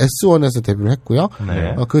작품으로 S1에서 데뷔를 했고요.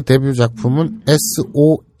 네. 그 데뷔 작품은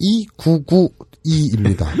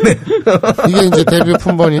SOE992입니다. 네. 이게 이제 데뷔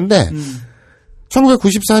품번인데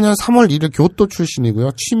 1994년 3월 1일 교토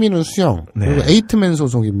출신이고요. 취미는 수영. 그리고 에이트맨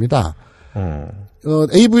소속입니다.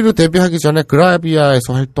 AV로 데뷔하기 전에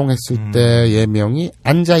그라비아에서 활동했을 때 예명이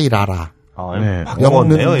안자이라라.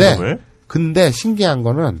 였는데 근데 신기한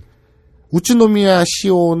거는 우츠노미야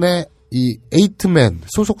시온의 이 에이트맨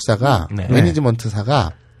소속사가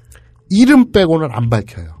매니지먼트사가 이름 빼고는 안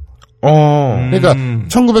밝혀요. 그러니까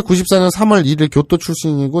 1994년 3월 1일 교토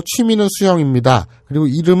출신이고 취미는 수영입니다. 그리고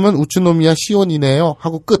이름은 우츠노미야 시온이네요.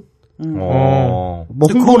 하고 끝. 뭐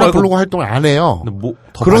홍보나 블로그 활동을 안 해요.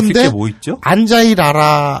 그런데 뭐 있죠?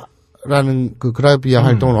 안자이라라라는 그 그라비아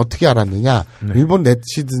활동을 어떻게 알았느냐? 일본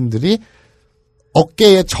네티즌들이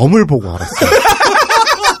어깨에 점을 보고 알았어요.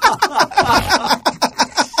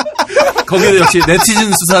 거기도 역시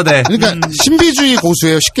네티즌 수사대. 그러니까 신비주의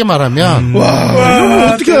고수예요. 쉽게 말하면.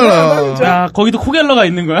 와, 어떻게 알아? 자, 거기도 코겔러가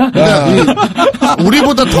있는 거야? 그러니까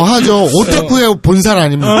우리보다 더하죠. 오타쿠의 본산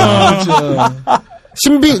아닙니까?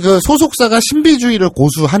 그 소속사가 신비주의를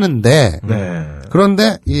고수하는데.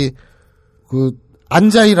 그런데 그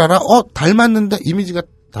안자이라라 닮았는데 이미지가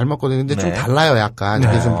닮았거든요. 근데 좀 달라요, 약간.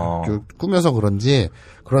 이게 좀 꾸며서 그런지.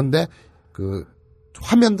 그런데 그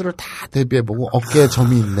화면들을 다 대비해보고 어깨에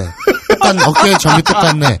점이 있네. 어깨에 점이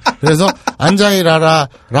똑같네. 그래서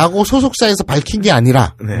안자이라라라고 소속사에서 밝힌 게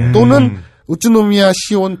아니라 또는 우츠노미야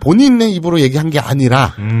시온 본인의 입으로 얘기한 게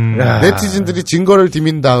아니라 네티즌들이 증거를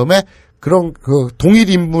디민 다음에 그런 그 동일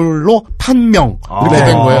인물로 판명 이렇게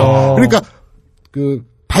된 거예요. 그러니까 그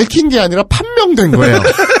밝힌 게 아니라 판명된 거예요.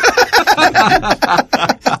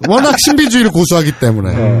 워낙 신비주의를 고수하기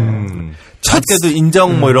때문에. 첫 때도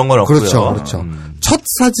인정 뭐 이런 건 없고요. 그렇죠. 첫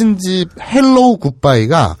사진집 헬로우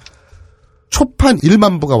굿바이가 초판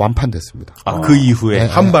 1만 부가 완판됐습니다. 그 이후에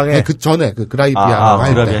한 방에 그 전에 그 그라비아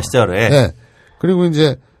그라비아 시절에. 네. 그리고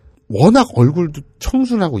이제 워낙 얼굴도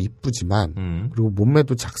청순하고 이쁘지만 그리고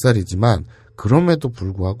몸매도 작살이지만 그럼에도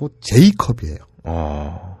불구하고 J컵이에요.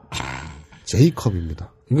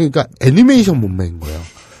 J컵입니다. 그러니까 애니메이션 몸매인 거예요.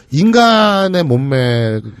 인간의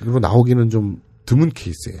몸매로 나오기는 좀 드문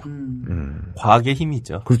케이스예요. 과학의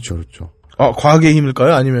힘이죠. 그렇죠. 과학의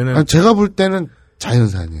힘일까요? 아니면은? 제가 볼 때는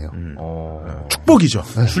자연산이에요. 축복이죠.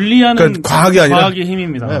 줄리아는 그러니까 과학이 아니라 과학의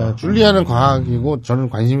힘입니다. 네, 줄리아는 과학이고 저는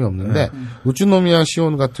관심이 없는데 우츠노미야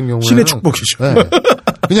시온 같은 경우는 신의 축복이죠. 네.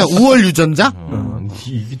 그냥 우월 유전자?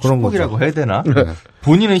 이게 축복이라고 해야 되나? 네.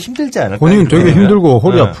 본인은 힘들지 않을까요? 본인은 되게 힘들고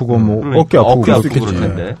허리 아프고 뭐 어깨 아프고 그럴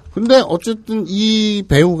텐데. 근데 어쨌든 이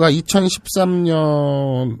배우가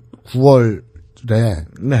 2013년 9월에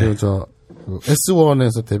그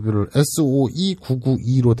S1에서 데뷔를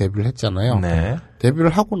SOE992로 데뷔를 했잖아요. 네. 데뷔를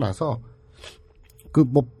하고 나서 그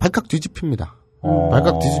뭐 발칵 뒤집힙니다.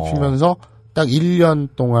 발칵 뒤집히면서 딱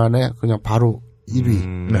 1년 동안에 그냥 바로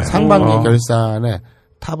 1위 상반기 결산에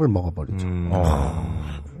탑을 먹어버리죠.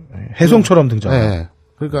 해송처럼 등장. 네.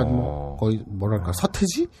 그러니까 뭐 거의 뭐랄까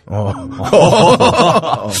서태지?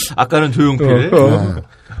 아까는 조용필.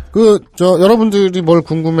 여러분들이 뭘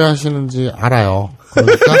궁금해하시는지 알아요.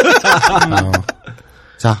 그러니까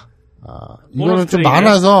이거는 좀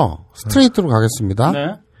많아서 스트레이트로 가겠습니다.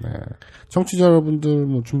 네. 청취자 여러분들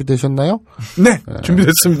뭐 준비되셨나요? 네,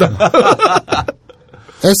 준비됐습니다.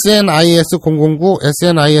 SNIS-009,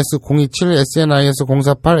 SNIS-027,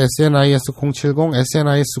 SNIS-048, SNIS-070,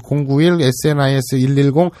 SNIS-091,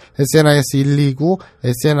 SNIS-110, SNIS-129,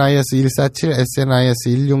 SNIS-147,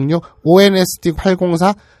 SNIS-166,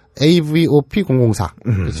 ONST-804,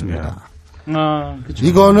 AVOP-004 있습니다. 그쵸.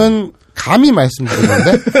 이거는 감히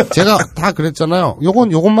말씀드리는데 제가 다 그랬잖아요.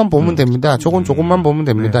 요것만 보면 됩니다. 조금만 보면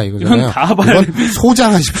됩니다. 이거잖아요. 이건 다 봐야 이건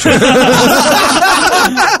소장하십시오.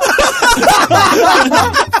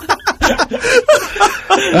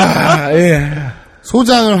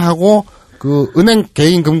 소장을 하고 그 은행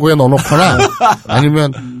개인 금고에 넣어놓거나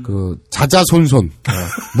아니면 그 자자손손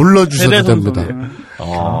물러주셔도 됩니다.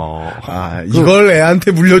 이걸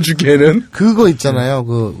애한테 물려주기에는 그거 있잖아요.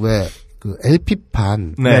 그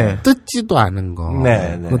LP판 뜯지도 않은 거.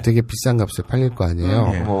 그거 되게 비싼 값에 팔릴 거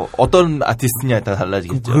아니에요. 뭐 어떤 아티스트냐에 따라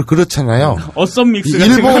달라지겠죠. 그렇잖아요. 어썸 믹스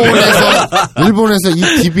일본에서 이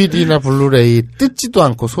DVD나 블루레이 뜯지도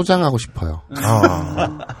않고 소장하고 싶어요.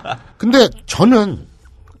 근데 저는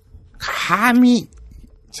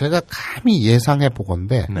제가 감히 예상해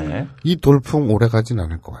보건데 이 돌풍 오래 가진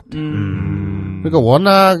않을 것 같아요. 그러니까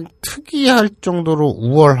워낙 특이할 정도로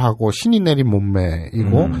우월하고 신이 내린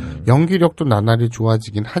몸매이고 연기력도 나날이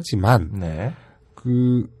좋아지긴 하지만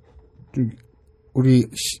우리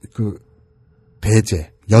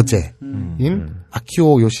여제인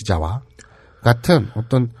아키오 요시자와 같은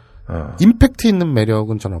어떤 임팩트 있는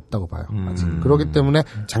매력은 저는 없다고 봐요. 아직. 그렇기 때문에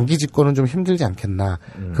장기 집권은 좀 힘들지 않겠나.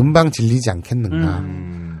 금방 질리지 않겠는가.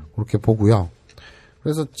 그렇게 보고요.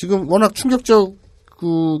 그래서 지금 워낙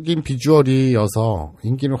충격적인 비주얼이어서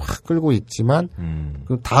인기를 확 끌고 있지만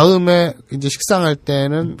그 다음에 이제 식상할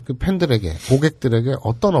때는 그 팬들에게 고객들에게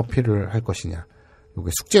어떤 어필을 할 것이냐. 이게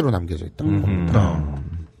숙제로 남겨져 있다고 봅니다.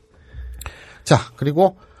 자,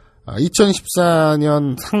 그리고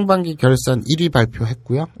 2014년 상반기 결산 1위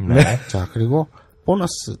발표했고요. 자, 그리고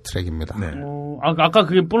보너스 트랙입니다. 네. 아까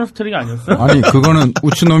그게 보너스 트랙이 아니었어요? 아니 그거는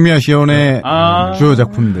우츠노미야 시온의 주요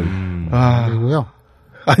작품들. 그리고요.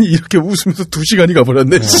 아니 이렇게 웃으면서 2시간이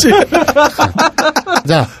가버렸네.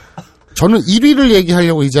 자, 저는 1위를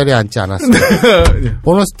얘기하려고 이 자리에 앉지 않았어요.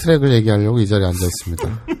 보너스 트랙을 얘기하려고 이 자리에 앉아 있습니다.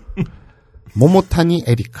 모모타니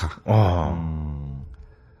에리카.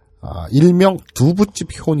 일명 두부집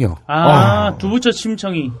효녀. 두부집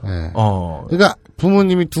심청이. 네. 그러니까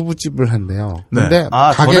부모님이 두부집을 한대요. 네. 근데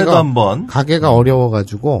가게가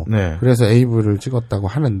어려워가지고 그래서 AV를 찍었다고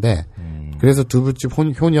하는데 그래서 두부집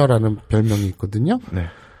효녀라는 별명이 있거든요. 네.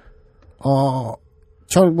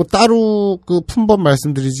 저 뭐 따로 그 품번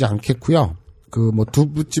말씀드리지 않겠고요. 그 뭐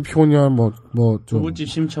두부집 효녀 두부집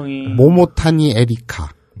심청이 모모타니 에리카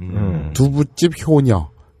두부집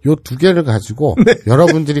효녀 요 2개를 가지고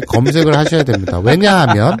여러분들이 검색을 하셔야 됩니다.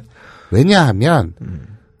 왜냐하면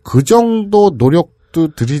그 정도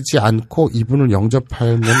노력도 들이지 않고 이분을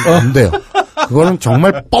영접하면 안 돼요. 그거는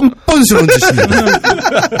정말 뻔뻔스러운 짓입니다.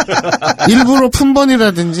 일부러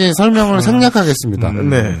품번이라든지 설명을 생략하겠습니다.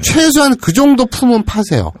 최소한 그 정도 품은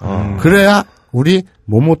파세요. 그래야 우리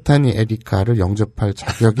모모타니 에리카를 영접할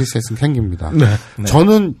자격이 생깁니다.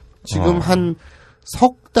 저는 지금 한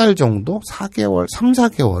석 달 정도? 4개월, 3,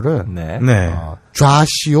 4개월을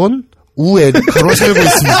좌시온 우에리카로 살고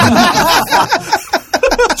있습니다.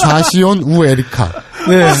 좌시온 우에리카.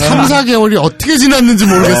 3, 4개월이 어떻게 지났는지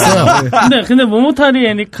모르겠어요. 근데 모모타니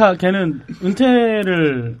에리카 걔는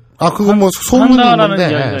은퇴를 그건 뭐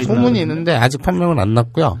소문이 있는데 아직 판명은 안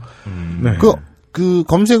났고요. 그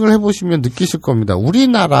검색을 해보시면 느끼실 겁니다.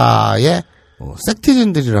 우리나라의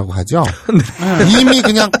섹티즌들이라고 하죠. 이미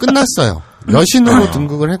그냥 끝났어요. 여신으로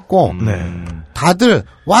등극을 했고 다들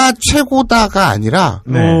와 최고다가 아니라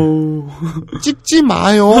찍지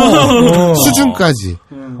마요 수준까지.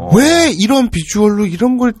 왜 이런 비주얼로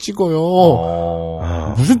이런 걸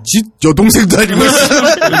찍어요? 무슨 짓 여동생도 아니고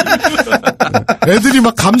애들이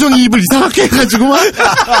막 감정이입을 이상하게 해가지고 막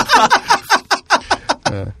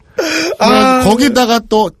거기다가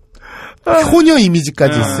또 효녀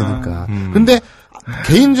이미지까지 있으니까. 근데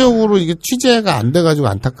개인적으로 이게 취재가 안 돼가지고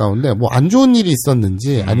안타까운데 뭐 안 좋은 일이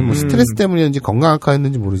있었는지 아니면 뭐 스트레스 때문이었는지 건강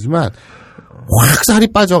악화였는지 모르지만 확 살이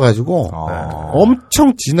빠져가지고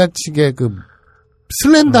엄청 지나치게 그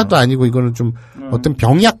슬렌더도 아니고 이거는 좀 어떤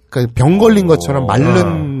병 걸린 것처럼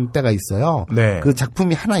마른 때가 있어요. 그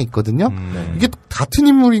작품이 하나 있거든요. 이게 같은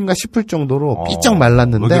인물인가 싶을 정도로 삐쩍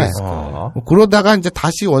말랐는데 그러다가 이제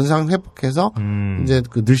다시 원상 회복해서 이제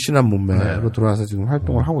그 늘씬한 몸매로 돌아와서 지금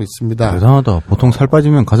활동을 하고 있습니다. 대단하다. 보통 살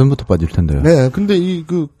빠지면 가슴부터 빠질 텐데요. 네, 근데 이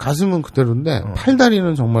그 가슴은 그대로인데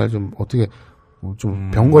팔다리는 정말 좀 어떻게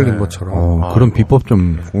좀 병 걸린 것처럼. 그런 비법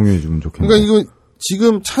좀 공유해 주면 좋겠네요. 그러니까 이거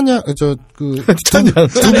지금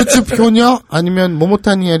두부집 효녀 아니면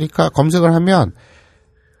모모타니 에리카 검색을 하면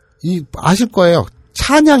아실 거예요.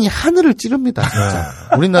 찬양이 하늘을 찌릅니다. 진짜.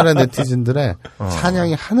 우리나라 네티즌들의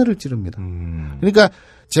찬양이 하늘을 찌릅니다. 그러니까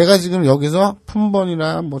제가 지금 여기서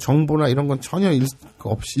품번이나 뭐 정보나 이런 건 전혀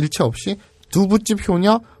일체 없이 두부집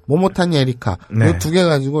효녀, 모모타니 에리카 이 2개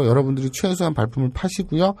가지고 여러분들이 최소한 발품을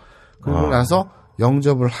파시고요. 그러고 나서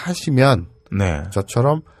영접을 하시면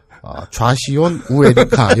저처럼 좌시온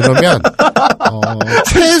우에리카 이러면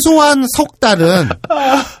최소한 석 달은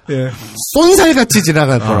쏜살같이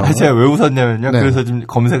지나갈 거라고. 제가 왜 웃었냐면요. 그래서 지금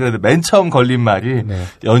검색을 해도 맨 처음 걸린 말이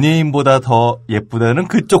연예인보다 더 예쁘다는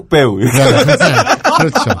그쪽 배우.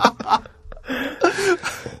 그렇죠.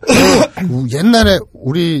 옛날에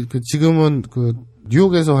우리 지금은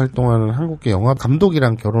뉴욕에서 활동하는 한국계 영화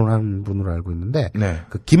감독이랑 결혼한 분으로 알고 있는데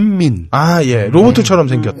그 김민 로봇처럼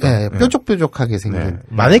생겼다. 뾰족뾰족하게 생긴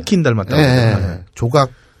마네킹 닮았다고.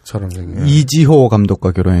 조각처럼 생긴 이지호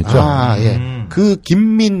감독과 결혼했죠. 그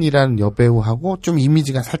김민이라는 여배우하고 좀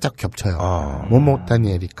이미지가 살짝 겹쳐요.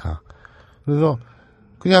 모모타니 에리카. 그래서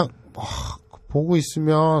그냥 보고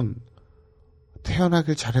있으면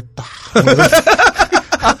태어나길 잘했다.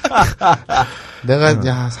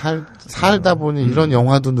 내가 살다 보니 이런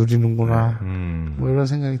영화도 누리는구나. 뭐 이런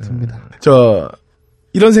생각이 듭니다.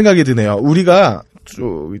 이런 생각이 드네요. 우리가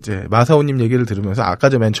이제 마사오님 얘기를 들으면서 아까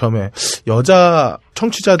맨 처음에 여자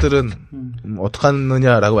청취자들은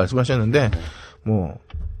어떡하느냐라고 말씀하셨는데 뭐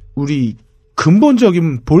우리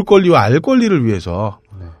근본적인 볼 권리와 알 권리를 위해서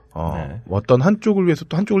어떤 한쪽을 위해서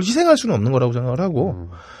또 한쪽을 희생할 수는 없는 거라고 생각을 하고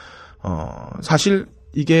사실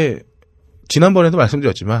이게 지난번에도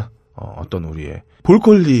말씀드렸지만 어떤 우리의 볼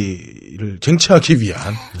권리를 쟁취하기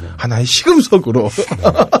위한 하나의 시금석으로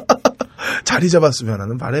자리 잡았으면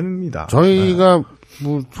하는 바람입니다. 저희가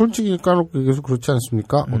뭐 솔직히 까놓고 얘기해서 그렇지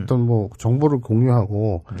않습니까? 어떤 뭐 정보를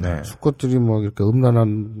공유하고 수컷들이 뭐 이렇게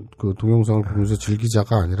음란한 그 동영상을 보면서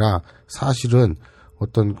즐기자가 아니라 사실은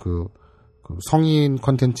어떤 그 성인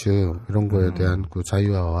컨텐츠 이런 거에 대한 그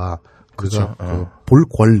자유화와 그렇죠. 볼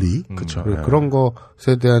권리, 그렇죠. 그런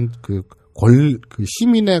것에 대한 그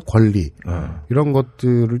시민의 권리 이런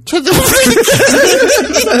것들을 최대한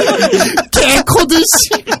개코드 씨.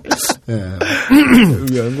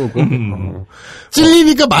 위한 거고.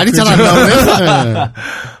 찔리니까 말이 잘 안 나오네. 네.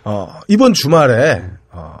 이번 주말에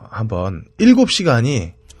한번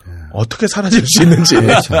 7시간이 어떻게 사라질 수 있는지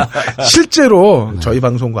실제로 저희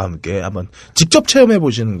방송과 함께 한번 직접 체험해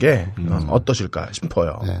보시는 게 어떠실까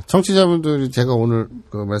싶어요. 네, 청취자분들이 제가 오늘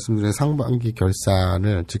말씀드린 상반기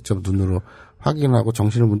결산을 직접 눈으로 확인하고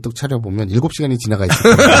정신을 문득 차려보면 7시간이 지나가 있을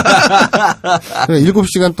겁니다.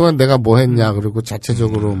 7시간 동안 내가 뭐 했냐, 그리고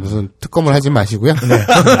자체적으로 무슨 특검을 하지 마시고요. 네.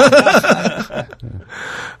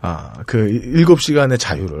 그 7시간의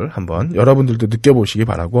자유를 한번 여러분들도 느껴보시기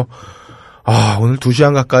바라고, 오늘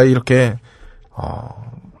 2시간 가까이 이렇게,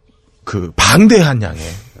 그 방대한 양의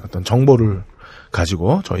어떤 정보를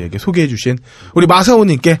가지고 저희에게 소개해 주신 우리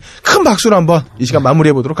마사오님께 큰 박수로 한번 이 시간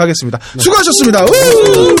마무리해 보도록 하겠습니다. 네. 수고하셨습니다.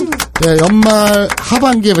 네, 연말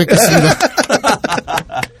하반기에 뵙겠습니다.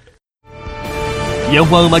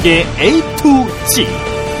 영화 음악의 A to G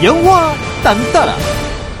영화 딴따라.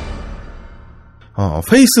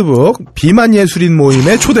 페이스북 비만 예술인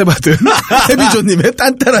모임에 초대받은 해비조님의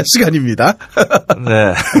딴따라 시간입니다.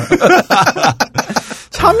 네.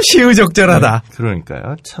 참 시의적절하다. 네,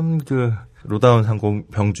 그러니까요. 참 로다운 상공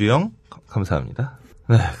병주영 감사합니다.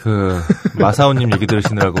 네, 마사오님 얘기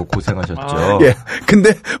들으시느라고 고생하셨죠. 예.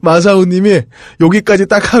 근데 마사오님이 여기까지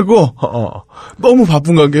딱 하고 너무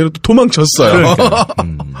바쁜 관계로 또 도망쳤어요.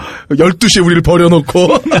 12시에 우리를 버려놓고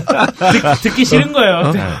듣기 싫은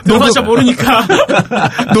거예요. 녹음자 모르니까.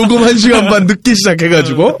 녹음 1시간 반 늦게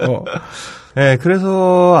시작해가지고. 네,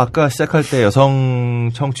 그래서 아까 시작할 때 여성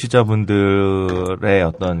청취자분들의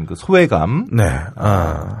어떤 그 소외감, 네,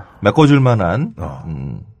 메꿔줄 만한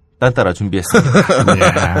딴따라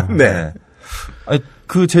준비했습니다. 네.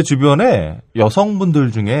 제 주변에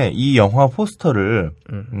여성분들 중에 이 영화 포스터를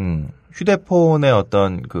휴대폰의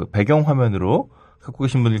어떤 그 배경 화면으로 갖고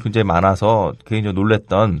계신 분들이 굉장히 많아서 개인적으로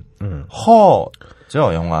놀랬던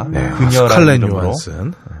허죠 영화. 네, 그녀라는 이름으로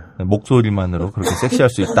요한슨. 목소리만으로 그렇게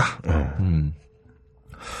섹시할 수 있다.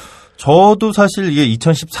 저도 사실 이게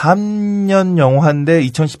 2013년 영화인데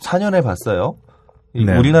 2014년에 봤어요.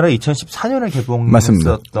 네. 우리나라 2014년에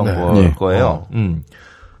개봉했었던 걸 거예요.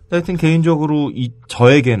 하여튼 개인적으로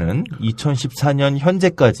저에게는 2014년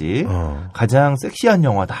현재까지 가장 섹시한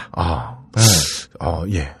영화다.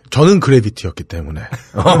 예. 저는 그래비티였기 때문에.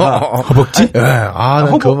 허벅지? 네.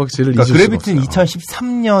 난 그 허벅지를 잊을 수가 없어요. 그래비티는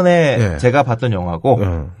 2013년에 제가 봤던 영화고,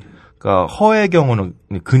 그러니까 허의 경우는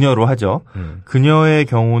그녀로 하죠. 그녀의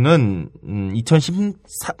경우는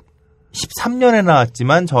 2013년에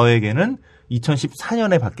나왔지만 저에게는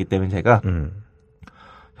 2014년에 봤기 때문에 제가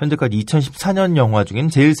현재까지 2014년 영화 중엔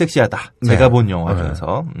제일 섹시하다. 제가 본 영화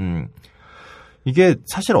중에서. 이게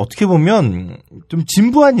사실 어떻게 보면 좀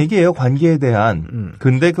진부한 얘기예요. 관계에 대한.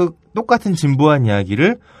 근데 그 똑같은 진부한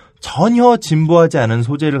이야기를 전혀 진부하지 않은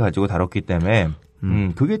소재를 가지고 다뤘기 때문에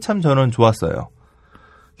그게 참 저는 좋았어요.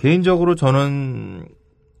 개인적으로 저는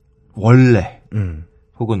원래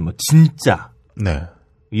혹은 뭐 진짜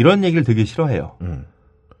이런 얘기를 되게 싫어해요.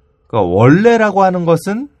 그러니까 원래라고 하는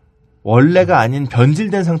것은 원래가 아닌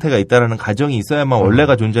변질된 상태가 있다라는 가정이 있어야만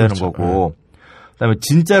원래가 존재하는 거고, 그다음에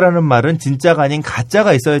진짜라는 말은 진짜가 아닌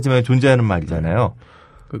가짜가 있어야지만 존재하는 말이잖아요.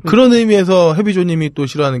 그런 의미에서 해비조님이 또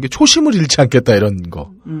싫어하는 게 초심을 잃지 않겠다 이런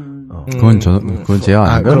거. 그건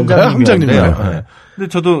제가 아닌가요? 함장님이요. 네. 근데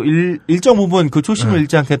저도 일정 부분 그 초심을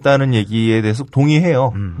잃지 않겠다는 얘기에 대해서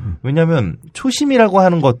동의해요. 왜냐하면 초심이라고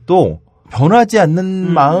하는 것도 변하지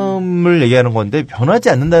않는 마음을 얘기하는 건데, 변하지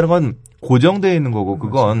않는다는 건 고정되어 있는 거고,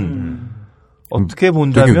 그건 어떻게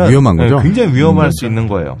본다면 되게 위험한 거죠? 굉장히 위험할 수 있는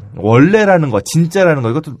거예요. 원래라는 거, 진짜라는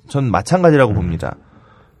거, 이것도 전 마찬가지라고 봅니다.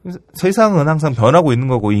 세상은 항상 변하고 있는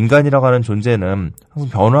거고, 인간이라고 하는 존재는 항상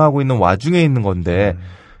변화하고 있는 와중에 있는 건데,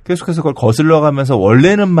 계속해서 그걸 거슬러가면서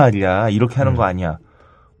원래는 말이야, 이렇게 하는 거 아니야.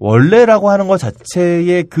 원래라고 하는 것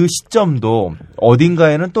자체의 그 시점도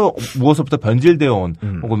어딘가에는 또 무엇으로부터 변질되어 온,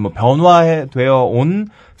 혹은 뭐 변화되어 온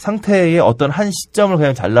상태의 어떤 한 시점을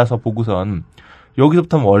그냥 잘라서 보고선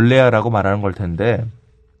여기서부터는 원래야라고 말하는 걸 텐데,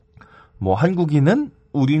 뭐 한국인은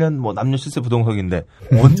우리는 뭐 남녀 실세 부동석인데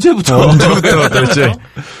언제부터 도대체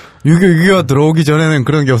 6.25가 들어오기 전에는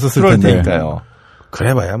그런 게 없었을 텐데. 그러니까요.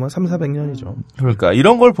 그래봐야 뭐 300~400년이죠. 그러니까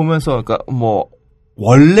이런 걸 보면서, 그러니까 뭐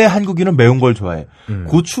원래 한국인은 매운 걸 좋아해.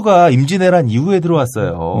 고추가 임진왜란 이후에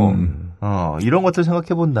들어왔어요. 이런 것들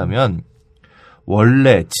생각해 본다면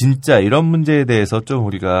원래 진짜 이런 문제에 대해서 좀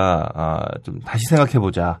우리가 좀 다시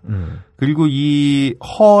생각해보자. 그리고 이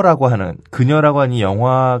허라고 하는 그녀라고 하는 이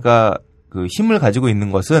영화가 그 힘을 가지고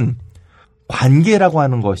있는 것은 관계라고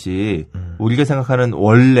하는 것이 우리가 생각하는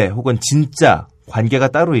원래 혹은 진짜 관계가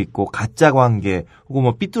따로 있고 가짜 관계 혹은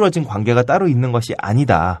뭐 삐뚤어진 관계가 따로 있는 것이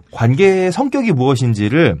아니다. 관계의 성격이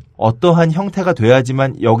무엇인지를 어떠한 형태가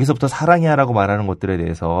돼야지만 여기서부터 사랑이야라고 말하는 것들에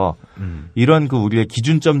대해서 이런 그 우리의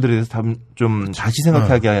기준점들에 대해서 좀 다시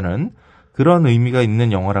생각하게 하는 그런 의미가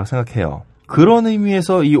있는 영화라고 생각해요. 그런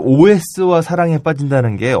의미에서 이 OS와 사랑에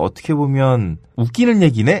빠진다는 게 어떻게 보면 웃기는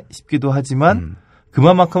얘기네 싶기도 하지만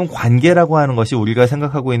그만큼 관계라고 하는 것이 우리가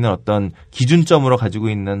생각하고 있는 어떤 기준점으로 가지고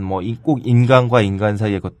있는 뭐 꼭 인간과 인간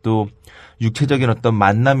사이의 것도 육체적인 어떤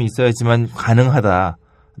만남이 있어야지만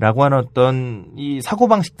가능하다라고 하는 어떤 이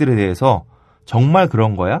사고방식들에 대해서 정말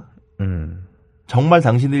그런 거야? 정말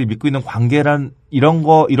당신들이 믿고 있는 관계란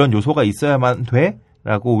이런 요소가 있어야만 돼?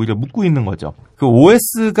 라고 오히려 묻고 있는 거죠. 그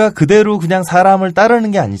OS가 그대로 그냥 사람을 따르는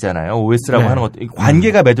게 아니잖아요. OS라고 하는 것,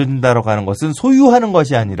 관계가 맺어진다라고 하는 것은 소유하는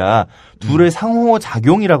것이 아니라 둘의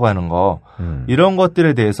상호작용이라고 하는 거, 이런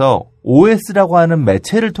것들에 대해서 OS라고 하는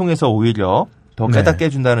매체를 통해서 오히려 더 깨닫게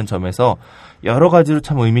해준다는 점에서 여러 가지로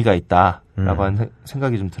참 의미가 있다라고 하는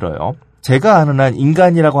생각이 좀 들어요. 제가 아는 한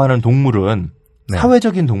인간이라고 하는 동물은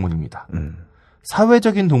사회적인 동물입니다.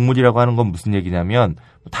 사회적인 동물이라고 하는 건 무슨 얘기냐면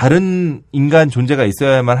다른 인간 존재가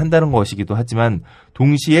있어야만 한다는 것이기도 하지만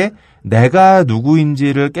동시에 내가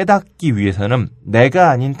누구인지를 깨닫기 위해서는 내가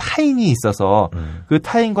아닌 타인이 있어서 그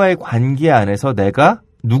타인과의 관계 안에서 내가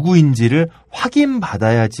누구인지를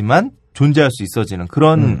확인받아야지만 존재할 수 있어지는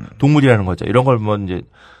그런 동물이라는 거죠. 이런 걸 뭐 이제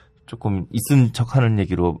조금 있은 척하는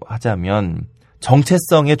얘기로 하자면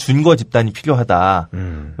정체성의 준거 집단이 필요하다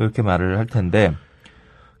이렇게 말을 할 텐데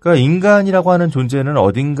그러니까 인간이라고 하는 존재는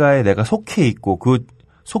어딘가에 내가 속해 있고 그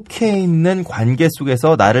속해 있는 관계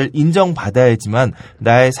속에서 나를 인정받아야지만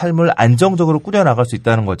나의 삶을 안정적으로 꾸려나갈 수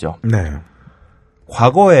있다는 거죠. 네.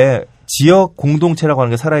 과거에 지역 공동체라고 하는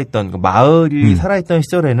게 살아있던 그 마을이 살아있던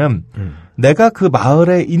시절에는 내가 그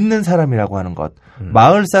마을에 있는 사람이라고 하는 것,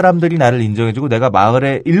 마을 사람들이 나를 인정해주고 내가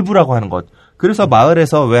마을의 일부라고 하는 것. 그래서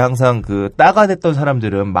마을에서 왜 항상 그 따가 됐던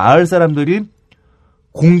사람들은 마을 사람들이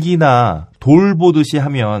공기나 돌 보듯이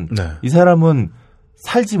하면 이 사람은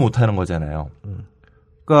살지 못하는 거잖아요.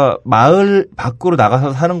 그러니까 마을 밖으로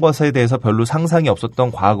나가서 사는 것에 대해서 별로 상상이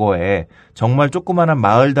없었던 과거에 정말 조그마한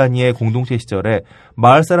마을 단위의 공동체 시절에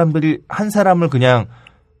마을 사람들이 한 사람을 그냥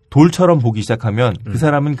돌처럼 보기 시작하면 그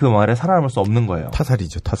사람은 그 마을에 살아남을 수 없는 거예요.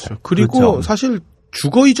 타살이죠, 타살. 그리고 그렇죠. 사실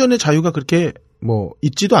주거 이전의 자유가 그렇게 뭐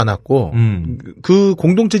있지도 않았고 그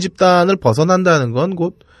공동체 집단을 벗어난다는 건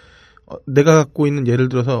곧 내가 갖고 있는 예를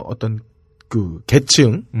들어서 어떤 그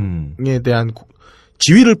계층에 대한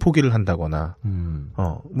지위를 포기를 한다거나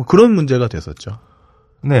뭐 그런 문제가 됐었죠.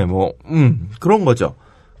 네, 뭐 그런 거죠.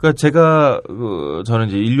 그러니까 제가 저는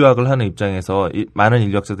이제 인류학을 하는 입장에서 많은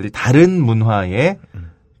인류학자들이 다른 문화에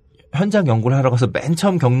현장 연구를 하러 가서 맨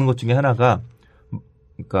처음 겪는 것 중에 하나가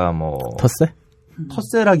그러니까 뭐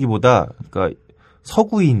텃세라기보다 그러니까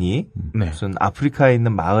서구인이 무슨 아프리카에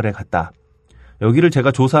있는 마을에 갔다. 여기를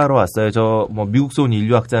제가 조사하러 왔어요. 저 뭐 미국서 온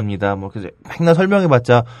인류학자입니다. 뭐 그래서 맨날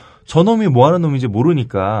설명해봤자 저놈이 뭐 하는 놈인지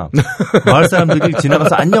모르니까 마을 사람들이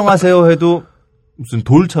지나가서 안녕하세요 해도 무슨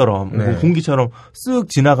돌처럼 뭐 공기처럼 쓱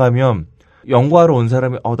지나가면 연구하러 온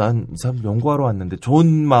사람이 난 이 사람 연구하러 왔는데 좋은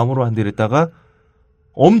마음으로 왔는데 이랬다가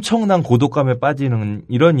엄청난 고독감에 빠지는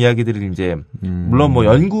이런 이야기들이 이제 물론 뭐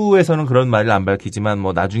연구에서는 그런 말을 안 밝히지만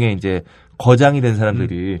뭐 나중에 이제 거장이 된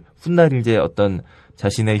사람들이 훗날 이제 어떤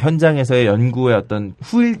자신의 현장에서의 연구에 어떤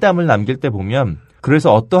후일담을 남길 때 보면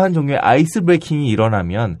그래서 어떠한 종류의 아이스 브레이킹이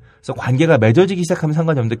일어나면 그래서 관계가 맺어지기 시작하면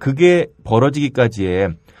상관이 없는데 그게 벌어지기까지에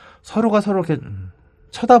서로가 서로 이렇게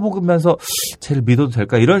쳐다보면서 쟤를 믿어도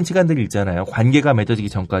될까 이런 시간들이 있잖아요. 관계가 맺어지기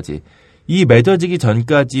전까지. 이 맺어지기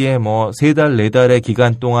전까지의 뭐 3달, 4달의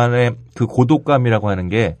기간 동안의 그 고독감이라고 하는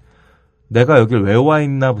게 내가 여길 왜 와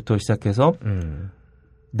있나부터 시작해서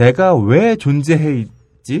내가 왜 존재해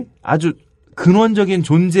있지? 아주 근원적인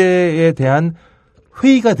존재에 대한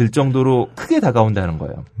회의가 들 정도로 크게 다가온다는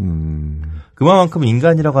거예요. 그만큼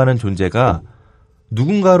인간이라고 하는 존재가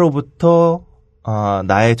누군가로부터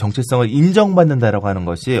나의 정체성을 인정받는다라고 하는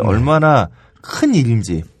것이 얼마나 큰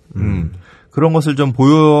일인지 그런 것을 좀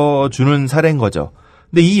보여주는 사례인 거죠.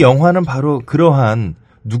 근데 이 영화는 바로 그러한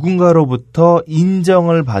누군가로부터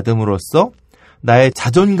인정을 받음으로써 나의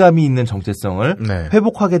자존감이 있는 정체성을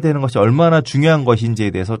회복하게 되는 것이 얼마나 중요한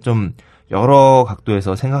것인지에 대해서 좀 여러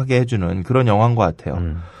각도에서 생각하게 해주는 그런 영화인 것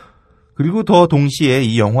같아요. 그리고 더 동시에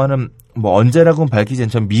이 영화는 뭐 언제라고는 밝히지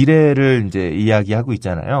않지만 미래를 이제 이야기하고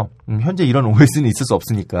있잖아요. 현재 이런 OS는 있을 수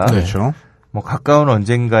없으니까. 그렇죠. 뭐 가까운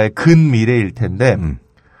언젠가의 근미래일 텐데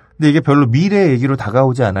근데 이게 별로 미래 얘기로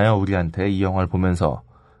다가오지 않아요. 우리한테 이 영화를 보면서.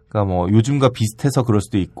 그러니까 뭐 요즘과 비슷해서 그럴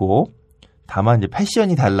수도 있고 다만 이제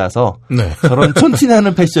패션이 달라서 네. 저런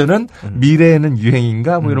촌티나는 패션은 미래에는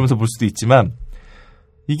유행인가 뭐 이러면서 볼 수도 있지만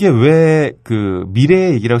이게 왜 그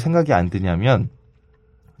미래의 얘기라고 생각이 안 드냐면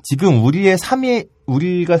지금 우리의 삶이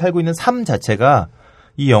우리가 살고 있는 삶 자체가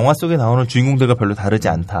이 영화 속에 나오는 주인공들과 별로 다르지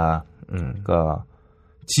않다. 그러니까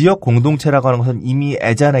지역 공동체라고 하는 것은 이미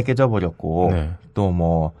애잔에 깨져버렸고 네. 또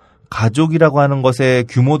뭐 가족이라고 하는 것의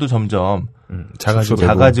규모도 점점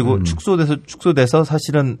작아지고 축소돼서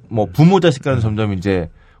사실은 뭐 부모 자식 간은 점점 이제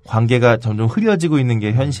관계가 점점 흐려지고 있는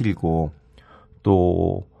게 현실이고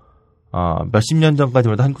또 몇십 년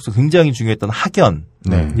전까지만 해도 한국에서 굉장히 중요했던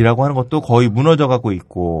학연이라고 하는 것도 거의 무너져가고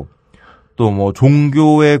있고 또 뭐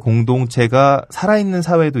종교의 공동체가 살아있는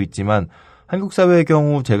사회도 있지만 한국 사회의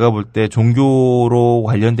경우 제가 볼 때 종교로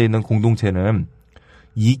관련돼 있는 공동체는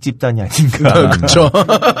이익 집단이 아닌가. 그렇죠.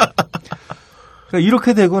 그러니까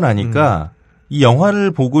이렇게 되고 나니까 이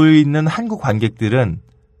영화를 보고 있는 한국 관객들은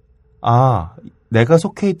내가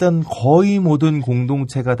속해 있던 거의 모든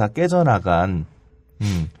공동체가 다 깨져나간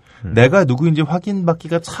내가 누구인지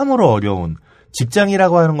확인받기가 참으로 어려운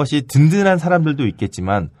직장이라고 하는 것이 든든한 사람들도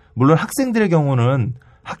있겠지만 물론 학생들의 경우는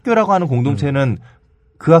학교라고 하는 공동체는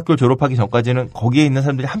그 학교를 졸업하기 전까지는 거기에 있는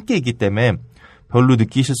사람들이 함께 있기 때문에 별로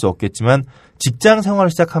느끼실 수 없겠지만 직장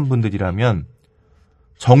생활을 시작한 분들이라면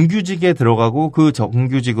정규직에 들어가고 그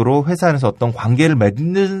정규직으로 회사 안에서 어떤 관계를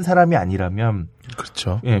맺는 사람이 아니라면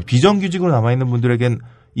그렇죠. 예, 비정규직으로 남아있는 분들에겐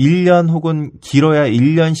 1년 혹은 길어야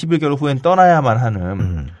 1년 11개월 후엔 떠나야만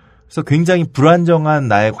하는 그래서 굉장히 불안정한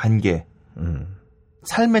나의 관계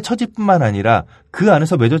삶의 처지뿐만 아니라 그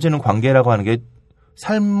안에서 맺어지는 관계라고 하는 게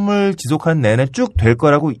삶을 지속하는 내내 쭉 될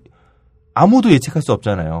거라고 아무도 예측할 수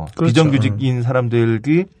없잖아요. 그렇죠. 비정규직인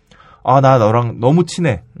사람들이 나 너랑 너무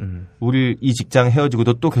친해. 우리 이 직장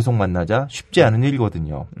헤어지고도 또 계속 만나자. 쉽지 않은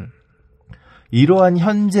일이거든요. 이러한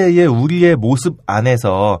현재의 우리의 모습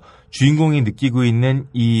안에서 주인공이 느끼고 있는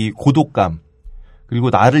이 고독감 그리고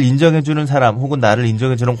나를 인정해주는 사람 혹은 나를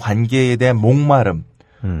인정해주는 관계에 대한 목마름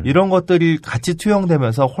이런 것들이 같이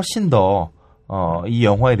투영되면서 훨씬 더 이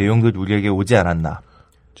영화의 내용들이 우리에게 오지 않았나.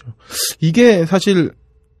 그렇죠. 이게 사실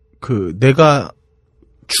내가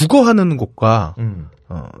주거하는 곳과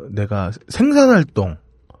내가 생산활동,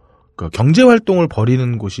 경제활동을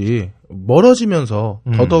벌이는 곳이 멀어지면서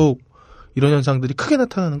더더욱 이런 현상들이 크게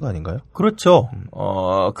나타나는 거 아닌가요? 그렇죠.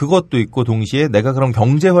 그것도 있고 동시에 내가 그럼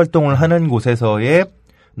경제활동을 하는 곳에서의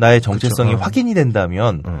나의 정체성이 그렇죠. 확인이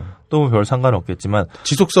된다면 또 별 상관없겠지만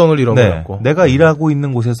지속성을 잃어버렸고 내가 일하고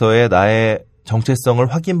있는 곳에서의 나의 정체성을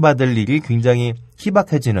확인받을 일이 굉장히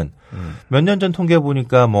희박해지는 몇 년 전 통계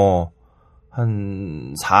보니까 뭐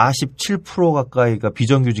한 47% 가까이가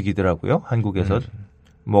비정규직이더라고요. 한국에서.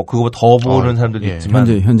 뭐 그거보다 더 보는 사람들도 있지만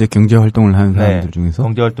현재 경제 활동을 하는 사람들 중에서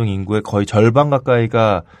경제 활동 인구의 거의 절반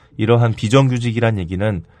가까이가 이러한 비정규직이란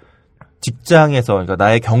얘기는 직장에서 그러니까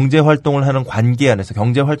나의 경제 활동을 하는 관계 안에서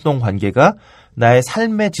경제 활동 관계가 나의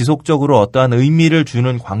삶에 지속적으로 어떠한 의미를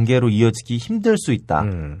주는 관계로 이어지기 힘들 수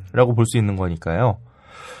있다라고 볼 수 있는 거니까요.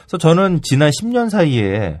 그래서 저는 지난 10년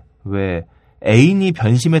사이에 왜 애인이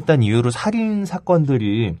변심했다는 이유로 살인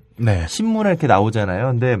사건들이 신문에 이렇게 나오잖아요.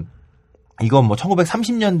 근데 이건 뭐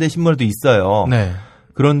 1930년대 신문에도 있어요. 네.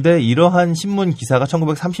 그런데 이러한 신문 기사가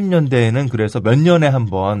 1930년대에는 그래서 몇 년에 한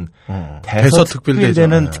번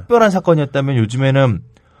대서특필되는 특별한 사건이었다면 요즘에는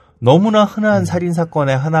너무나 흔한 살인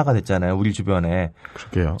사건의 하나가 됐잖아요. 우리 주변에.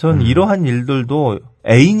 그러게요. 전 이러한 일들도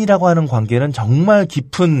애인이라고 하는 관계는 정말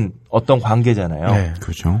깊은 어떤 관계잖아요. 네.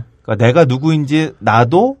 그렇죠. 그러니까 내가 누구인지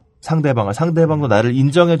나도 상대방도 나를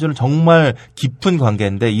인정해주는 정말 깊은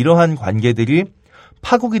관계인데 이러한 관계들이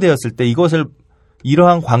파국이 되었을 때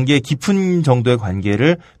이러한 관계의 깊은 정도의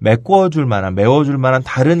관계를 메워줄 만한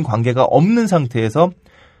다른 관계가 없는 상태에서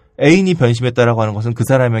애인이 변심했다라고 하는 것은 그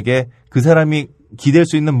사람이 기댈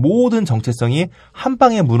수 있는 모든 정체성이 한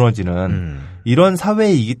방에 무너지는 이런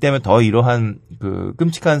사회이기 때문에 더 이러한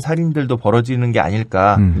끔찍한 살인들도 벌어지는 게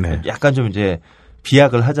아닐까. 약간 좀 이제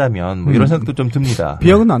비약을 하자면 뭐 이런 생각도 좀 듭니다.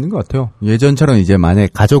 비약은 아닌 것 같아요. 예전처럼 이제 만약에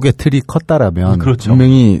가족의 틀이 컸다라면 그렇죠.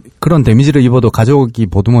 분명히 그런 데미지를 입어도 가족이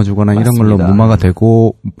보듬어주거나 맞습니다. 이런 걸로 무마가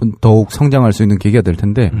되고 더욱 성장할 수 있는 계기가 될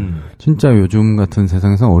텐데 진짜 요즘 같은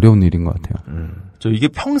세상에서는 어려운 일인 것 같아요. 이게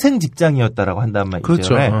평생 직장이었다라고 한단 말이죠.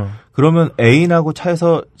 그렇죠. 그러면 애인하고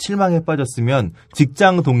차에서 실망에 빠졌으면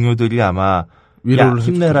직장 동료들이 아마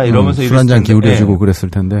힘내라 이러면서 술 한잔 기울여주고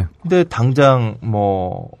그랬을 텐데. 근데 당장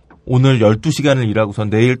뭐 오늘 12시간을 일하고서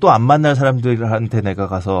내일 또 안 만날 사람들한테 내가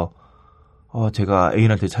가서 제가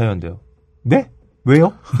애인한테 차였는데요. 네?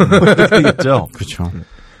 왜요? 이렇게 되겠죠. 그렇죠.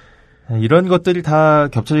 이런 것들이 다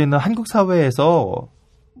겹쳐져 있는 한국 사회에서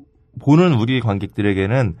보는 우리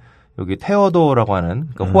관객들에게는 여기 테오도라고 하는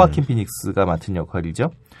그러니까 호아킨 피닉스가 맡은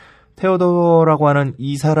역할이죠. 테오도라고 하는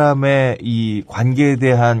이 사람의 이 관계에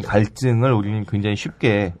대한 갈증을 우리는 굉장히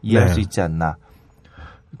쉽게 이해할 수 있지 않나.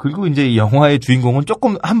 그리고 이제 이 영화의 주인공은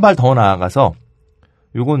조금 한 발 더 나아가서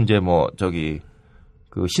요건 이제 뭐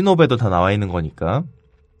그 신호배도 다 나와 있는 거니까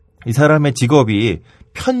이 사람의 직업이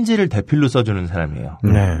편지를 대필로 써주는 사람이에요.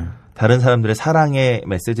 다른 사람들의 사랑의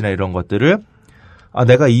메시지나 이런 것들을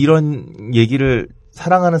내가 이런 얘기를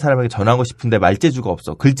사랑하는 사람에게 전하고 싶은데 말재주가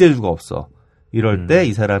없어. 글재주가 없어. 이럴 때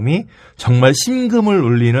이 사람이 정말 심금을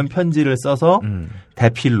울리는 편지를 써서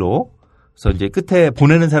대필로 그래서 이제 끝에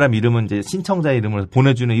보내는 사람 이름은 이제 신청자 이름을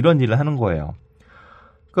보내주는 이런 일을 하는 거예요.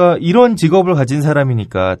 그러니까 이런 직업을 가진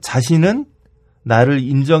사람이니까 자신은 나를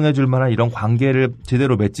인정해줄 만한 이런 관계를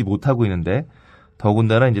제대로 맺지 못하고 있는데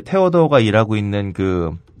더군다나 이제 테오도가 일하고 있는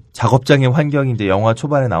그 작업장의 환경이 이제 영화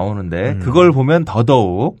초반에 나오는데 그걸 보면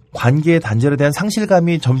더더욱 관계의 단절에 대한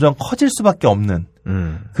상실감이 점점 커질 수밖에 없는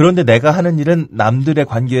그런데 내가 하는 일은 남들의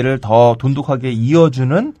관계를 더 돈독하게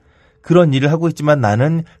이어주는 그런 일을 하고 있지만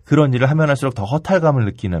나는 그런 일을 하면 할수록 더 허탈감을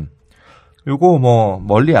느끼는 요거 뭐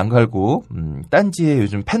멀리 안 갈고 딴지에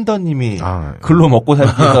요즘 팬더님이 글로 먹고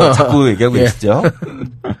살기 위해서 자꾸 얘기하고 계시죠.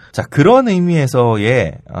 자 그런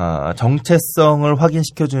의미에서의 정체성을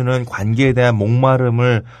확인시켜주는 관계에 대한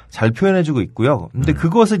목마름을 잘 표현해주고 있고요. 근데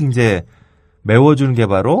그것을 이제 메워주는 게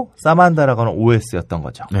바로 사만다라고 하는 OS였던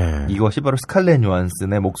거죠. 이것이 바로 스칼렛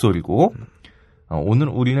요한슨의 목소리고 오늘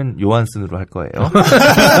우리는 요한슨으로 할 거예요.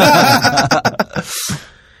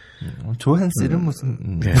 조한슨은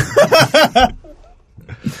무슨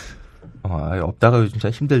없다가 요즘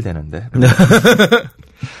참 힘들대는데.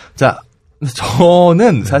 자,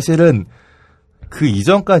 저는 사실은 그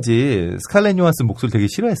이전까지 스칼렛 요한슨 목소리 되게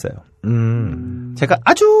싫어했어요. 제가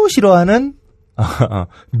아주 싫어하는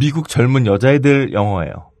미국 젊은 여자애들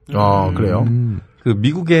영어예요. 그래요? 그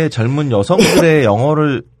미국의 젊은 여성들의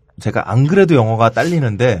영어를 제가 안 그래도 영어가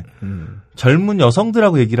딸리는데 젊은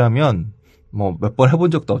여성들하고 얘기를 하면 뭐 몇 번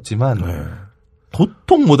해본 적도 없지만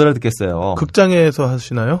도통 못 알아듣겠어요. 극장에서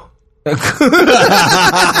하시나요?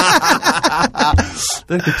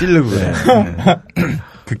 또 이렇게 찌르고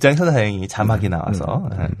극장에서 다행히 자막이 나와서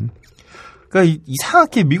그러니까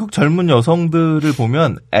이상하게 미국 젊은 여성들을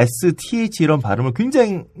보면 STH 이런 발음을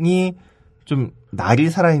굉장히 좀 날이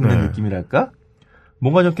살아있는 느낌이랄까?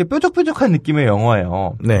 뭔가 좀 이렇게 뾰족뾰족한 느낌의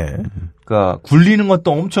영어예요. 그러니까 굴리는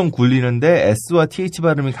것도 엄청 굴리는데 S와 TH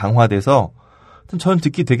발음이 강화돼서 저는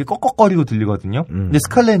듣기 되게 꺽꺽거리고 들리거든요. 근데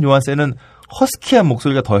스칼렛 요한슨은 허스키한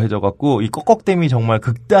목소리가 더해져갖고 이 꺽꺽댐이 정말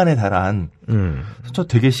극단에 달한. 저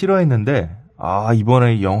되게 싫어했는데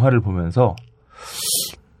이번에 이 영화를 보면서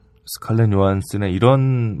스칼렛 요한슨의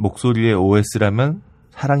이런 목소리의 OS라면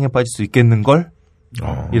사랑에 빠질 수 있겠는걸?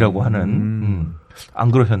 이라고 하는.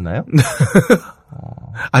 안 그러셨나요?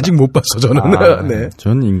 아직 못 봤어 저는. 네.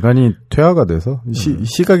 전 인간이 퇴화가 돼서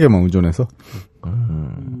시각에만 의존해서.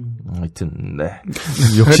 하여튼 네.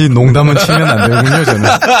 역시 농담은 치면 안 되군요 저는.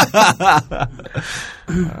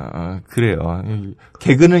 그래요.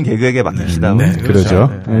 개그는 개그에게 맡깁시다. 네, 그러죠.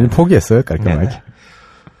 네. 포기했어요 깔끔하게. 네.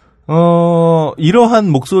 이러한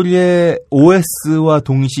목소리의 OS와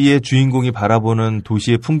동시에 주인공이 바라보는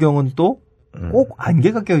도시의 풍경은 또 꼭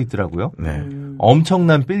안개가 껴 있더라고요.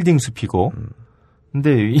 엄청난 빌딩 숲이고.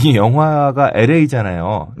 근데 이 영화가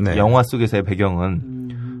LA잖아요. 영화 속에서의 배경은.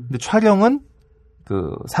 근데 촬영은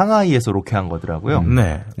그 상하이에서 로케한 거더라고요.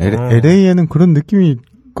 LA에는 그런 느낌이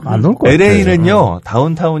안 올 것 같아요. LA는요,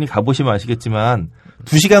 다운타운이 가보시면 아시겠지만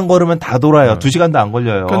 2시간 걸으면 다 돌아요. 2시간도 안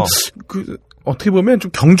걸려요. 어떻게 보면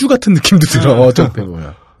좀 경주 같은 느낌도 들어. 어차피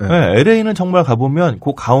보면. 네, LA는 정말 가보면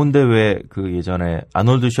그 가운데 왜 그 예전에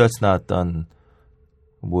아놀드 슈왈츠 나왔던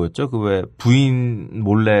뭐였죠? 그 왜 부인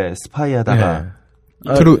몰래 스파이 하다가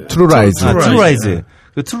트루라이즈. 트루라이즈.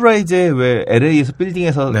 그 트루라이즈에 왜 LA에서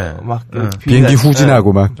빌딩에서 막 비행기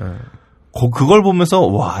후진하고 막 그걸 보면서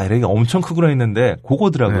와 LA가 엄청 크구나 했는데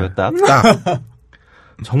그거더라고요. 딱.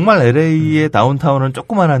 정말 LA의 다운타운은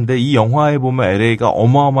조그만한데 이 영화에 보면 LA가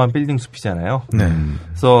어마어마한 빌딩 숲이잖아요.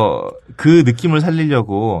 그래서 그 느낌을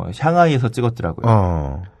살리려고 샹하이에서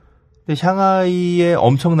찍었더라고요. 근데 샹하이의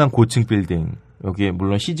엄청난 고층 빌딩 여기에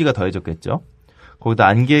물론 CG가 더해졌겠죠. 거기다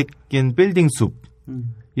안개 낀 빌딩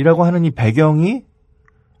숲이라고 하는 이 배경이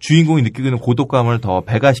주인공이 느끼고 있는 고독감을 더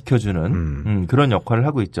배가시켜주는 그런 역할을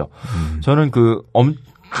하고 있죠. 저는 그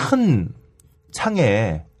큰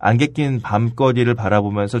창에 안개 낀 밤거리를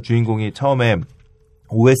바라보면서 주인공이 처음에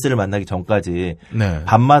OS를 만나기 전까지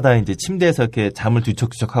밤마다 이제 침대에서 이렇게 잠을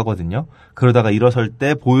뒤척뒤척 하거든요. 그러다가 일어설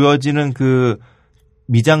때 보여지는 그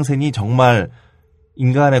미장센이 정말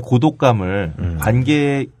인간의 고독감을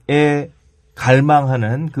관계에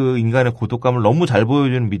갈망하는 그 인간의 고독감을 너무 잘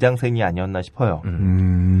보여주는 미장센이 아니었나 싶어요.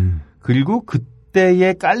 그리고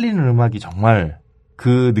그때에 깔리는 음악이 정말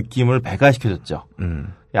그 느낌을 배가시켜줬죠.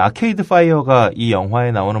 아케이드 파이어가 이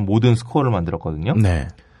영화에 나오는 모든 스코어를 만들었거든요. 네.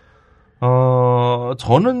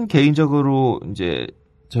 저는 개인적으로 이제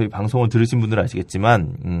저희 방송을 들으신 분들은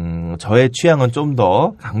아시겠지만, 저의 취향은 좀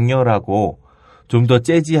더 강렬하고, 좀 더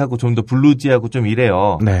재즈하고, 좀 더 블루지하고 좀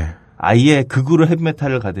이래요. 네. 아예 극으로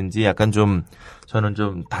헤비메탈을 가든지 약간 좀, 저는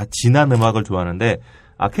좀 다 진한 음악을 좋아하는데,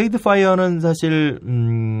 아케이드 파이어는 사실,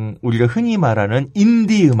 우리가 흔히 말하는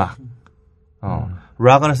인디 음악.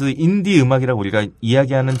 락 안에서도 인디 음악이라고 우리가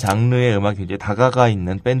이야기하는 장르의 음악이 굉장히 다가가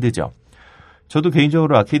있는 밴드죠. 저도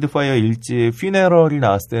개인적으로 아케이드 파이어 일집 퓨너럴이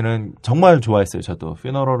나왔을 때는 정말 좋아했어요. 저도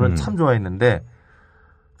퓨너럴은 참 좋아했는데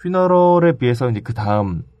퓨너럴에 비해서 이제 그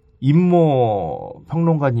다음 임모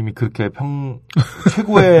평론가님이 그렇게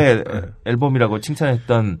최고의 앨범이라고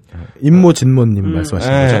칭찬했던 임모 진모님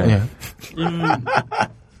말씀하시는 거죠? 예.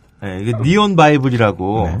 네, 이게 니온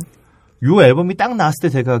바이블이라고. 네. 요 앨범이 딱 나왔을 때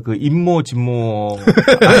제가 그 임모 진모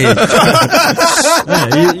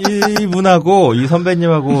이 분하고 이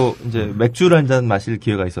선배님하고 이제 맥주를 한잔 마실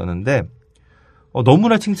기회가 있었는데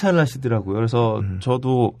너무나 칭찬을 하시더라고요. 그래서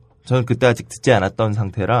저는 그때 아직 듣지 않았던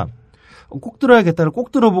상태라 꼭 들어야겠다를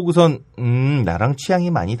꼭 들어보고선 나랑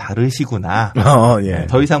취향이 많이 다르시구나. 예.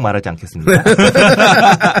 더 이상 말하지 않겠습니다.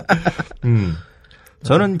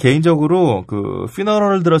 저는 개인적으로 그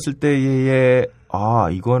퓨너럴을 들었을 때의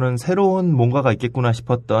이거는 새로운 뭔가가 있겠구나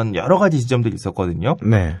싶었던 여러 가지 지점들이 있었거든요.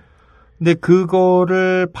 네. 근데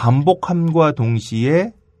그거를 반복함과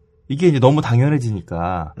동시에 이게 이제 너무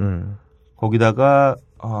당연해지니까 거기다가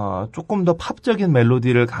조금 더 팝적인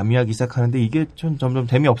멜로디를 가미하기 시작하는데 이게 좀 점점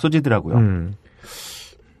재미없어지더라고요.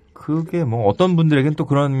 그게 뭐 어떤 분들에겐 또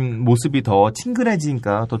그런 모습이 더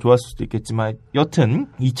친근해지니까 더 좋았을 수도 있겠지만 여튼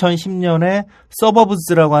 2010년에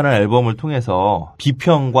서버브스라고 하는 앨범을 통해서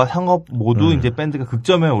비평과 상업 모두 이제 밴드가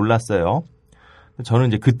극점에 올랐어요. 저는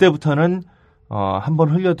이제 그때부터는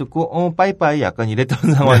한번 흘려듣고 빠이빠이 약간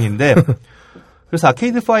이랬던 상황인데 그래서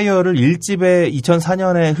아케이드 파이어를 1집에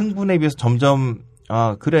 2004년에 흥분에 비해서 점점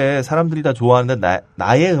그래 사람들이 다 좋아하는데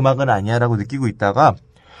나의 음악은 아니야라고 느끼고 있다가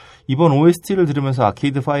이번 OST를 들으면서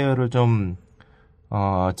아케이드 파이어를 좀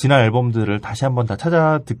지난 앨범들을 다시 한번 다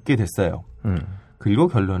찾아 듣게 됐어요. 그리고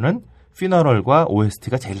결론은 퓨너럴과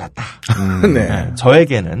OST가 제일 낫다. 네.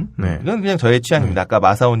 저에게는 이건 그냥 저의 취향입니다. 아까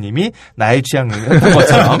마사오님이 나의 취향이었던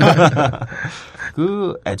것처럼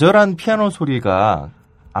그 애절한 피아노 소리가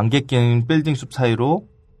안개 낀 빌딩 숲 사이로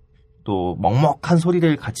또 먹먹한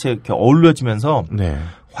소리를 같이 이렇게 어울려지면서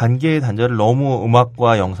관계의 단절을 너무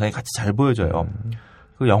음악과 영상이 같이 잘 보여줘요.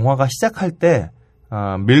 그 영화가 시작할 때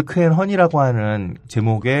밀크 앤 허니라고 하는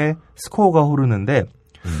제목의 스코어가 흐르는데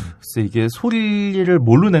글쎄 이게 소리를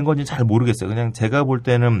뭘로 낸 건지 잘 모르겠어요. 그냥 제가 볼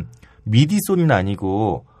때는 미디 소리는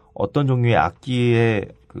아니고 어떤 종류의 악기의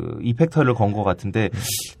그 이펙터를 건 것 같은데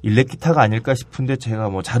일렉기타가 아닐까 싶은데 제가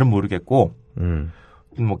뭐 잘은 모르겠고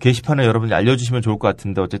뭐 게시판에 여러분이 알려주시면 좋을 것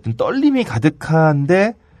같은데 어쨌든 떨림이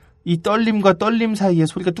가득한데 이 떨림과 떨림 사이에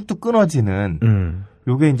소리가 뚝뚝 끊어지는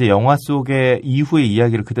요게 이제 영화 속의 이후의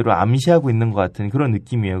이야기를 그대로 암시하고 있는 것 같은 그런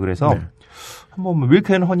느낌이에요. 그래서 한번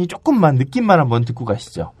밀크 앤 허니 조금만 느낌만 한번 듣고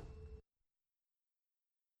가시죠.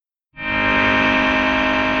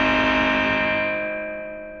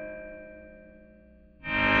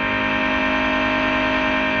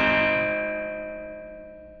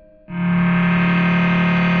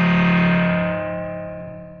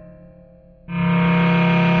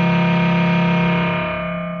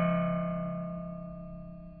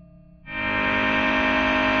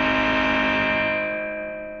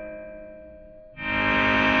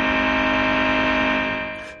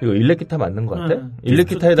 이거 일렉기타 맞는 것 같아?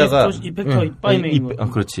 일렉기타에다가 이펙터 이빠이메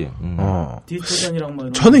그렇지. 디스토션이랑 뭐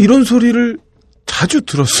이런. 저는 이런 소리를 자주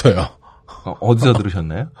들었어요. 어디서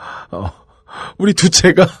들으셨나요? 우리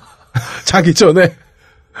두째가 자기 전에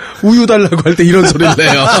우유 달라고 할 때 이런 소리를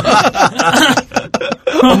내요.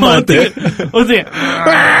 엄마한테. 어떻게?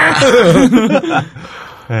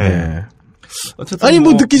 네. 아니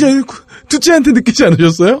뭐 느끼지 않고 두째한테 느끼지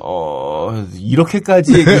않으셨어요?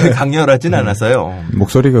 이렇게까지 강렬하진 않았어요.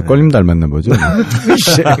 목소리가 껄림 닮았나 보죠.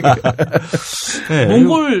 네.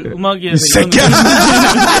 몽골 음악에서 새끼야.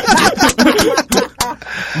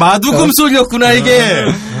 마두금 소리였구나 이게.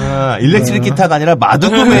 일렉트릭 기타가 아니라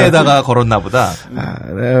마두금에다가 걸었나 보다.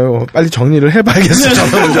 네, 빨리 정리를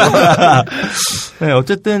해봐야겠어요. 네,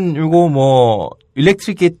 어쨌든 이거 뭐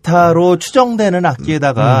일렉트릭 기타로 추정되는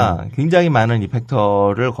악기에다가 굉장히 많은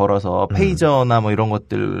이펙터를 걸어서 페이저나 뭐 이런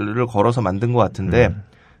것들을 걸어서 만든 것 같은데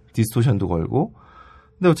디스토션도 걸고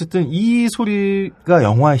근데 어쨌든 이 소리가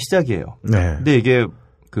영화의 시작이에요. 네. 근데 이게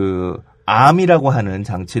암이라고 하는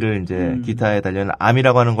장치를 이제 기타에 달려있는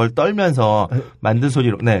암이라고 하는 걸 떨면서 만든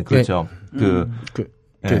소리로, 네, 그렇죠.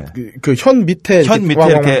 현 밑에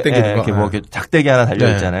이렇게 뭐 작대기 하나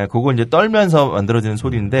달려있잖아요. 그걸 이제 떨면서 만들어지는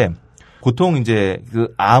소리인데, 보통 이제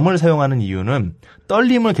그 암을 사용하는 이유는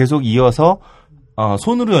떨림을 계속 이어서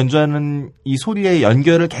손으로 연주하는 이 소리의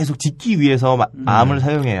연결을 계속 짓기 위해서 암을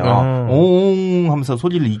사용해요. 옹 하면서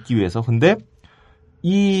소리를 잇기 위해서. 근데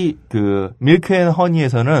이 밀크 앤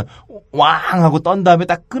허니에서는 왕 하고 떤 다음에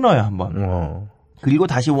딱 끊어요, 한번. 그리고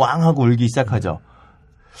다시 왕 하고 울기 시작하죠.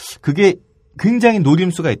 그게 굉장히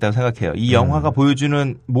노림수가 있다고 생각해요. 이 영화가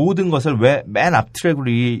보여주는 모든 것을 왜 맨 앞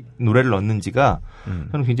트랙으로 이 노래를 넣는지가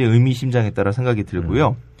저는 굉장히 의미심장했다고 생각이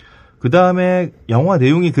들고요. 그 다음에 영화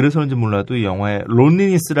내용이 그래서인지 몰라도 이 영화에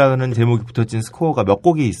론리니스라는 제목이 붙어진 스코어가 몇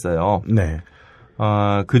곡이 있어요. 네.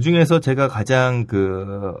 그 중에서 제가 가장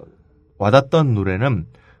와닿던 노래는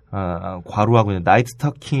과로하고 있는 나이트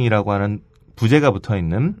터킹이라고 하는 부제가 붙어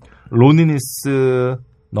있는 론리니스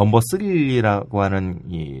넘버 3라고 하는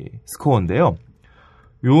이 스코어인데요.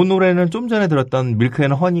 요 노래는 좀 전에 들었던 밀크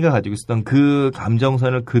앤 허니가 가지고 있었던 그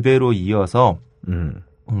감정선을 그대로 이어서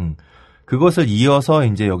그것을 이어서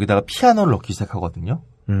이제 여기다가 피아노를 넣기 시작하거든요.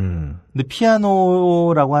 근데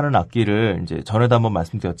피아노라고 하는 악기를 이제 전에도 한번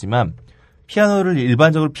말씀드렸지만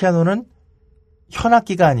일반적으로 피아노는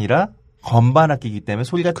현악기가 아니라 건반 악기이기 때문에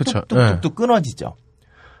소리가 뚝뚝뚝뚝 끊어지죠.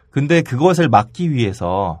 근데 그것을 막기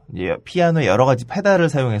위해서 이제 피아노의 여러 가지 페달을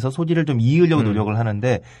사용해서 소리를 좀 이으려고 노력을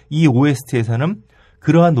하는데 이 OST에서는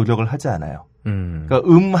그러한 노력을 하지 않아요. 그러니까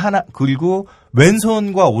하나 그리고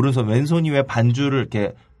왼손과 오른손, 왼손이 왜 반주를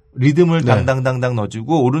이렇게 리듬을 당당당당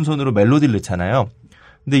넣어주고 오른손으로 멜로디를 넣잖아요.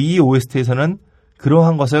 근데 이 OST에서는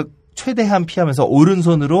그러한 것을 최대한 피하면서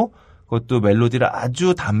오른손으로 그것도 멜로디를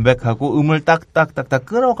아주 담백하고 음을 딱딱딱딱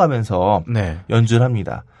끊어가면서 연주를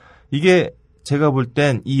합니다. 이게 제가 볼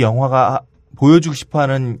땐 이 영화가 보여주고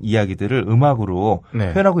싶어하는 이야기들을 음악으로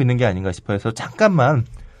표현하고 있는 게 아닌가 싶어서 잠깐만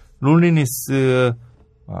론리니스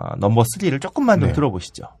넘버 3를 조금만 좀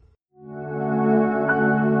들어보시죠.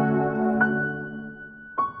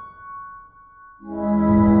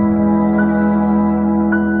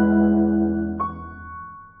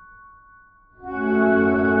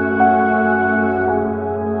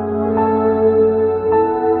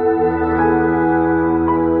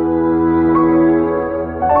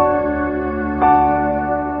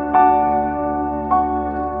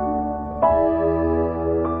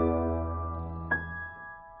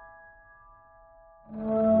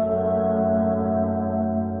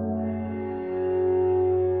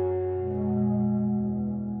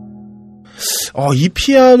 이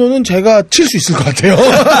피아노는 제가 칠 수 있을 것 같아요.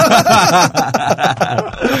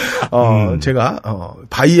 제가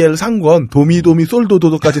바이엘 상권 도미도미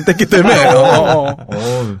솔도도도까지 뗐기 때문에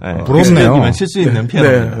부럽네요. 칠 수 있는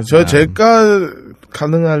피아노. 제가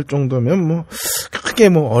가능할 정도면 뭐 크게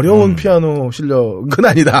뭐 어려운 피아노 실력은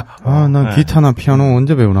아니다. 나 기타나 피아노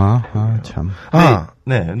언제 배우나. 참.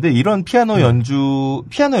 네. 근데 이런 피아노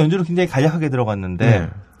연주를 굉장히 간략하게 들어갔는데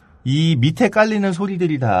이 밑에 깔리는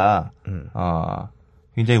소리들이 다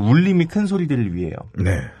굉장히 울림이 큰 소리들을 위해요.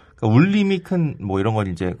 그러니까 울림이 큰 뭐 이런 걸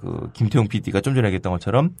이제 김태용 PD가 좀 전에 얘기했던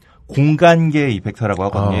것처럼 공간계 이펙터라고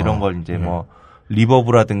하거든요. 이런 걸 이제 뭐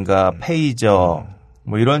리버브라든가 페이저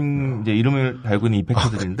뭐 이런 이제 이름을 달고 있는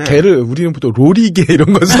이펙터들인데 걔를 우리는 보통 로리계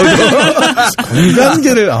이런 걸 써서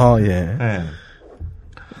공간계를 네.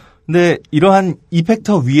 근데 이러한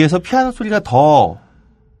이펙터 위에서 피아노 소리가 더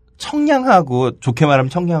청량하고 좋게 말하면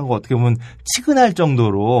청량하고 어떻게 보면 치근할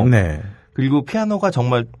정도로 그리고 피아노가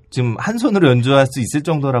정말 지금 한 손으로 연주할 수 있을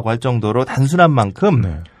정도라고 할 정도로 단순한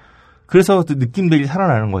만큼 그래서 그 느낌들이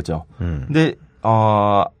살아나는 거죠. 근데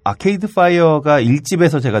아케이드 파이어가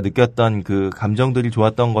 1집에서 제가 느꼈던 그 감정들이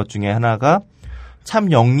좋았던 것 중에 하나가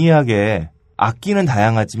참 영리하게 악기는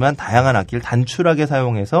다양하지만 다양한 악기를 단출하게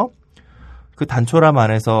사용해서 그 단촐함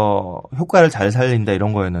안에서 효과를 잘 살린다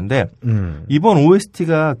이런 거였는데 이번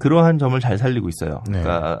OST가 그러한 점을 잘 살리고 있어요.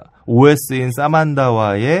 그러니까 OS인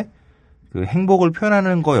사만다와의 그 행복을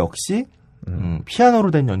표현하는 거 역시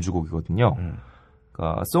피아노로 된 연주곡이거든요.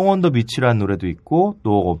 그러니까 Song on the Beach라는 노래도 있고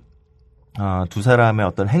또 두 사람의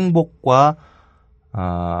어떤 행복과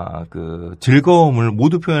그 즐거움을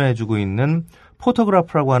모두 표현해주고 있는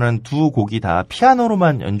포토그래프라고 하는 두 곡이 다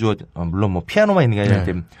피아노로만 물론 뭐 피아노만 있는 게 아니라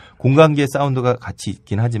공간기의 사운드가 같이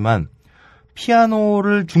있긴 하지만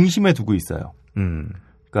피아노를 중심에 두고 있어요.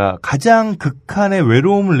 그러니까 가장 극한의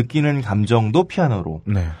외로움을 느끼는 감정도 피아노로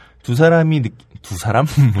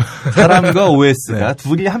사람과 OS가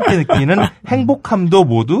둘이 함께 느끼는 행복함도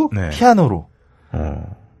모두 피아노로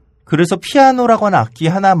그래서 피아노라고 하는 악기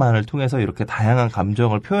하나만을 통해서 이렇게 다양한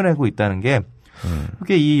감정을 표현하고 있다는 게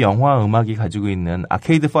그게 이 영화 음악이 가지고 있는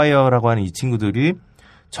아케이드 파이어라고 하는 이 친구들이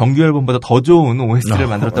정규 앨범보다 더 좋은 OST를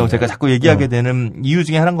만들었다고 제가 자꾸 얘기하게 되는 이유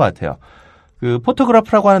중에 하나인 것 같아요. 그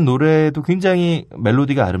포토그래프라고 하는 노래도 굉장히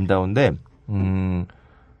멜로디가 아름다운데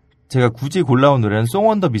제가 굳이 골라온 노래는 송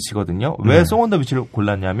온 더 비치거든요. 왜 송 온 더 비치를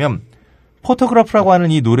골랐냐면 포토그래프라고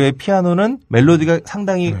하는 이 노래의 피아노는 멜로디가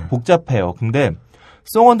상당히 복잡해요. 근데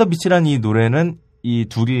송 온 더 비치라는 이 노래는 이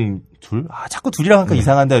자꾸 둘이랑 하니까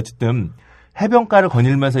이상한데 어쨌든 해변가를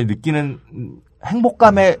거닐면서 느끼는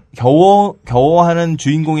행복감에 겨워하는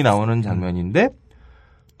주인공이 나오는 장면인데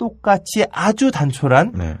똑같이 아주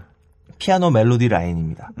단촐한 피아노 멜로디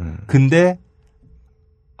라인입니다. 근데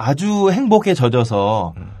아주 행복에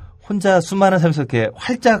젖어서 혼자 수많은 삶에서 이렇게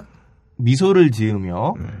활짝 미소를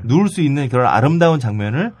지으며 누울 수 있는 그런 아름다운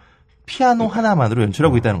장면을 피아노 하나만으로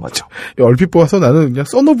연출하고 있다는 거죠. 얼핏 보아서 나는 그냥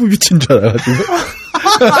써노브 비친 줄 알아가지고.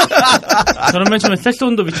 저는 맨 처음에 섹스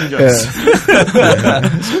온더 비친 줄 알았어요.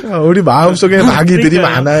 우리 마음속에 마귀들이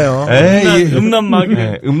많아요. 음란 마귀.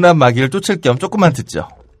 음란 마귀를 쫓을 겸 조금만 듣죠.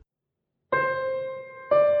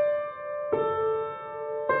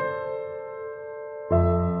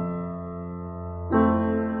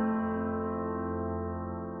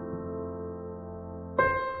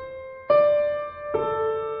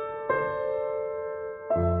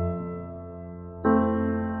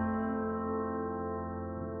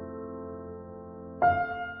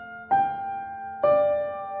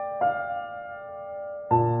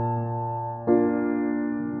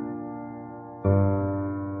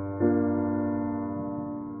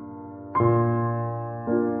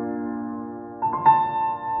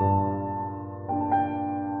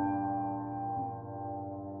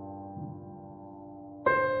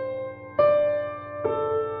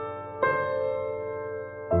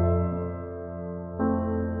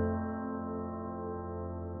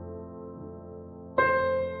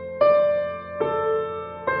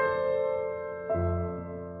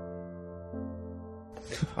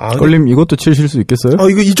 걸림 이것도 치실 수 있겠어요?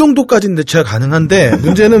 이거 이 정도까지인데 제가 가능한데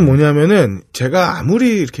문제는 뭐냐면은 제가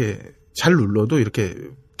아무리 이렇게 잘 눌러도 이렇게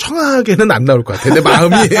청하게는 안 나올 것 같아요. 내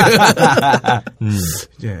마음이.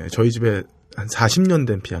 이제 저희 집에 한 40년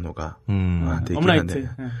된 피아노가 있긴 한데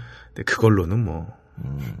근데 그걸로는 뭐.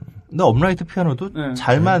 근데 업라이트 피아노도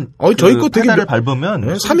잘만 저희 거 되게 페달을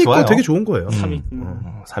밟으면 3위 거 되게 좋은 거예요.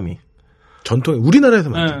 3위. 전통 우리나라에서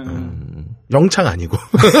만든 영창 아니고.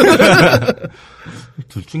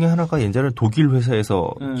 둘 중에 하나가 예전에 독일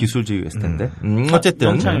회사에서 기술 지휘했을 텐데. 어쨌든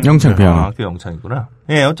영창 피아노. 그 영창이구나.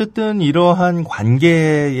 예, 어쨌든 이러한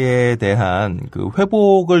관계에 대한 그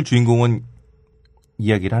회복을 주인공은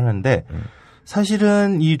이야기를 하는데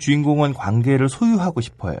사실은 이 주인공은 관계를 소유하고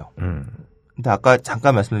싶어해요. 근데 아까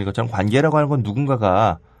잠깐 말씀드린 것처럼 관계라고 하는 건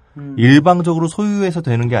누군가가 일방적으로 소유해서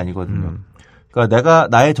되는 게 아니거든요. 그러니까 내가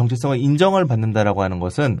나의 정체성을 인정을 받는다라고 하는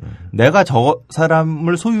것은 내가 저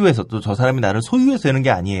사람을 소유해서 또 저 사람이 나를 소유해서 되는 게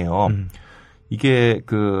아니에요. 이게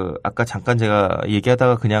아까 잠깐 제가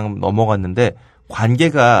얘기하다가 그냥 넘어갔는데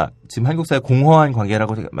관계가 지금 한국 사회 공허한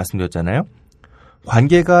관계라고 제가 말씀드렸잖아요.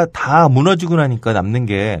 관계가 다 무너지고 나니까 남는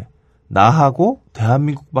게 나하고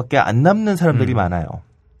대한민국밖에 안 남는 사람들이 많아요.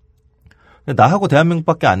 나하고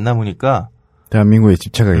대한민국밖에 안 남으니까 대한민국에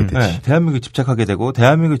집착하게 되지. 네, 대한민국에 집착하게 되고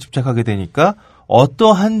대한민국에 집착하게 되니까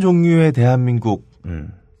어떠한 종류의 대한민국이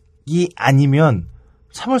아니면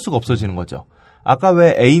참을 수가 없어지는 거죠. 아까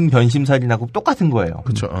왜 애인 변심살인하고 똑같은 거예요.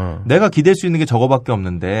 그렇죠. 내가 기댈 수 있는 게 저거밖에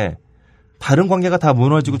없는데 다른 관계가 다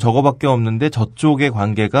무너지고 저거밖에 없는데 저쪽의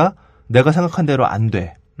관계가 내가 생각한 대로 안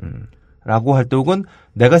돼. 라고 할 때 혹은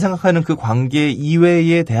내가 생각하는 그 관계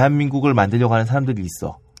이외의 대한민국을 만들려고 하는 사람들이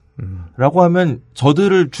있어. 라고 하면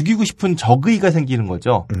저들을 죽이고 싶은 적의가 생기는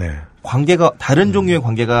거죠. 네. 관계가 다른 종류의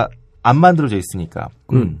관계가 안 만들어져 있으니까.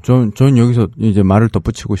 전 여기서 이제 말을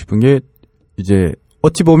덧붙이고 싶은 게 이제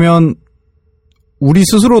어찌 보면 우리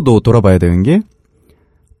스스로도 돌아봐야 되는 게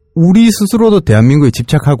우리 스스로도 대한민국에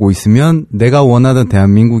집착하고 있으면 내가 원하던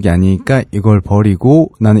대한민국이 아니니까 이걸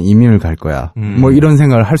버리고 나는 이민을 갈 거야. 뭐 이런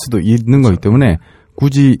생각을 할 수도 있는 거기 때문에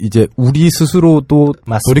굳이 이제 우리 스스로도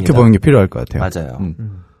돌이켜보는 게 필요할 것 같아요. 맞아요.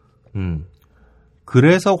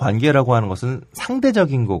 그래서 관계라고 하는 것은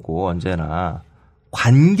상대적인 거고 언제나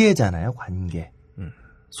관계잖아요. 관계.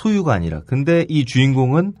 소유가 아니라. 근데 이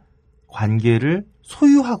주인공은 관계를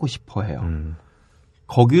소유하고 싶어 해요.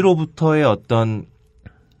 거기로부터의 어떤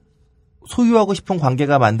소유하고 싶은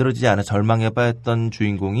관계가 만들어지지 않아 절망에 빠졌던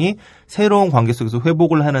주인공이 새로운 관계 속에서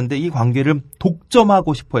회복을 하는데 이 관계를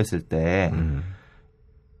독점하고 싶어 했을 때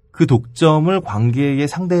그 독점을 관계의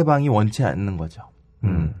상대방이 원치 않는 거죠.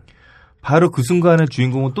 바로 그 순간에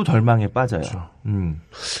주인공은 또 절망에 빠져요. 그렇죠.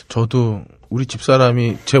 저도 우리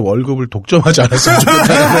집사람이 제 월급을 독점하지 않았으면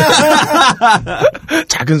좋겠다는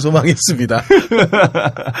작은 소망이 있습니다.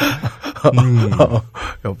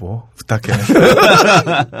 여보, 부탁해.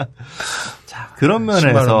 자, 그런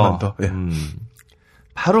면에서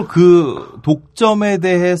바로 그 독점에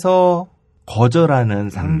대해서 거절하는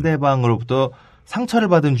상대방으로부터 상처를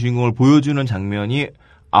받은 주인공을 보여주는 장면이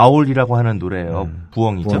아울이라고 하는 노래예요.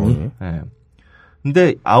 부엉이죠. 네.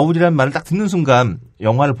 근데 아울이라는 말을 딱 듣는 순간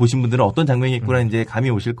영화를 보신 분들은 어떤 장면이 있구나 이제 감이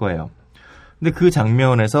오실 거예요. 근데 그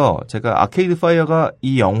장면에서 제가 아케이드 파이어가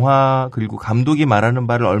이 영화 그리고 감독이 말하는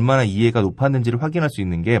바를 얼마나 이해가 높았는지를 확인할 수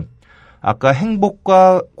있는 게 아까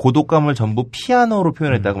행복과 고독감을 전부 피아노로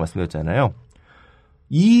표현했다고 말씀드렸잖아요.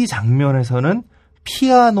 이 장면에서는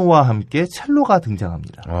피아노와 함께 첼로가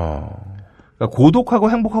등장합니다. 그러니까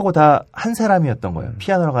고독하고 행복하고 다 한 사람이었던 거예요.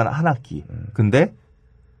 피아노라고 하는 한 악기. 근데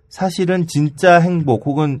사실은 진짜 행복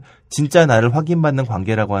혹은 진짜 나를 확인받는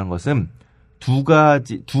관계라고 하는 것은 두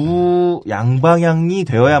양방향이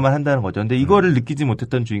되어야만 한다는 거죠. 근데 이거를 느끼지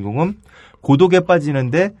못했던 주인공은 고독에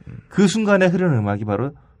빠지는데 그 순간에 흐르는 음악이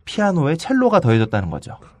바로 피아노에 첼로가 더해졌다는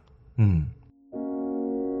거죠.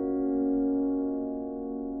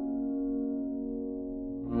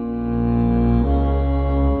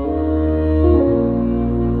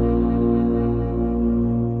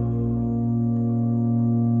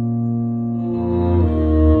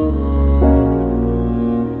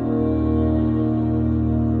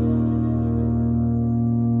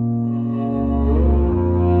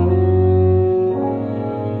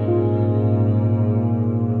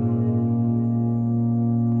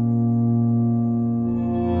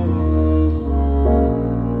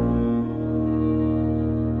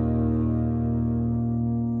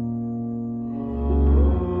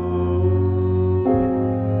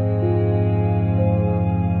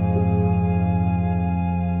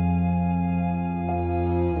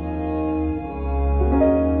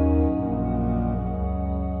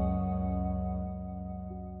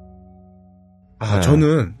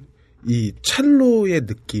 저는 이 첼로의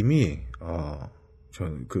느낌이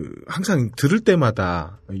저는 항상 들을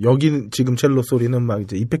때마다 여기는 지금 첼로 소리는 막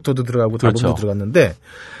이제 이펙터도 들어가고 다분도 그렇죠. 들어갔는데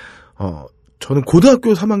저는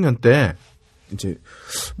고등학교 3학년 때 이제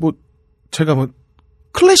제가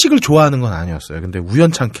클래식을 좋아하는 건 아니었어요. 근데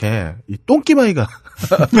우연찮게 이 똥기마이가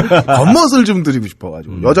겉멋을 좀 드리고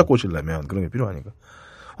싶어가지고 여자 꼬시려면 그런 게 필요하니까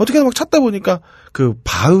어떻게든 막 찾다 보니까 그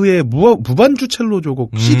바흐의 무반주 첼로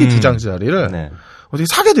조곡 CD 2장짜리를 어떻게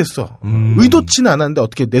사게 됐어. 의도치는 않았는데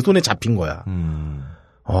어떻게 내 손에 잡힌 거야.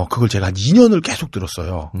 그걸 제가 한 2년을 계속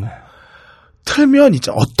들었어요. 틀면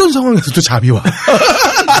진짜 어떤 상황에서도 잠이 와.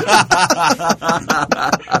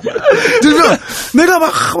 들면 내가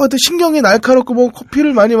막 신경이 날카롭고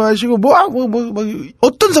커피를 많이 마시고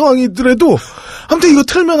어떤 상황이더라도 아무튼 이거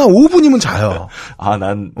틀면 한 5분이면 자요.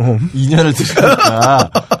 난 2년을 들으니까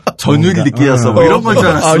전율이 느껴졌어. 이런 건 줄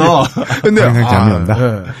알았어. 근데 잠이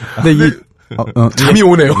온다. 근데 잠이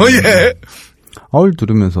오네요. 예. 아울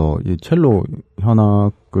들으면서 이 첼로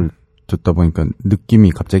현악을 듣다 보니까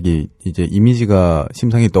느낌이 갑자기 이제 이미지가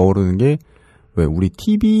심상이 떠오르는 게 왜 우리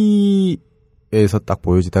TV에서 딱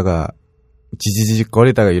보여지다가 지지직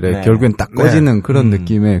거리다가 이래 결국엔 딱 꺼지는 그런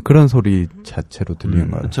느낌의 그런 소리 자체로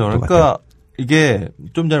들리는 거예요. 그렇죠. 그러니까 이게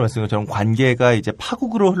좀 전에 말씀드린 것처럼 관계가 이제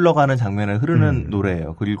파국으로 흘러가는 장면을 흐르는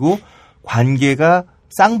노래예요. 그리고 관계가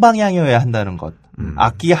쌍방향이어야 한다는 것.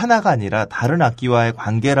 악기 하나가 아니라 다른 악기와의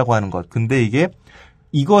관계라고 하는 것. 근데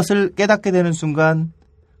이것을 깨닫게 되는 순간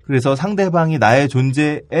그래서 상대방이 나의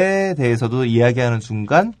존재에 대해서도 이야기하는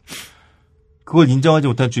순간 그걸 인정하지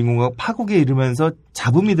못한 주인공과 파국에 이르면서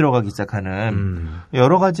잡음이 들어가기 시작하는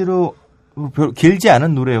여러 가지로 길지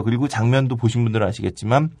않은 노래예요. 그리고 장면도 보신 분들은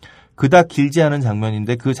아시겠지만 그닥 길지 않은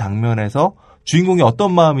장면인데 그 장면에서 주인공이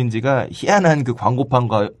어떤 마음인지가 희한한 그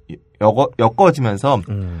광고판과 엮어지면서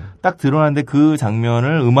딱 드러나는데 그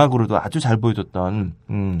장면을 음악으로도 아주 잘 보여줬던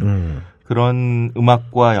그런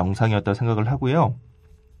음악과 영상이었다고 생각을 하고요.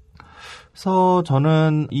 그래서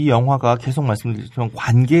저는 이 영화가 계속 말씀드렸지만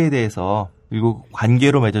관계에 대해서 그리고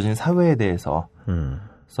관계로 맺어진 사회에 대해서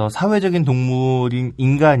그래서 사회적인 동물인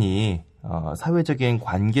인간이 사회적인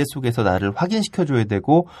관계 속에서 나를 확인시켜줘야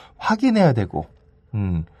되고 확인해야 되고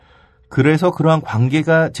그래서 그러한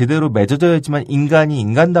관계가 제대로 맺어져야지만 인간이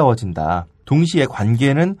인간다워진다. 동시에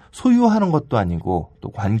관계는 소유하는 것도 아니고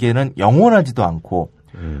또 관계는 영원하지도 않고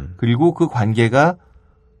그리고 그 관계가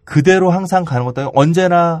그대로 항상 가는 것도 아니고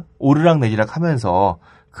언제나 오르락내리락 하면서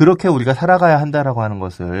그렇게 우리가 살아가야 한다라고 하는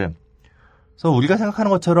것을 그래서 우리가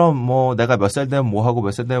생각하는 것처럼 내가 몇 살 되면 뭐 하고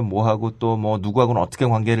몇 살 되면 뭐 하고 또 누구하고는 어떻게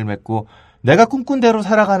관계를 맺고 내가 꿈꾼 대로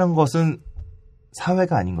살아가는 것은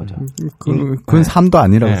사회가 아닌 거죠. 그건 삶도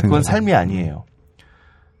아니라고 생각해요. 그건 삶이 아니에요.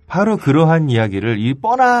 바로 그러한 이야기를 이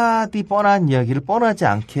뻔한 이야기를 뻔하지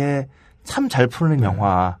않게 참 잘 풀어낸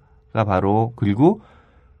영화가 바로 그리고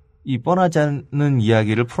이 뻔하지 않는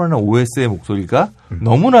이야기를 풀어낸 OS의 목소리가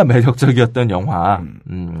너무나 매력적이었던 영화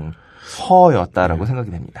허였다라고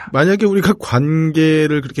생각이 됩니다. 만약에 우리가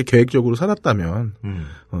관계를 그렇게 계획적으로 살았다면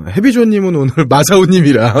해비조님은 오늘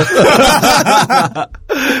마사오님이랑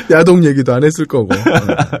야동 얘기도 안 했을 거고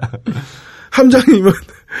함장님은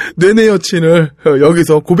뇌내 여친을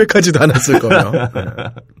여기서 고백하지도 않았을 거예요.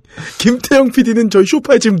 김태형 PD는 저희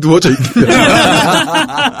소파에 지금 누워져 있기 때문에.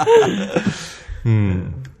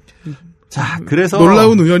 자, 그래서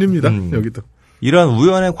놀라운 우연입니다. 여기도. 이런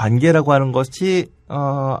우연의 관계라고 하는 것이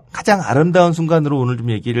가장 아름다운 순간으로 오늘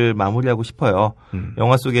좀 얘기를 마무리하고 싶어요.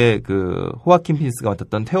 영화 속에 그 호아킨 피니스가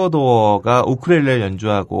맡았던 테오도어가 우쿨렐레를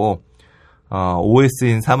연주하고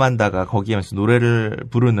OS인 사만다가 거기에서 노래를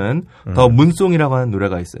부르는 더 문송이라고 하는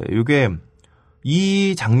노래가 있어요. 이게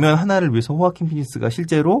이 장면 하나를 위해서 호아킨 피니스가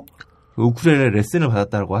실제로 그 우쿨렐레 레슨을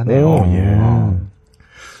받았다고 하네요.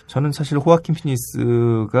 저는 사실 호아킨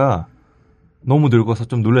피니스가 너무 늙어서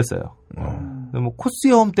좀 놀랐어요. 뭐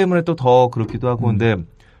코스염 때문에 또 더 그렇기도 하고 근데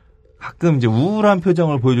가끔 이제 우울한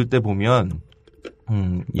표정을 보여줄 때 보면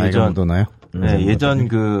예전 예전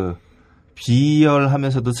그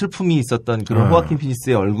비열하면서도 슬픔이 있었던 그런 호아킨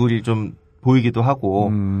피니스의 얼굴이 좀 보이기도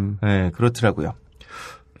하고 그렇더라고요.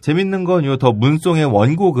 재밌는 건 요 더 문송의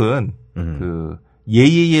원곡은 그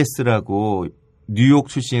예예예스라고 뉴욕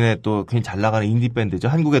출신의 또 굉장히 잘 나가는 인디 밴드죠.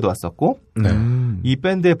 한국에도 왔었고 이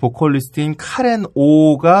밴드의 보컬리스트인 카렌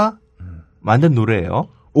오가 만든 노래예요.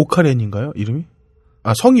 오카렌인가요? 이름이?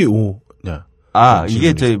 아 성이 오냐? 아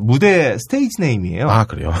이게 제 무대 스테이지 네임이에요. 아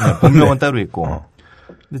그래요? 본명은 따로 있고.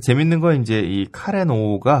 근데 재밌는 건 이제 이 카렌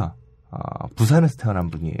오가 부산에서 태어난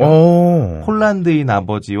분이에요. 폴란드인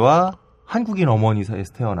아버지와 한국인 어머니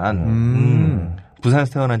사이에서 태어난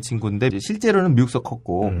부산에서 태어난 친구인데 실제로는 미국서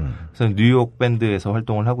컸고 그래서 뉴욕 밴드에서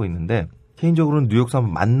활동을 하고 있는데 개인적으로는 뉴욕에서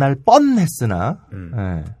한번 만날 뻔했으나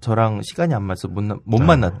저랑 시간이 안 맞아서 못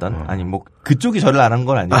만났던 아니 뭐 그쪽이 저를 안 한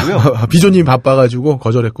건 아니고요. 비조님 바빠가지고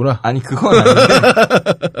거절했구나. 아니 그건 아닌데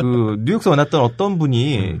그 뉴욕에서 만났던 어떤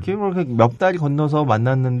분이 몇 달이 건너서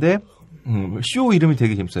만났는데 쇼 이름이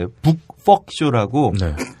되게 재밌어요. 북퍽 쇼라고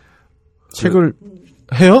책을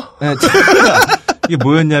해요? 네, 이게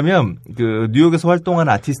뭐였냐면 그 뉴욕에서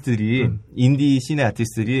활동하는 아티스트들이 인디 씬의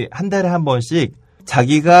아티스트들이 한 달에 한 번씩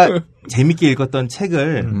자기가 재밌게 읽었던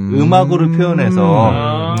책을 음악으로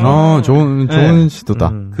표현해서 좋은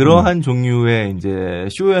시도다. 그러한 종류의 이제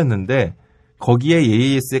쇼였는데 거기에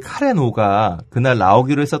예예스의 카렌 오가 그날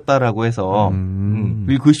나오기로 했었다라고 해서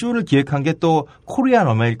그리고 그 쇼를 기획한 게 또 코리안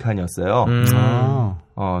아메리칸이었어요.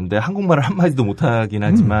 근데 한국말을 한 마디도 못하긴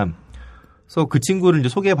하지만 그래서 그 친구를 이제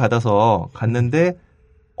소개받아서 갔는데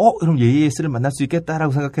그럼 예예스를 만날 수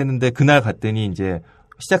있겠다라고 생각했는데 그날 갔더니 이제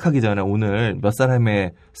시작하기 전에 오늘 몇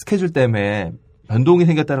사람의 스케줄 때문에 변동이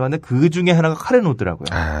생겼다고 하는데 그 중에 하나가 카렌 오더라고요.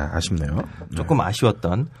 아쉽네요. 조금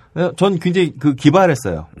아쉬웠던. 전 굉장히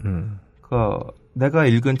기발했어요. 내가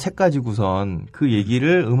읽은 책 가지고선 그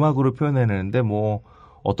얘기를 음악으로 표현해내는데 뭐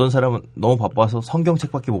어떤 사람은 너무 바빠서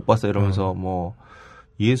성경책밖에 못 봤어 이러면서 뭐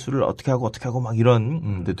예술을 어떻게 하고 막 이런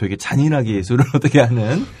근데 되게 잔인하게 예술을 어떻게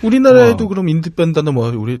하는 우리나라에도 그럼 인디밴드나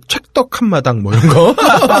뭐 우리 책떡 한마당 뭐 이런 거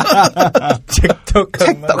책떡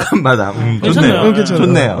한마당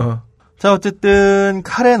좋네요. 자 어쨌든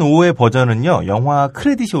카렌 오의 버전은요 영화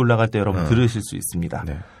크레딧이 올라갈 때 여러분 들으실 수 있습니다.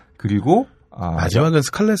 그리고 마지막은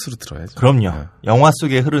스칼렛으로 들어야죠. 그럼요. 영화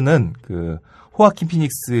속에 흐르는 그 호아킨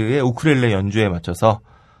피닉스의 우쿨렐레 연주에 맞춰서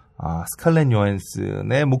스칼렛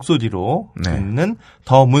요한슨의 목소리로 듣는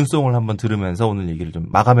더 문송을 한번 들으면서 오늘 얘기를 좀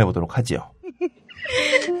마감해 보도록 하지요.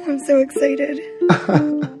 I'm so excited.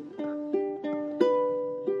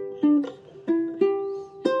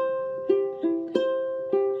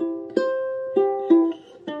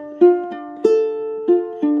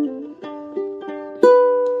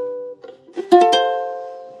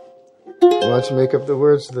 Why don't you make up the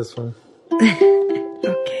words to this one?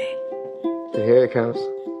 Okay. Here it comes.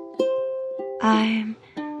 I'm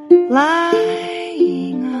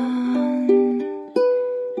lying on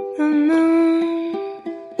the moon,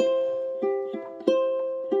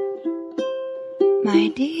 my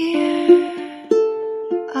dear,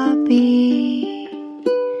 I'll be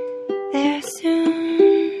there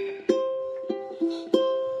soon.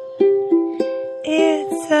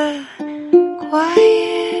 It's a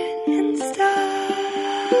quiet and starry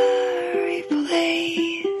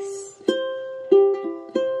place,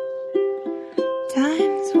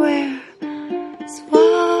 times where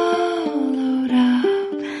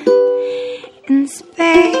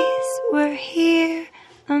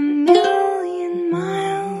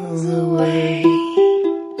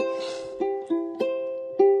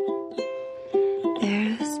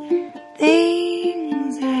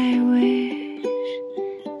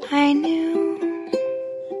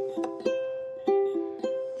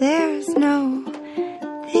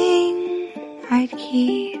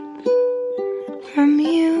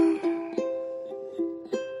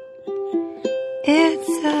It's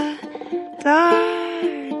a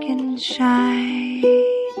dark and shiny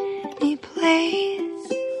place,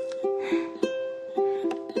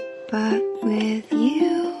 but with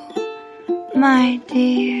you, my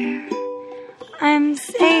dear, I'm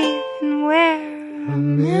safe and we're a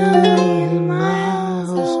million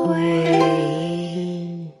miles away.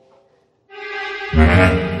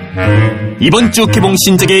 이번 주 개봉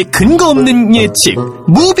신작의 근거 없는 예측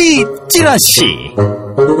무비 찌라시.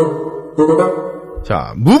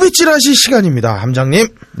 자, 무비 찌라시 시간입니다. 함장님.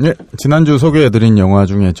 네, 지난주 소개해드린 영화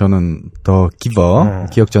중에 저는 더 기버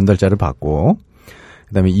기억 전달자를 봤고,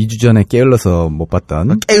 그다음에 2주 전에 게을러서 못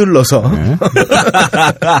봤던 게을러서 네.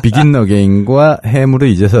 비긴 어게인과 해물을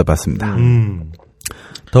이제서 봤습니다.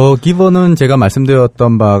 더 기버는 제가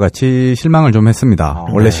말씀드렸던 바와 같이 실망을 좀 했습니다.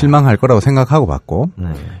 원래 실망할 거라고 생각하고 봤고,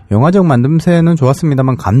 영화적 만듦새는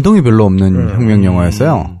좋았습니다만 감동이 별로 없는 혁명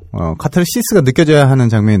영화였어요. 카타르시스가 느껴져야 하는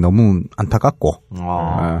장면이 너무 안타깝고,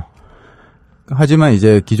 하지만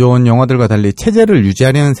이제 기존 영화들과 달리 체제를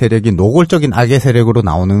유지하려는 세력이 노골적인 악의 세력으로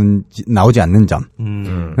나오지 않는 점.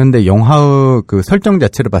 그런데 영화의 그 설정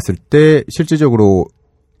자체를 봤을 때 실질적으로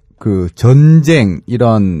그 전쟁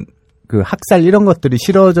이런 그 학살 이런 것들이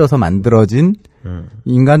싫어져서 만들어진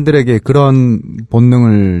인간들에게 그런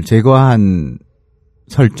본능을 제거한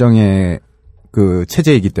설정의 그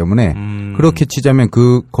체제이기 때문에 그렇게 치자면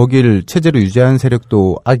거기를 체제로 유지하는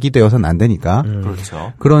세력도 악이 되어서는 안 되니까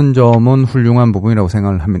그렇죠. 그런 점은 훌륭한 부분이라고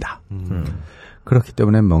생각을 합니다. 그렇기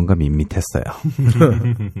때문에 뭔가 밋밋했어요.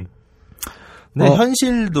 네,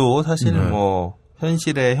 현실도 사실 뭐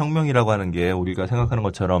현실의 혁명이라고 하는 게 우리가 생각하는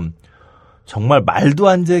것처럼 정말 말도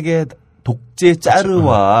안 되게 독재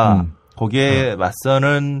짜르와 거기에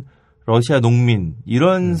맞서는 러시아 농민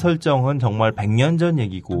이런 설정은 정말 100년 전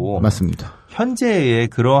얘기고 맞습니다. 현재의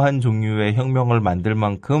그러한 종류의 혁명을 만들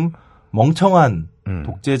만큼 멍청한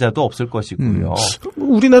독재자도 없을 것이고요.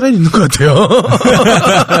 우리나라에 있는 것 같아요.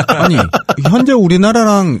 아니, 현재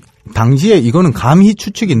우리나라랑 당시에 이거는 감히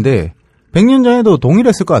추측인데 100년 전에도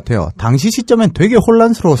동일했을 것 같아요. 당시 시점엔 되게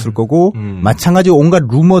혼란스러웠을 거고 마찬가지 온갖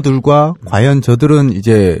루머들과 과연 저들은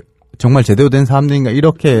이제 정말 제대로 된 사람들인가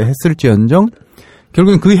이렇게 했을지언정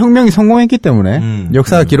결국엔 그 혁명이 성공했기 때문에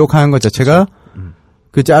역사 기록하는 것 자체가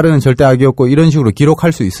그 짜르는 절대 악이었고 이런 식으로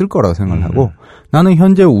기록할 수 있을 거라고 생각을 하고 나는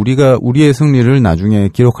현재 우리의 승리를 나중에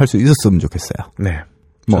기록할 수 있었으면 좋겠어요. 네.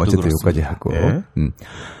 뭐 어쨌든 여기까지 하고. 네.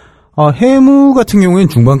 해무 같은 경우에는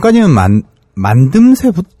중반까지는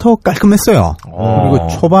만듦새부터 깔끔했어요. 그리고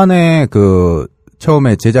초반에 그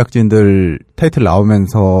처음에 제작진들 타이틀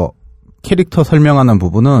나오면서 캐릭터 설명하는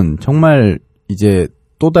부분은 정말 이제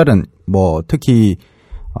또 다른 뭐 특히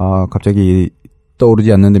갑자기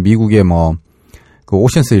떠오르지 않는데 미국의 뭐 그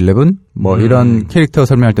오션스 11 뭐 이런 캐릭터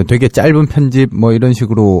설명할 때 되게 짧은 편집 뭐 이런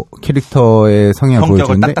식으로 캐릭터의 성향을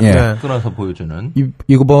보여주는데 딱딱 끊어서 보여주는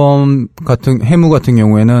이거범 같은 해무 같은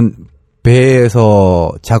경우에는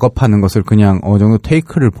배에서 작업하는 것을 그냥 어느 정도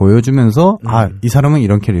테이크를 보여주면서 이 사람은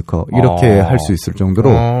이런 캐릭터 이렇게 할 수 있을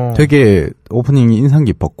정도로 되게 오프닝이 인상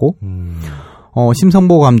깊었고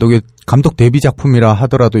심성보 감독 데뷔 작품이라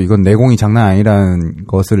하더라도 이건 내공이 장난 아니라는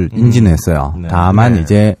것을 인지는 했어요. 네. 다만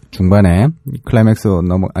이제 중반에 클라이맥스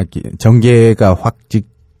전개가 확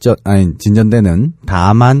진전되는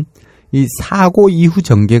다만 이 사고 이후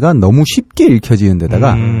전개가 너무 쉽게 읽혀지는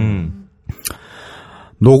데다가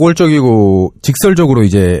노골적이고 직설적으로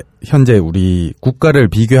이제 현재 우리 국가를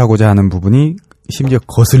비교하고자 하는 부분이 심지어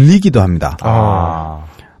거슬리기도 합니다.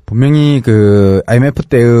 분명히 그 IMF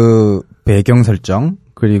때의 배경 설정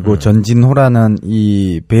그리고 전진호라는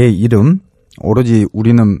이 배의 이름 오로지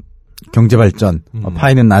우리는 경제발전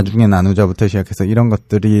파이는 나중에 나누자부터 시작해서 이런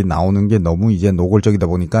것들이 나오는 게 너무 이제 노골적이다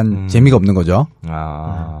보니까 재미가 없는 거죠.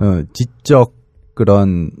 지적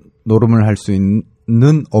그런 노름을 할 수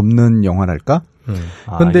있는 없는 영화랄까?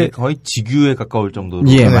 근데 거의 직유에 가까울 정도로.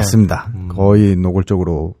 예, 맞습니다. 거의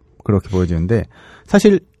노골적으로 그렇게 보여지는데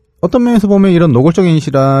사실 어떤 면에서 보면 이런 노골적인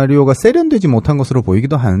시나리오가 세련되지 못한 것으로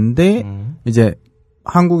보이기도 하는데 이제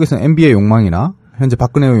한국에서는 MB의 욕망이나 현재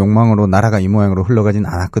박근혜의 욕망으로 나라가 이 모양으로 흘러가진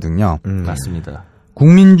않았거든요. 맞습니다.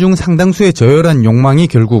 국민 중 상당수의 저열한 욕망이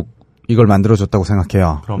결국 이걸 만들어줬다고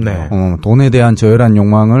생각해요. 그럼요. 돈에 대한 저열한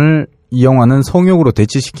욕망을 이 영화는 성욕으로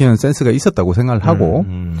대치시키는 센스가 있었다고 생각을 하고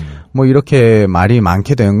뭐 이렇게 말이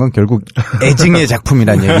많게 되는 건 결국 애증의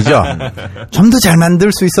작품이란 얘기죠. 좀 더 잘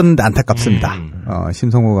만들 수 있었는데 안타깝습니다.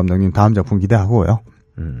 심성호 감독님 다음 작품 기대하고요.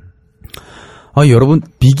 여러분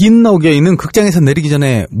비긴 어게인은 극장에서 내리기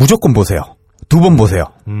전에 무조건 보세요. 2번 보세요.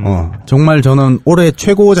 정말 저는 올해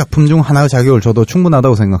최고 작품 중 하나의 자격을 줘도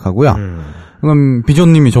충분하다고 생각하고요. 그럼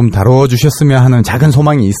비조님이 좀 다뤄주셨으면 하는 작은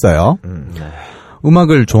소망이 있어요.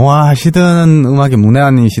 음악을 좋아하시든 음악에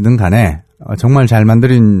문외한이시든 간에 정말 잘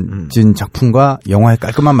만들어진 작품과 영화의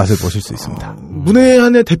깔끔한 맛을 보실 수 있습니다.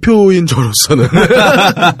 문외한의 대표인 저로서는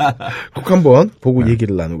꼭 한번 보고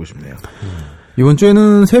얘기를 나누고 싶네요. 이번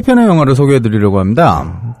주에는 3편의 영화를 소개해드리려고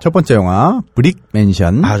합니다. 첫 번째 영화 브릭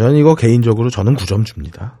맨션. 저는 이거 개인적으로 저는 9점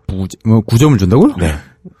줍니다. 9점을 준다고요? 네.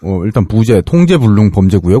 일단 부재 통제불능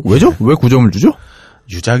범죄구역. 왜죠? 왜 9점을 주죠?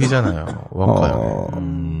 유작이잖아요.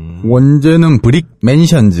 원제는 브릭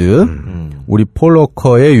맨션즈. 우리 폴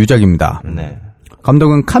워커의 유작입니다. 네.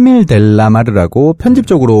 감독은 카밀 델라마르라고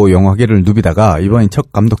편집적으로 영화계를 누비다가 이번이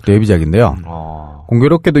첫 감독 데뷔작인데요.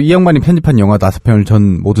 공교롭게도 이 양반이 편집한 영화 5편을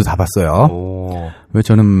전 모두 다 봤어요. 왜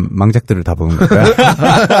저는 망작들을 다 보는 걸까요?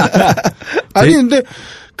 아니 근데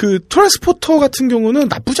그 트랜스포터 같은 경우는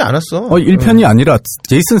나쁘지 않았어. 1편이 아니라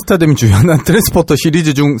제이슨 스타뎀이 주연한 트랜스포터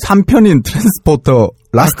시리즈 중 3편인 트랜스포터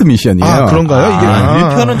라스트 미션이에요. 그런가요? 이게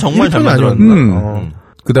 1편은 정말 잘 만들었는데.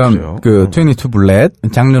 그다음 그 22 블렛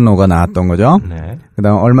장 르노가 나왔던 거죠. 네.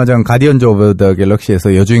 그다음 얼마 전 가디언즈 오브 더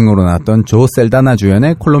갤럭시에서 여주인공으로 나왔던 조 셀다나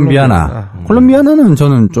주연의 콜롬비아나. 콜롬비아나는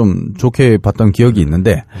저는 좀 좋게 봤던 기억이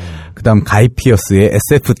있는데 그다음 가이 피어스의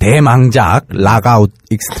SF 대망작 락아웃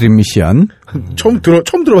익스트림 미션. 처음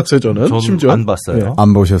들어봤어요 저는. 심지어 안 봤어요. 네.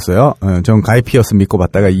 안 보셨어요? 전 가이 피어스 믿고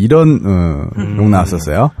봤다가 이런 욕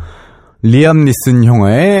나왔었어요. 리암 니슨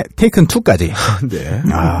영화의 테이큰 2까지. 네.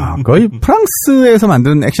 거의 프랑스에서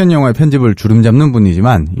만든 액션 영화의 편집을 주름 잡는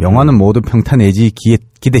분이지만 영화는 모두 평타 내지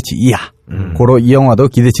기대치 이하. 고로 이 영화도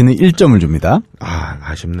기대치는 1점을 줍니다.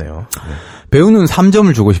 아쉽네요. 네. 배우는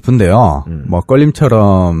 3점을 주고 싶은데요.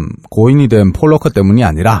 껄림처럼 고인이 된 폴 워커 때문이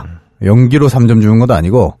아니라 연기로 3점 주는 것도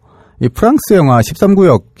아니고 이 프랑스 영화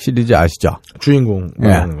 13구역 시리즈 아시죠? 주인공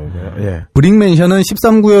말하는 거고요. 예. 브릭 맨션은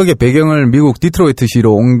 13구역의 배경을 미국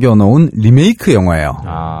디트로이트시로 옮겨놓은 리메이크 영화예요.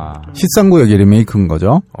 13구역의 리메이크인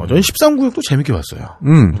거죠. 저는 13구역도 재밌게 봤어요.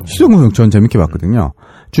 13구역 전 재밌게 봤거든요.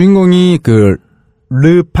 주인공이 그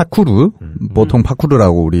르 파쿠르, 보통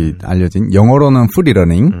파쿠르라고 우리 알려진 영어로는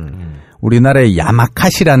프리러닝. 우리나라의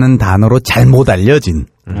야마카시라는 단어로 잘못 알려진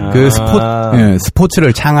그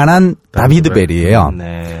스포츠를 창안한 다비드 벨이에요.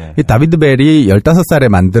 네. 이 다비드 벨이 15살에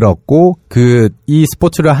만들었고 이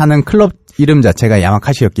스포츠를 하는 클럽 이름 자체가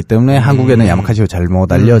야마카시였기 때문에 한국에는 야마카시로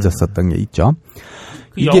잘못 알려졌었던 게 있죠.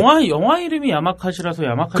 그 영화 이름이 야마카시라서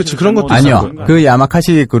야마카시. 그치, 그런 것도 아니요. 그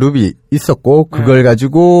야마카시 그룹이 있었고 그걸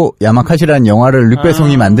가지고 야마카시라는 영화를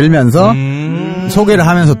류배송이 만들면서 소개를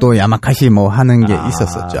하면서 또 야마카시 뭐 하는 게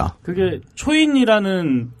있었었죠. 그게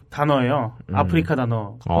초인이라는 단어예요. 아프리카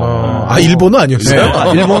단어. 일본어 아니었어요?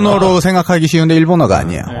 네. 일본어로 생각하기 쉬운데 일본어가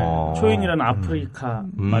아니에요. 네. 초인이라는 아프리카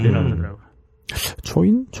말이라고 그러더라고요.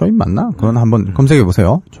 초인 맞나? 그건 한번 검색해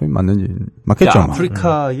보세요. 초인 맞는지 맞겠죠?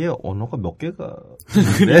 아프리카의 언어가 몇 개가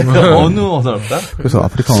그래? 어느 언어일까? 그래서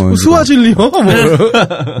아프리카 언어 스와질리요?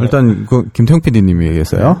 일단 그 김태형 PD님이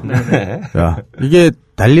얘기했어요. 네. 야, 이게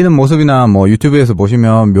달리는 모습이나 뭐 유튜브에서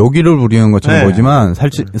보시면 묘기를 부리는 것처럼 보이지만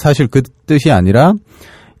사실 그 뜻이 아니라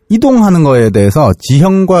이동하는 거에 대해서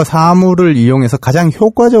지형과 사물을 이용해서 가장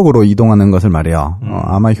효과적으로 이동하는 것을 말해요.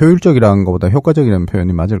 아마 효율적이라는 것보다 효과적이라는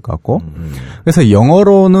표현이 맞을 것 같고. 그래서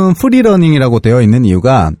영어로는 프리러닝이라고 되어 있는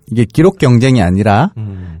이유가 이게 기록 경쟁이 아니라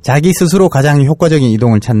자기 스스로 가장 효과적인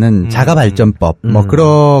이동을 찾는 자가 발전법 뭐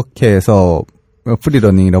그렇게 해서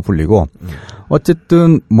프리러닝이라고 불리고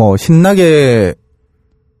어쨌든 뭐 신나게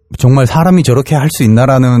정말 사람이 저렇게 할 수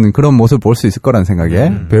있나라는 그런 모습을 볼 수 있을 거라는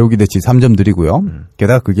생각에 배우 기대치 3점 드리고요.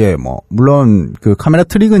 게다가 그게 뭐 물론 그 카메라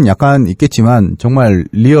트릭은 약간 있겠지만 정말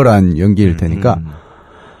리얼한 연기일 테니까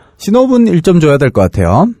신호분 1점 줘야 될 것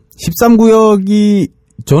같아요. 13구역이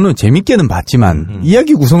저는 재밌게는 봤지만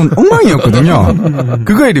이야기 구성은 엉망이었거든요.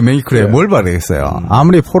 그거의 리메이크에 뭘 바라겠어요.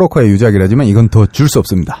 아무리 포로커의 유작이라지만 이건 더 줄 수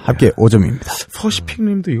없습니다. 합계 5점입니다.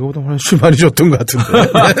 퍼시픽님도 이거보다 훨씬 많이 줬던 것 같은데.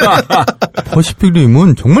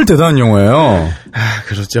 퍼시픽님은 정말 대단한 영화예요.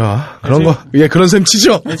 그렇죠. 그런 거, 그런 셈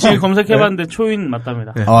치죠. 지금 검색해봤는데 초인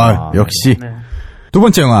맞답니다. 네. 역시. 네. 두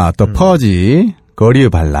번째 영화 더 퍼지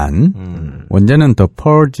거리의 반란. 원제는 더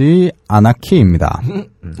퍼지 아나키입니다.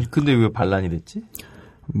 근데 왜 반란이 됐지?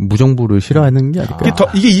 무정부를 싫어하는 게 아닐까.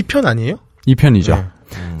 이게 2편 아니에요? 2편이죠. 네.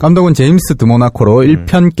 감독은 제임스 드모나코로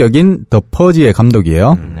 1편격인 더 퍼지의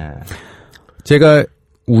감독이에요. 제가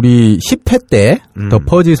우리 10회 때 더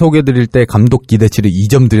퍼지 소개드릴 때 감독 기대치를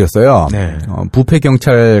 2점 드렸어요. 네. 부패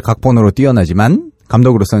경찰 각본으로 뛰어나지만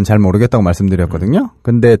감독으로서는 잘 모르겠다고 말씀드렸거든요.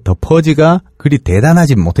 근데 더 퍼지가 그리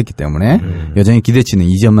대단하지 못했기 때문에 여전히 기대치는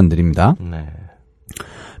 2점만 드립니다. 네.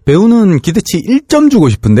 배우는 기대치 1점 주고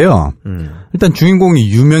싶은데요. 일단 주인공이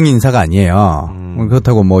유명 인사가 아니에요.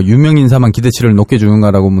 그렇다고 뭐 유명 인사만 기대치를 높게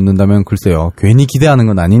주는가라고 묻는다면 글쎄요. 괜히 기대하는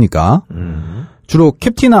건 아니니까. 주로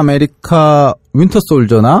캡틴 아메리카, 윈터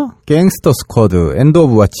솔저나 갱스터 스쿼드, 엔드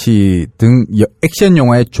오브 와치 등 액션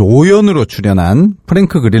영화의 조연으로 출연한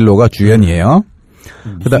프랭크 그릴로가 주연이에요.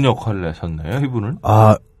 무슨 역할을 하셨나요, 이분은?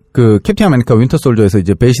 그 캡틴 아메리카 윈터 솔저에서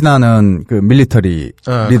이제 배신하는 그 밀리터리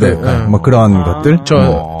리더 역할, 뭐 그런 것들.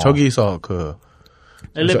 저기서 그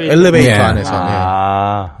엘리베이터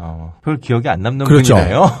안에서. 별 기억이 안 남는 그렇죠.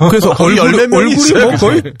 분이네요. 그래서 얼굴이 뭐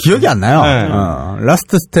거의 기억이 안 나요. 네.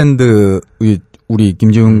 라스트 스탠드 우리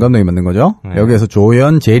김지훈 감독이 만든 거죠. 네. 여기에서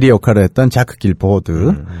조연 제리 역할을 했던 자크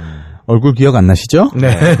길포드. 얼굴 기억 안 나시죠?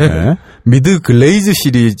 네. 네. 미드 글레이즈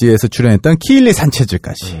시리즈에서 출연했던 키일리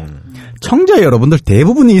산체즈까지. 청자 여러분들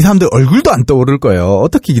대부분이 이 사람들 얼굴도 안 떠오를 거예요.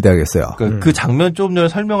 어떻게 기대하겠어요? 그 장면 조금 전에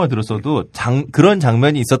설명을 들었어도 그런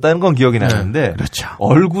장면이 있었다는 건 기억이 나는데 그렇죠.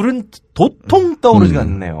 얼굴은 도통 떠오르지가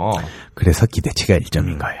않네요. 그래서 기대치가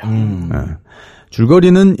 1점인 거예요.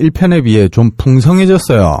 줄거리는 1편에 비해 좀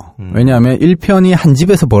풍성해졌어요. 왜냐하면 1편이 한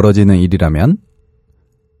집에서 벌어지는 일이라면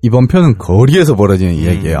이번 편은 거리에서 벌어지는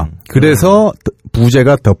이야기예요. 그래서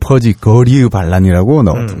부제가 더 퍼지 거리의 반란이라고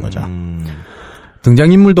넣었던 거죠.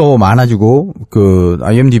 등장인물도 많아지고 그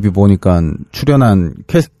IMDb 보니까 출연한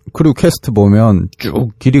크루 캐스트 보면 쭉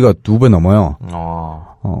길이가 2배 넘어요.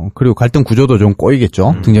 그리고 갈등 구조도 좀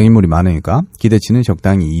꼬이겠죠. 등장인물이 많으니까. 기대치는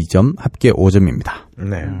적당히 2점, 합계 5점입니다.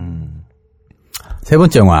 네. 세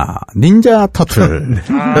번째 영화 닌자 터틀.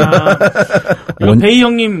 베이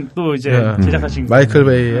형님 또 이제 제작하신 마이클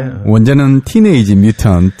베이의 원제는 티네이지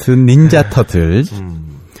뮤턴트 닌자 터틀.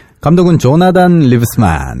 감독은 조나단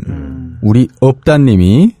리브스만. 우리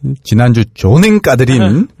업다님이 지난주 조냉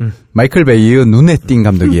까드린 마이클 베이의 눈에 띈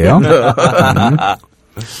감독이에요.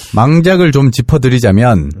 망작을 좀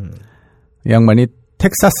짚어드리자면 이 양반이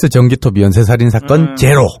텍사스 전기톱 연쇄살인 사건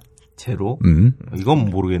제로.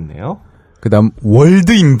 이건 모르겠네요. 그다음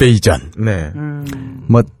월드 인베이전. 네.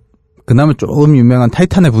 뭐 그나마 조금 유명한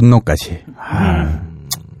타이탄의 분노까지.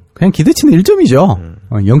 그냥 기대치는 1점이죠.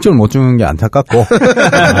 0점을 못 주는 게 안타깝고.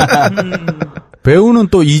 배우는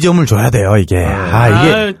또 2점을 줘야 돼요, 이게.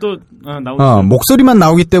 이게. 나오죠. 목소리만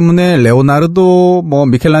나오기 때문에 레오나르도, 뭐,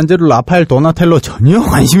 미켈란젤로, 라파엘, 도나텔로 전혀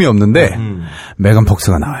관심이 없는데, 메간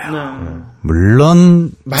폭스가 나와요. 물론.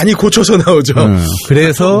 많이 고쳐서 나오죠.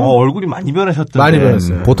 그래서. 얼굴이 많이 변하셨던데. 많이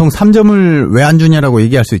변했어요. 보통 3점을 왜 안 주냐라고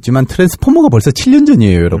얘기할 수 있지만, 트랜스포머가 벌써 7년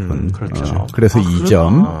전이에요, 여러분. 그렇죠. 그래서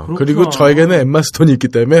 2점. 그리고 저에게는 엠마 스톤이 있기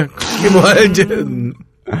때문에, 크게 뭐, 이제.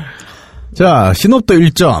 자, 신업도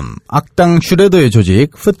 1점. 악당 슈레더의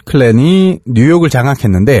조직 풋클랜이 뉴욕을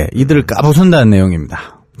장악했는데 이들을 까부순다는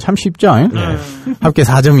내용입니다. 참 쉽죠? 합계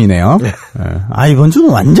 4점이네요. 이번 주는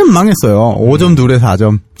완전 망했어요. 5점 둘에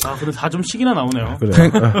 4점. 그래 4점씩이나 나오네요. 그래.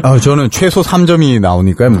 저는 최소 3점이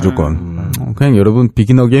나오니까요, 무조건. 그냥 여러분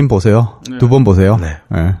비기너 게임 보세요. 2번 보세요. 네.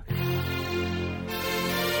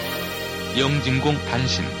 영진공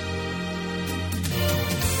단신.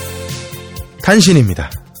 단신입니다.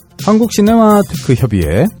 한국 시네마테크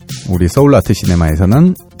협의회, 우리 서울아트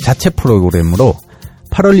시네마에서는 자체 프로그램으로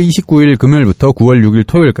 8월 29일 금요일부터 9월 6일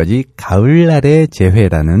토요일까지 가을날의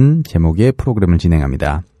재회라는 제목의 프로그램을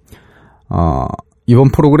진행합니다.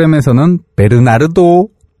 이번 프로그램에서는 베르나르도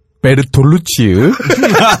베르톨루치의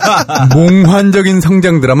몽환적인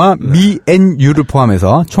성장 드라마 미 앤 유를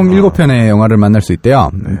포함해서 총 7편의 영화를 만날 수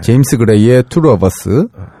있대요. 제임스 그레이의 투루 오브 어스,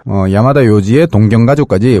 야마다 요지의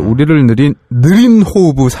동경가족까지 우리를 느린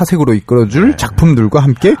호흡의 사색으로 이끌어줄 작품들과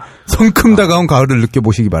함께 성큼 다가온 가을을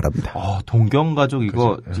느껴보시기 바랍니다. 동경가족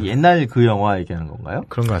이거 옛날 그 영화 얘기하는 건가요?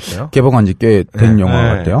 그런 것 같아요. 개봉한 지 꽤 된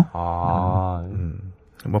영화 같아요.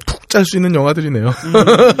 뭐 푹 짤 수 있는 영화들이네요.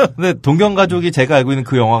 근데 동경가족이 제가 알고 있는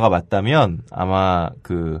그 영화가 맞다면 아마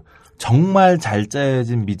정말 잘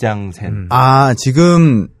짜여진 미장센.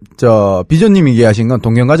 지금 비전님이 얘기하신 건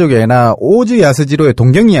동경가족이 아니라 오즈 야스지로의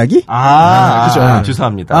동경 이야기? 그죠.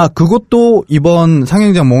 죄송합니다. 그것도 이번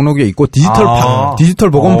상영장 목록에 있고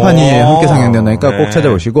디지털 복원판이 함께 상영된다니까 꼭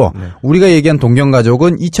찾아보시고 우리가 얘기한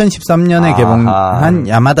동경가족은 2013년에 개봉한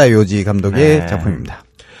야마다 요지 감독의 작품입니다.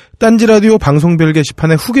 딴지라디오 방송별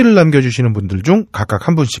게시판에 후기를 남겨주시는 분들 중 각각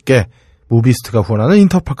한 분씩께 무비스트가 후원하는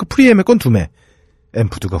인터파크 프리엠의권 2매,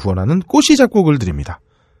 앰프드가 후원하는 꼬시 작곡을 드립니다.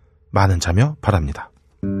 많은 참여 바랍니다.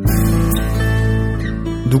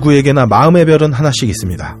 누구에게나 마음의 별은 하나씩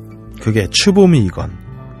있습니다. 그게 츠보미이건,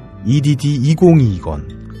 EDD2022건,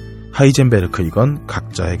 하이젠베르크이건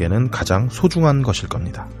각자에게는 가장 소중한 것일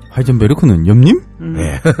겁니다. 하이젠베르크는 염님?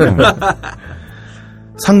 네.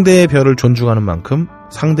 상대의 별을 존중하는 만큼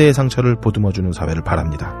상대의 상처를 보듬어주는 사회를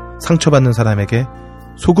바랍니다. 상처받는 사람에게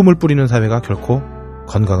소금을 뿌리는 사회가 결코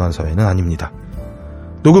건강한 사회는 아닙니다.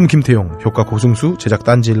 녹음 김태용, 효과 고승수, 제작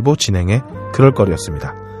딴지일보 진행의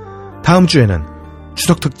그럴거리였습니다. 다음 주에는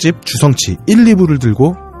추석특집 주성치 1, 2부를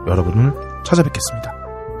들고 여러분을 찾아뵙겠습니다.